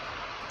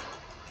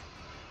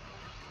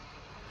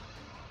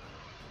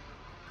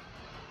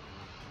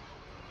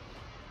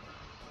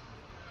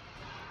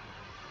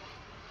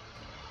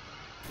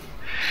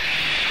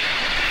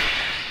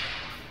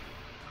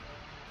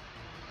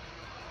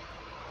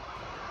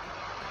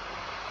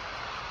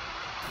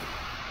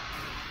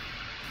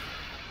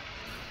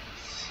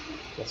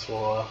 Guess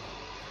we'll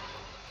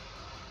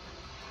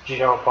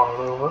jump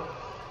on over.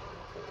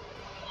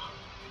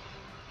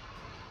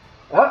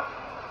 Ah!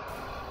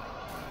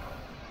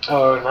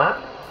 Or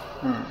not.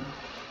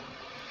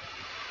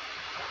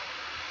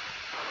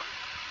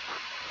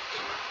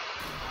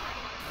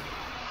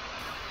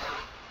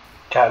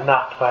 Got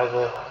knocked by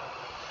the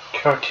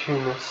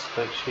cartoonist,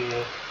 but she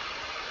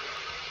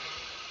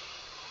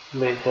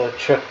made the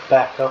trip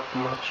back up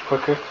much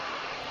quicker.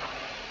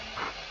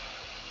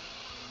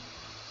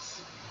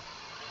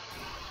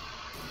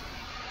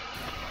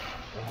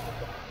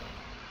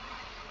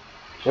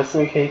 Just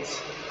in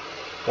case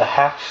the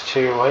hatch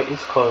to your right is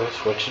closed,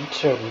 which it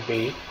shouldn't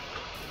be,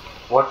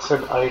 once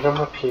an item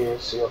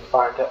appears, you'll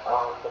find it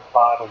on the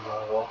bottom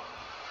level.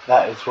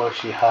 That is where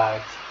she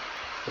hides.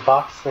 The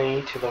box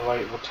thingy to the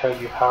right will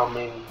tell you how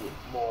many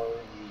more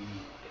you need.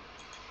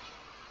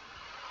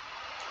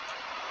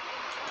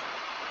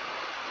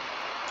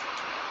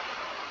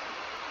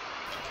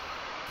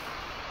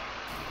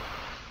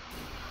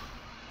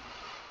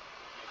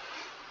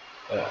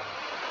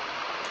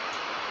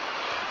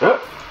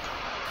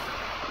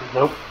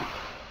 Nope.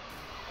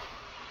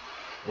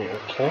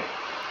 Okay.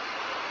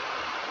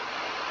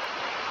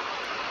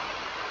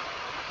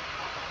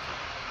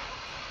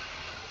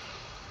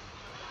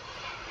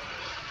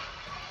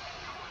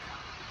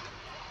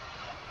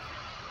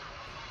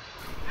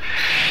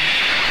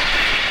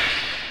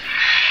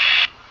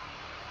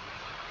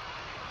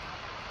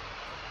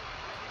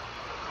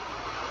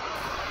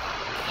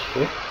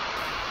 Okay.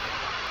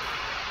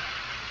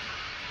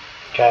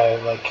 Gotta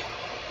like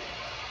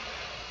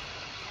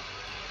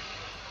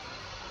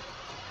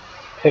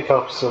pick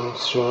up some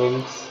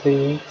strings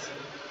things.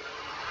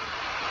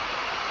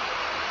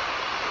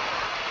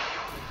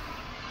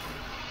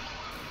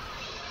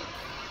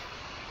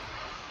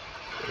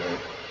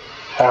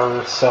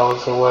 Power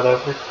cells or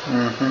whatever.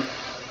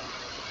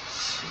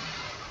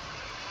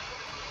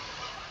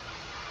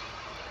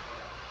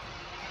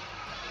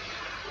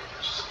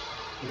 Just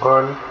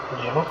run,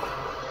 jump,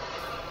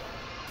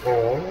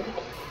 and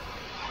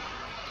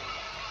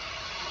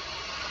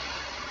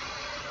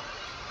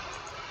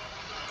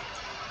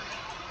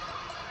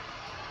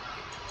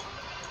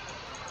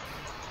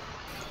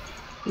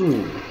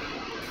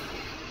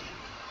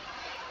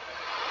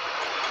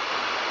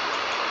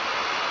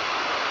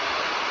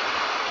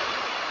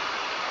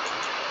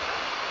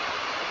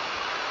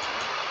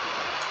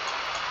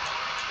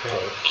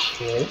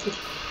okay.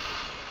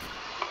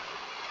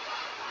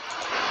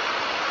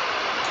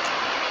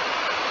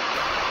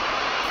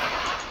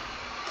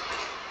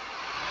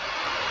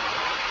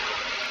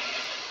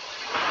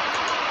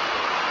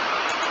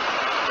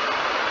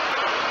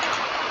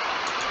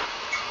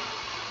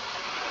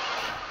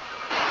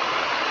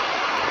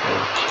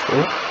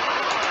 Okay.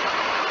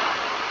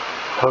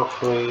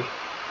 Hopefully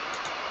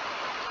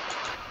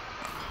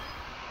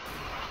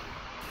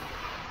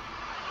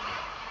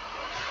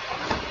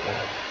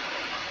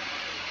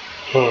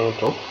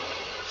handle.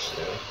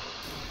 So.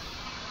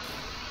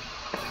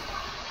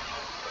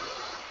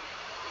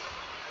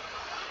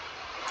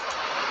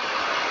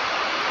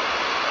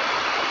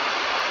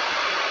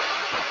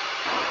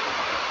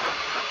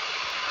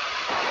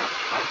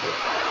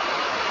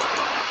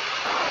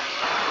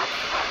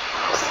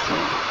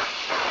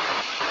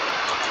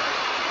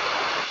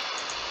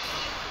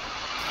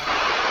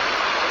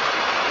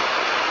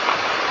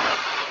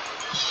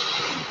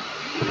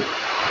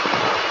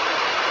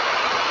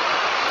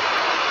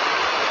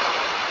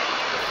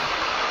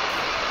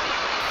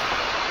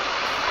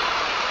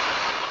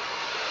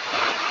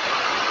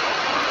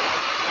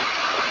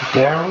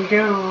 There we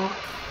go.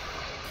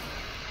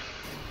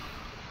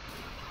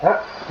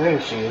 Ah, there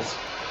she is.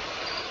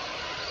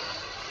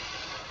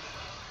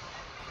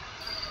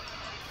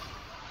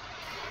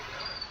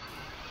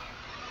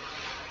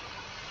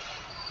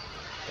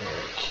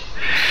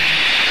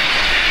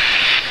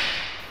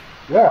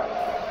 Yeah.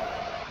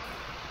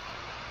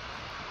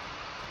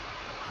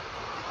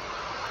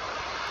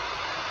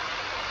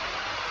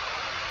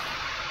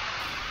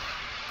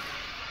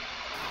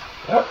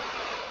 Yep.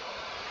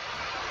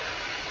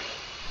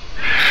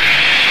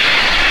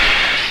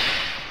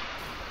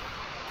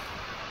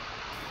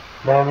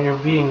 Ma'am, you're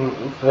being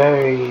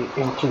very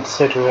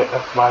inconsiderate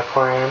of my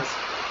plans.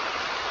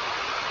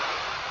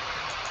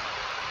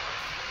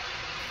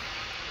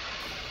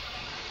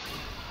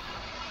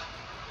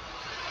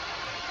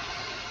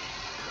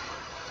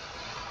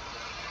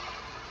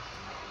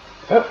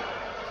 Yep.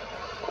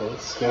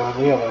 Let's go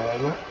the other way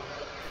now.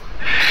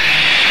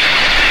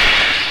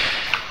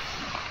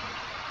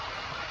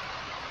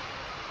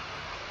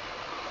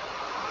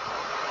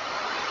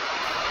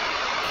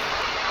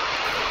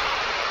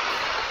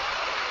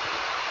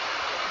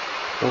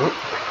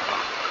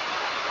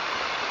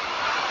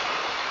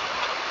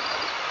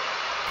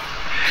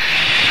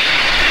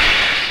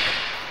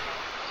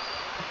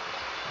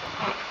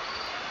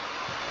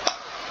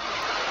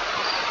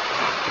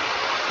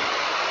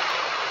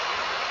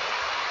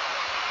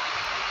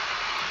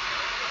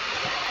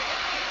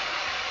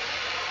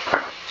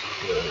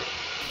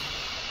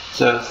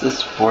 So is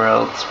this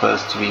world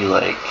supposed to be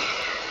like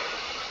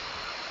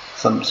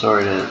some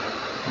sort of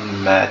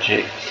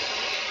magic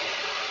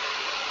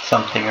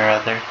something or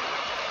other?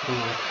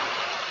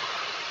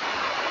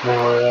 They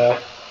were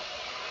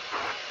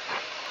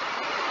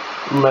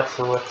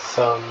messing with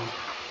some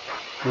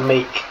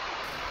make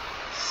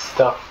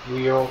stuff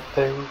real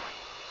thing.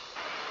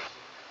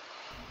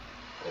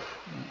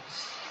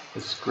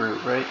 The screw,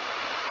 right?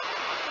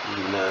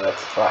 No,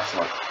 that's the last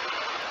one.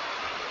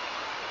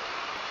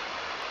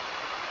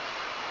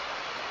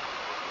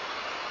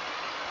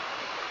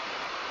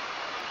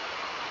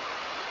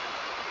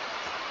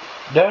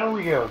 There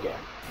we go again.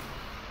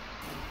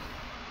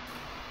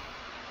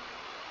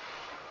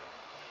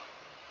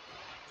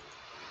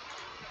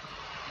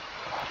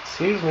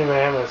 Excuse me,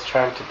 ma'am, I was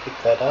trying to pick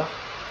that up.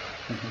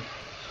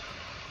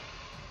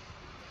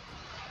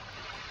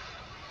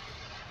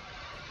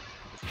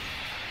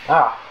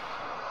 Ah.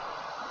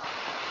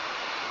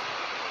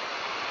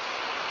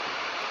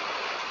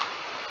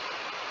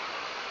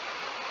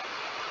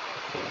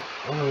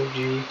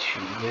 Energy to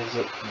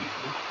visit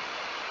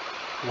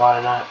you.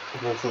 Why not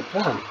visit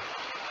them?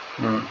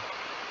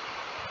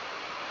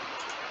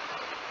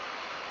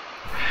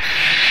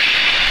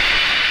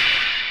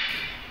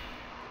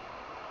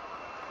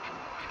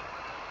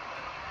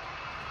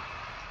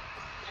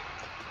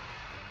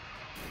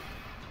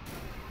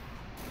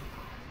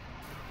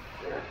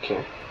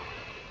 Okay.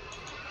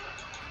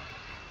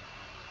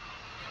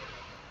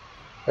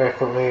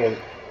 Thankfully,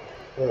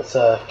 this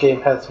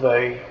game has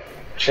very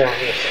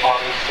generous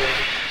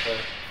auto-save, so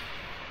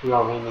we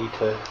only need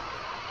to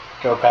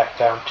go back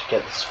down to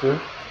get the screw.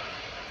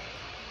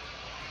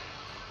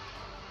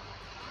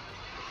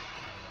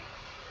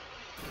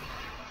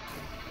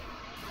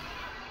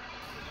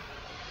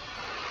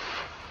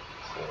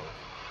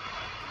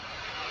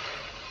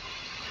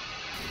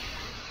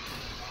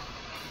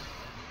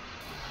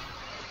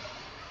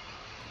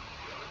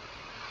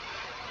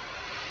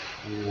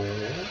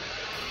 Yeah.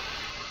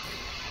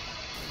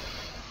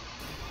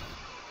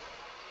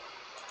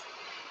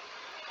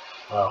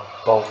 Oh,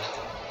 bolt.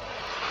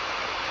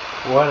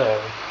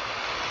 Whatever.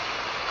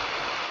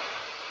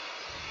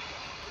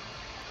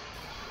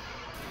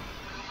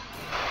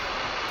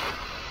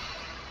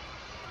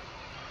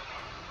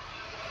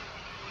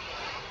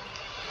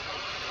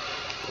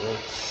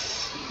 Let's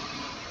see.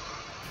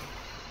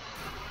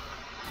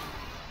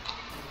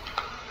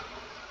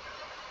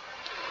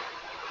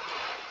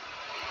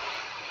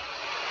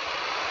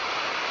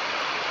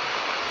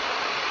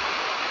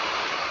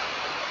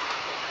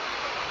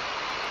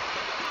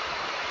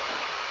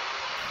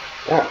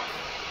 Yeah.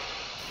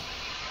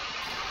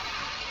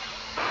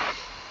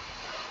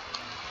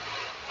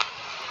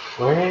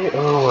 Where,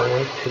 oh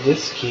where could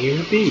this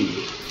gear be?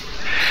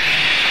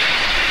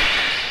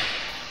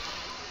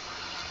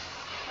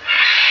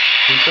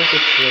 Do you think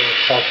it's the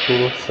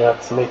cartoonist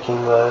that's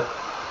making the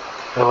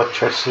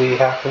electricity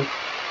happen?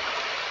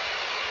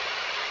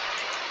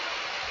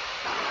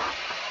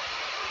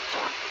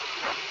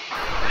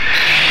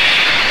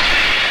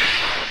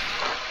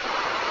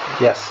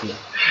 Yes.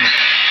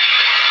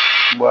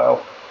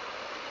 Wow.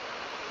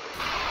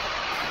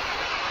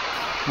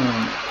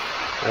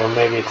 Or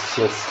maybe it's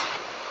just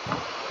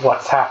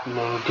what's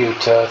happening due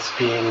to us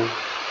being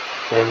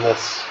in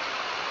this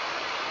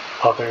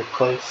other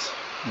place.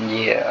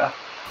 Yeah.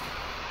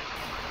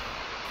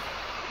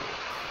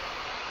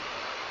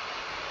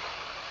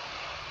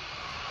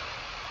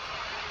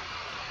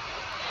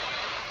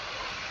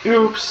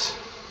 Oops.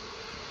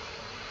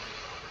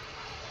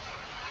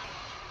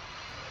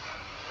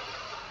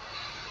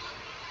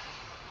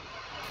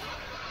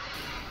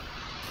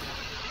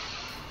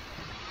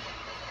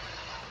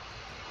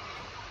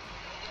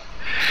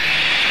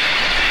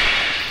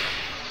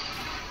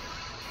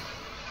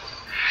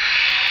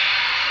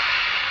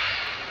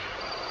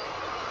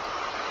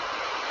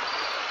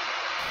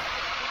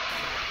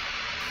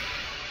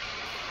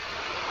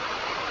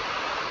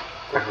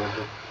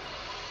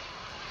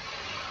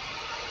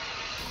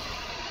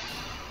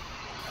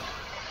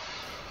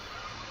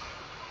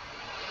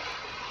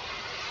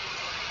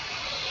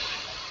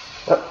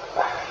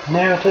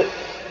 Nailed it.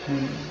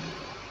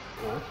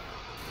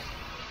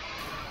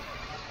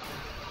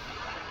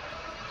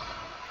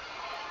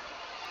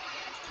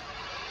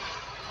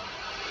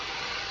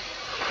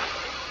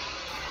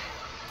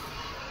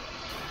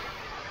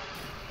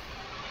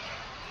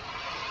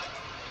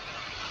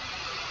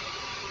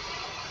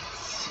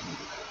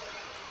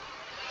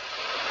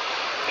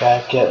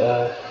 Gotta get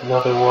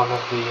another one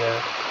of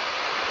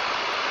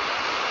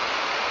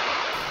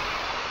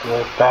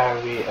the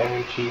battery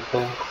energy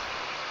things.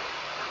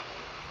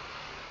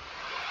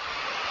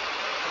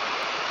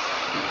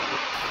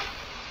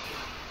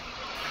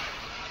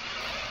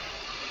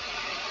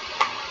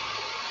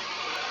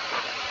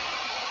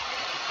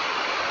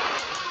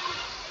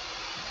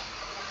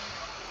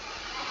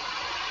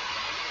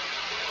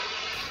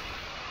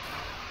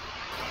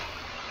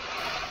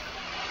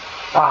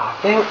 Ah,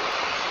 damn it.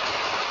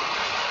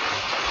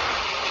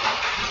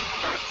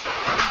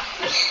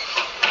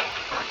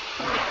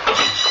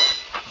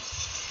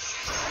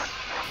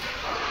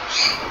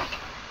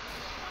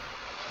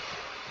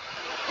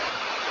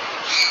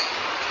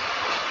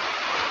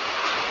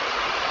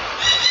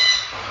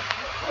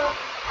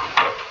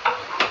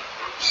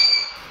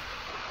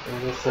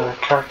 And this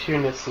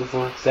cartoonist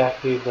isn't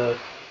exactly the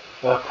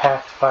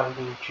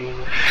path-finding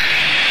genius.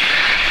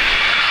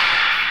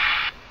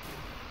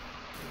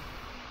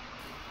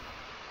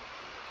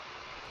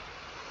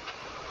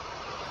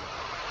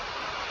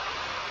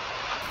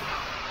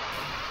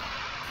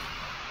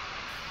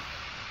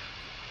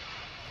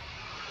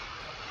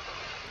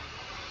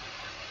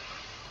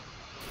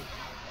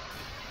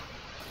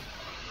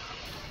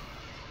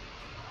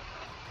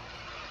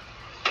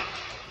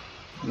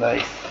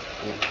 Nice.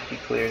 He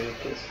cleared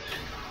with this.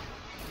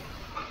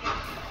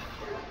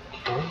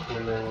 Okay,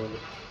 and then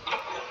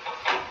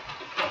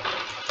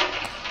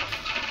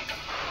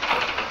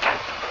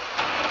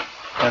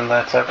And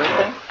that's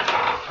everything?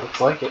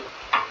 looks like it.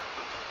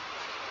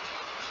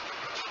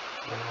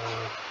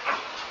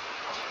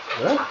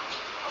 What?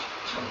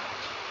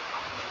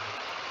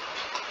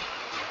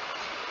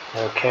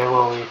 Okay,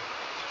 well we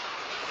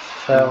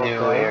fell New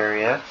down.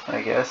 area,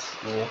 I guess.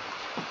 Yeah.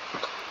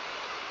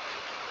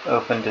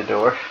 Opened a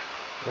door.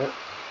 Yep.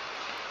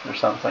 Or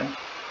something.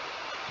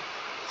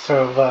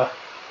 Sort of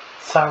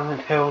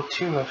Silent Hill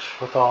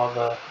 2-ish with all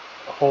the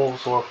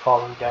holes were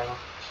falling down.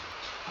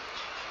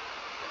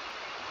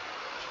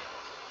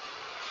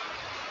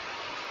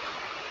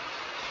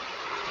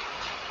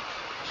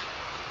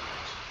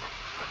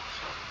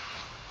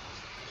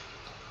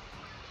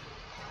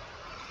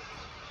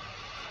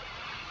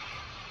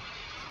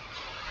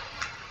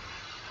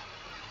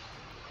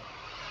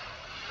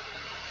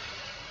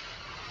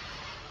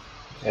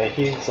 Yeah,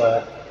 here's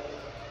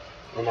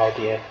an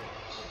idea.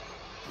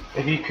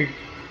 If you could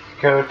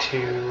go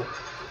to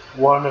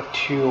one of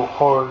two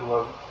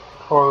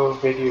horror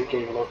video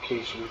game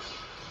locations,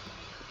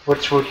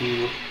 which would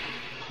you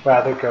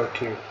rather go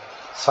to?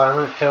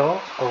 Silent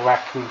Hill or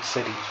Raccoon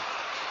City?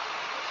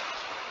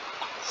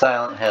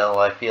 Silent Hill,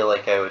 I feel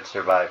like I would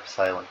survive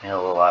Silent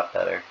Hill a lot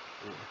better.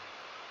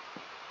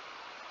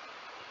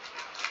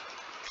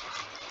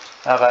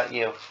 How about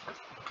you?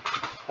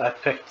 I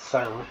picked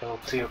Silent Hill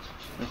too.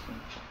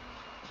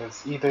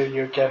 Because either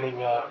you're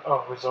getting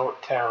a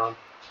resort town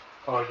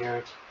or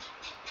you're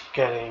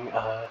getting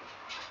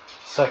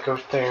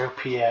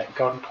psychotherapy at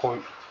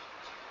gunpoint.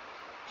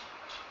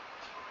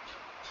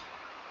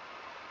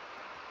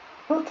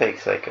 I'll take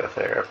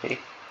psychotherapy.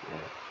 Yeah.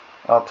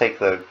 I'll take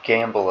the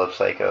gamble of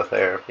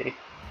psychotherapy.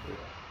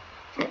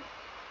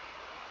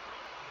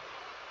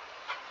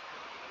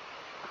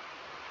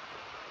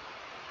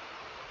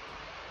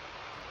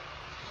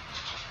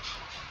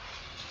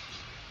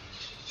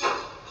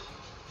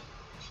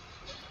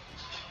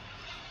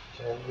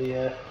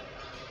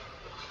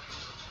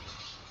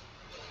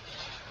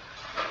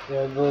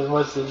 And the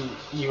Resident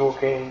Evil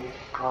game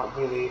aren't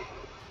really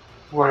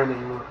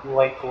learning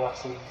life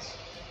lessons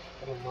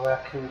in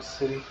Raccoon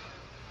City.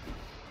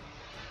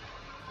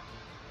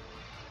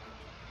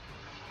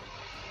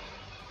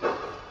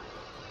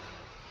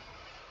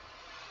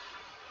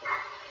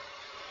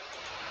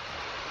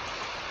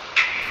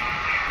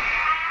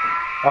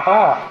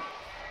 Aha!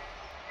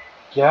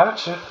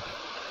 Gotcha!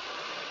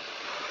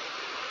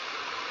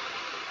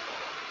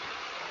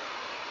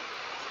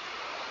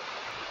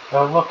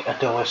 Oh look, a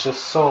delicious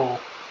soul.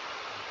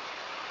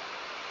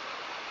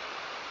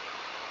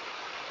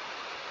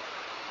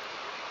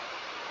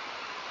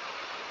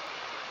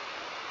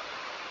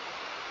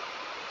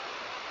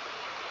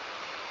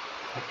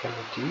 Am I gonna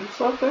do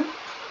something?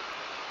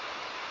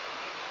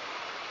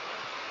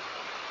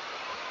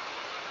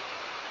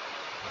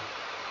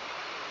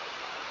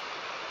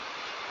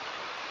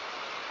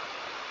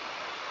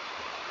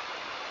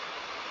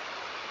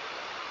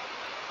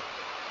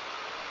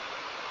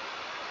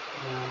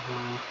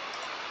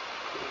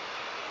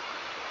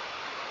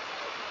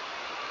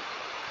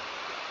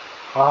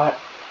 Hot.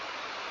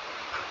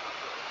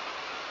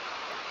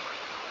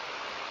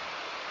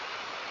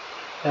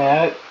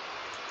 I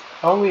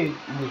only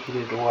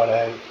needed what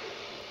I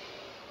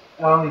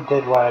only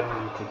did what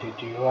I needed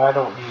to do. I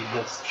don't need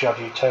this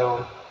judgy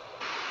tone.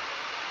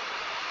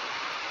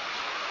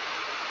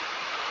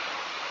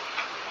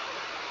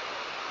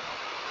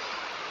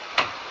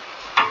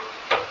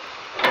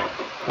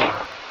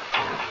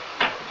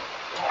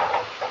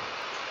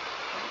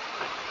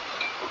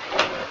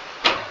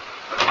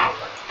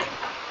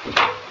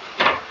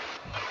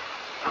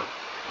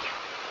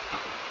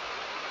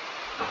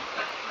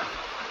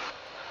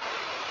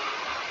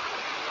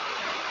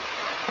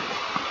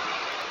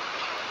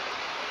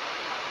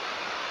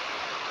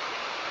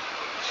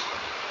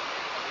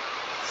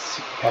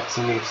 Got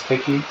some new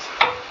stickies.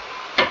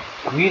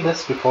 Read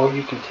this before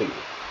you continue.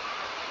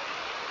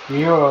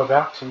 You are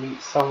about to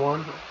meet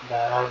someone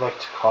that I like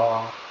to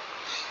call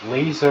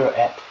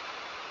Laserette.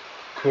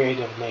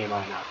 Creative name,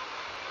 I know.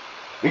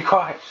 Be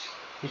quiet!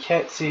 He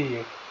can't see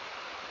you.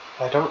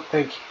 I don't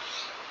think,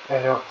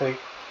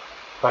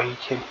 but he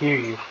can hear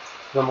you.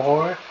 The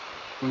more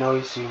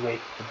noise you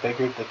make, the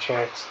bigger the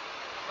chance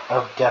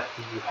of death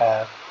you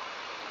have.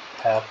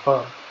 Have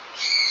fun.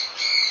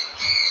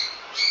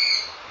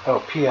 Oh,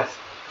 P.S.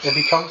 It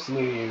becomes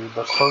near you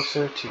the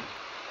closer to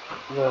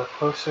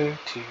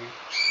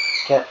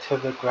get to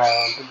the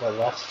ground, the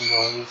less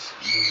noise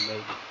you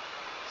make.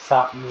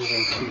 Stop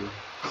moving too.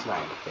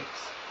 Smiley face.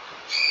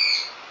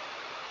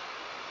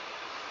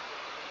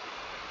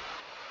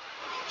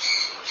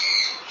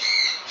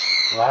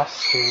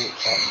 Last two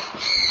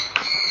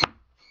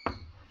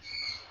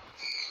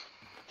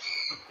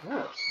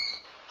Oh.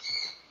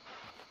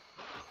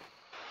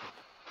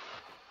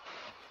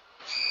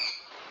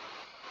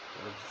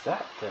 What's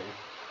that thing?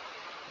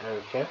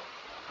 Okay.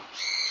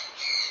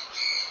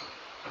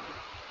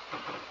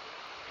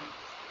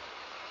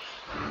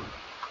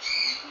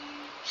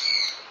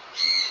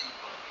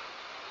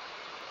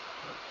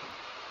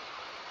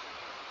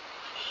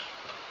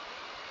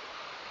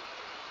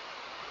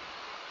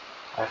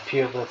 I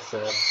feel this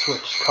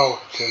switch color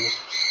to me.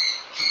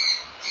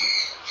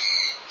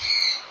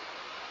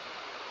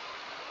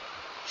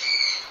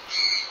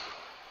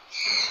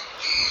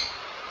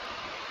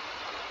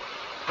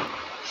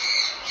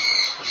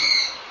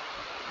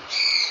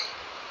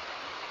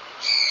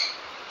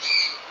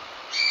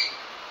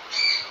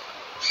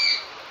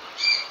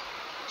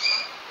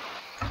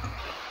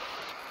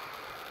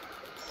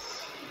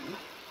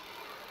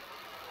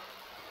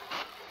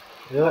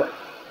 Good.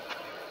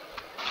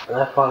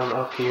 Left bottom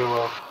up here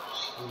will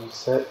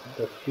reset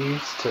the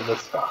fuse to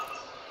this box.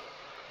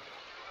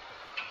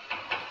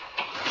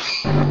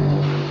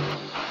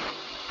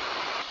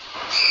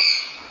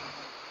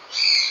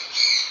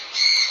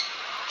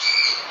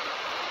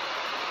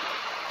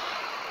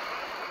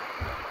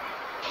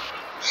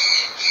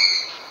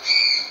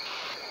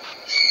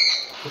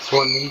 This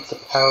one needs a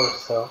power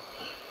cell.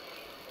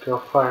 Go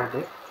find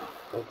it.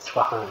 It's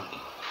behind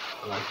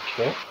you.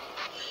 Okay.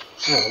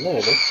 Oh, there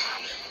it is.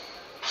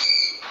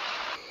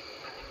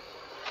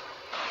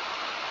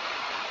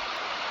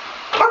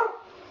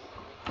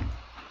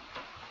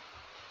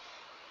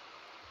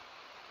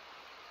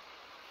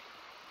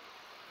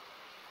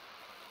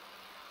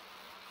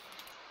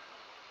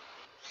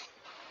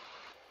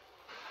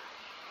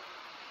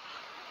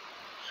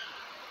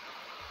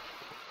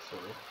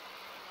 Sorry.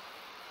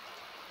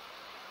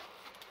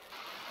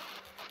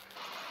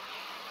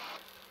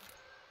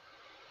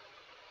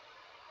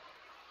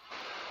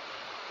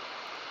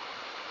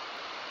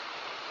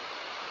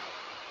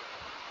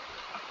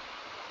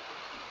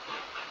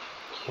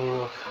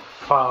 We'll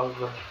follow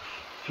the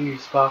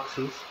fuse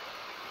boxes.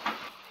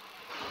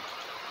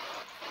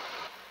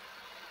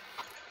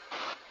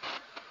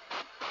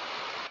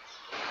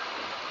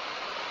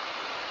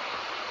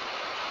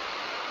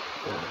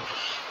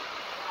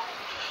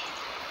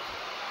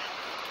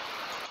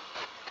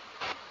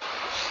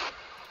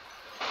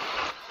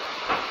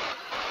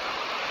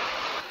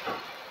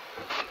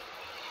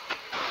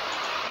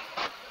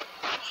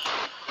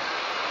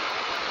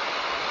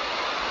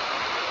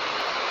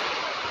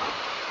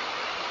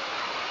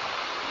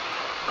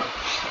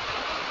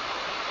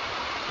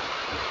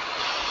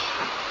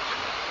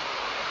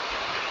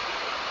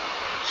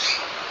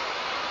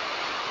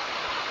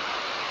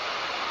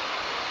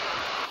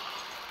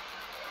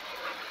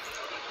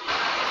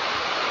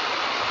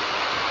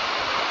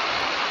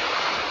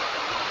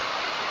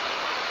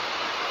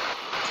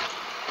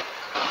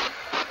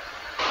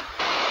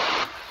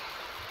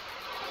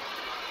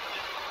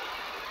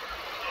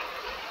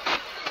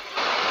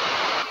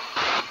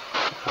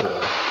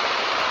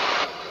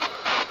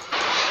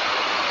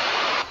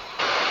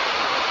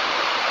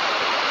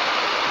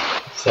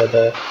 So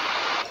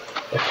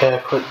okay, I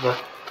put the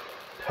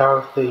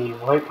power thing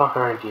right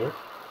behind you.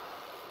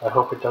 I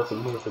hope it doesn't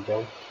move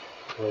again.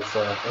 It's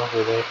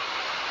over there,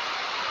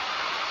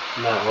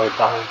 not right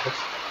behind us.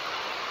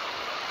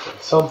 So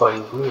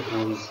somebody's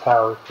moving these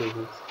power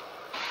things.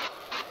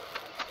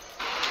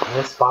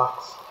 This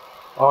box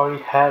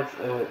already has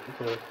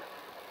the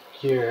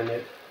gear in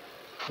it.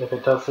 If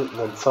it doesn't,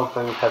 then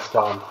something has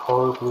gone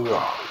horribly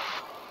wrong.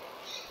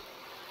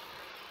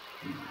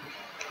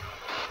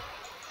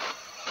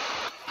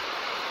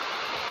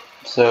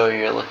 So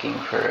you're looking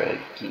for a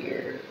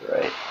gear,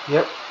 right?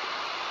 Yep.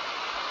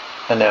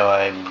 I know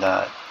I'm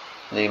not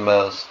the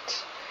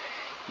most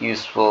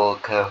useful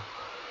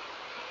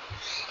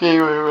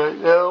gamer right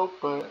now,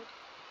 but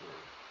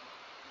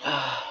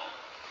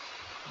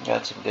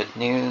got some good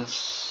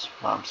news.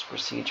 Mom's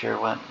procedure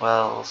went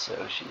well,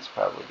 so she's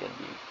probably going to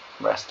be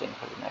resting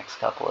for the next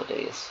couple of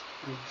days.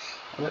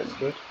 That's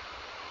good.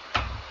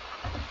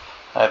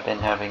 I've been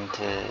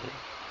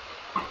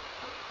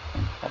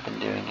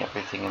doing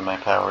everything in my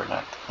power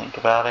not to think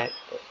about it,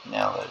 but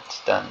now that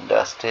it's done and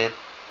dusted,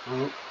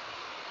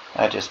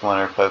 I just want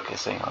her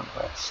focusing on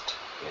rest.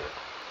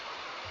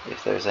 Yeah.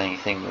 If there's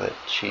anything that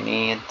she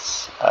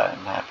needs,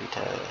 I'm happy to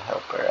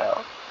help her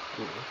out.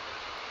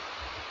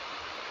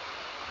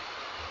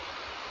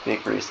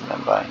 Big reason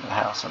I'm buying the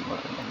house I'm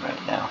living in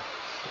right now.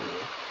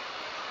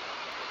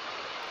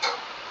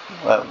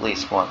 Well, at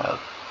least one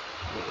of.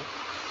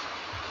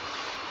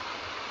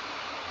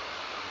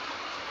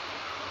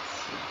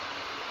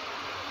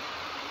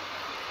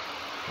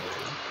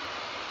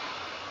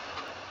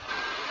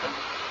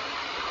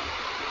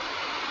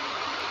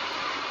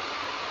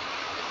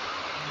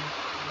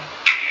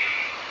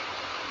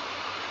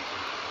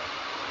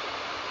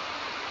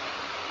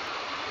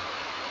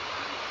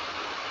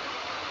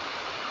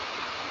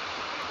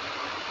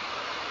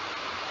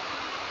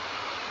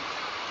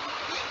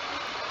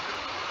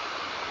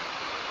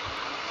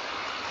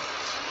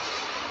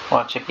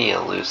 Want it to be a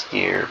loose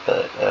gear,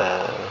 but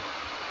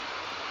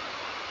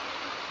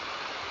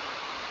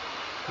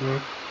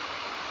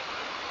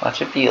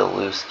want it to be a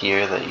loose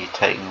gear that you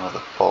tighten with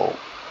a bolt.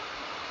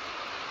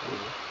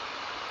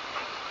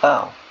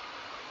 Oh.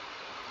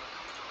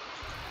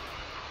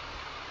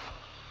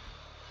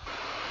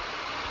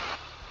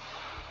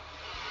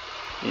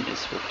 You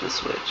just flipped a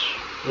switch.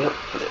 Yep.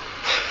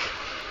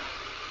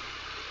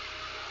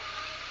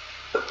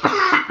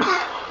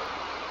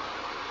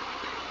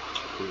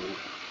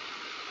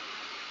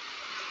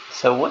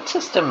 So what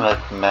system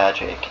of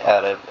magic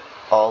out of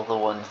all the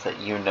ones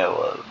that you know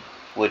of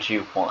would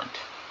you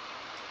want?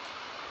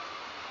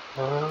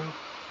 I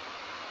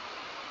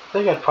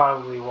think I'd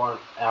probably want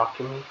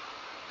alchemy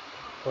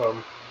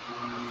from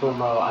Full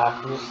Metal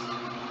Alchemist.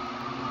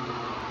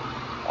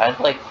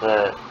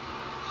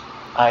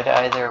 I'd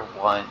either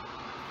want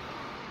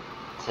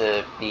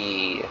to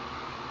be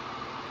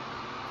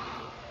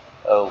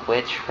a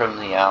witch from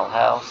the Owl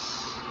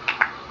House,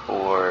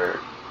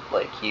 or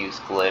like use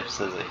glyphs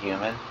as a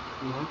human,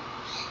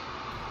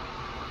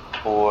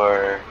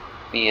 or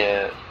be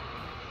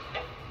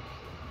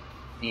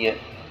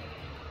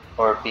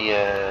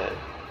a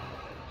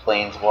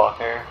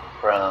planeswalker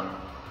from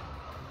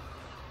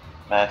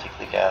Magic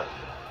the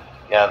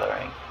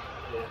Gathering.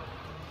 Yeah.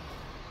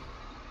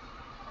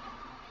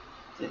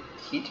 Did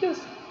he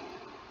just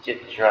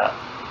get dropped?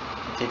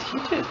 Did he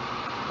just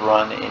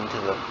run into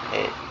the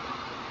pit?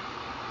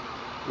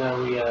 No,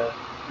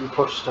 we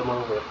pushed him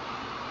over.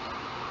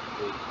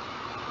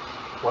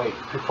 Wait,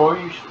 before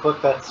you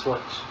flip that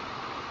switch,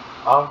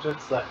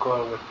 objects that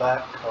glow with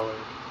that color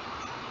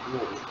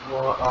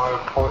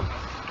are important.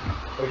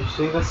 If you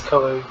see this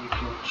color, you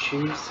can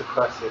choose to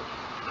press it.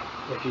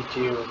 If you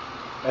do,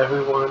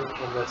 everyone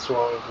in this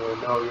world will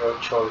know your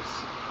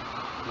choice.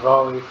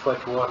 Draw or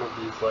reflect one of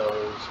these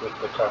letters with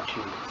the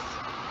cartoons.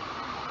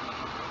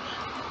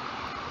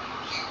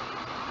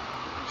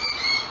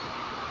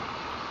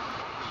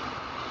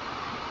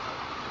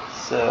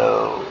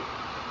 So,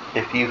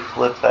 if you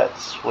flip that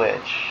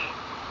switch,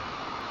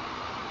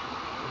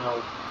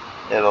 No.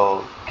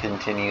 it'll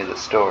continue the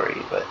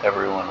story, but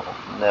everyone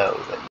will know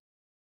that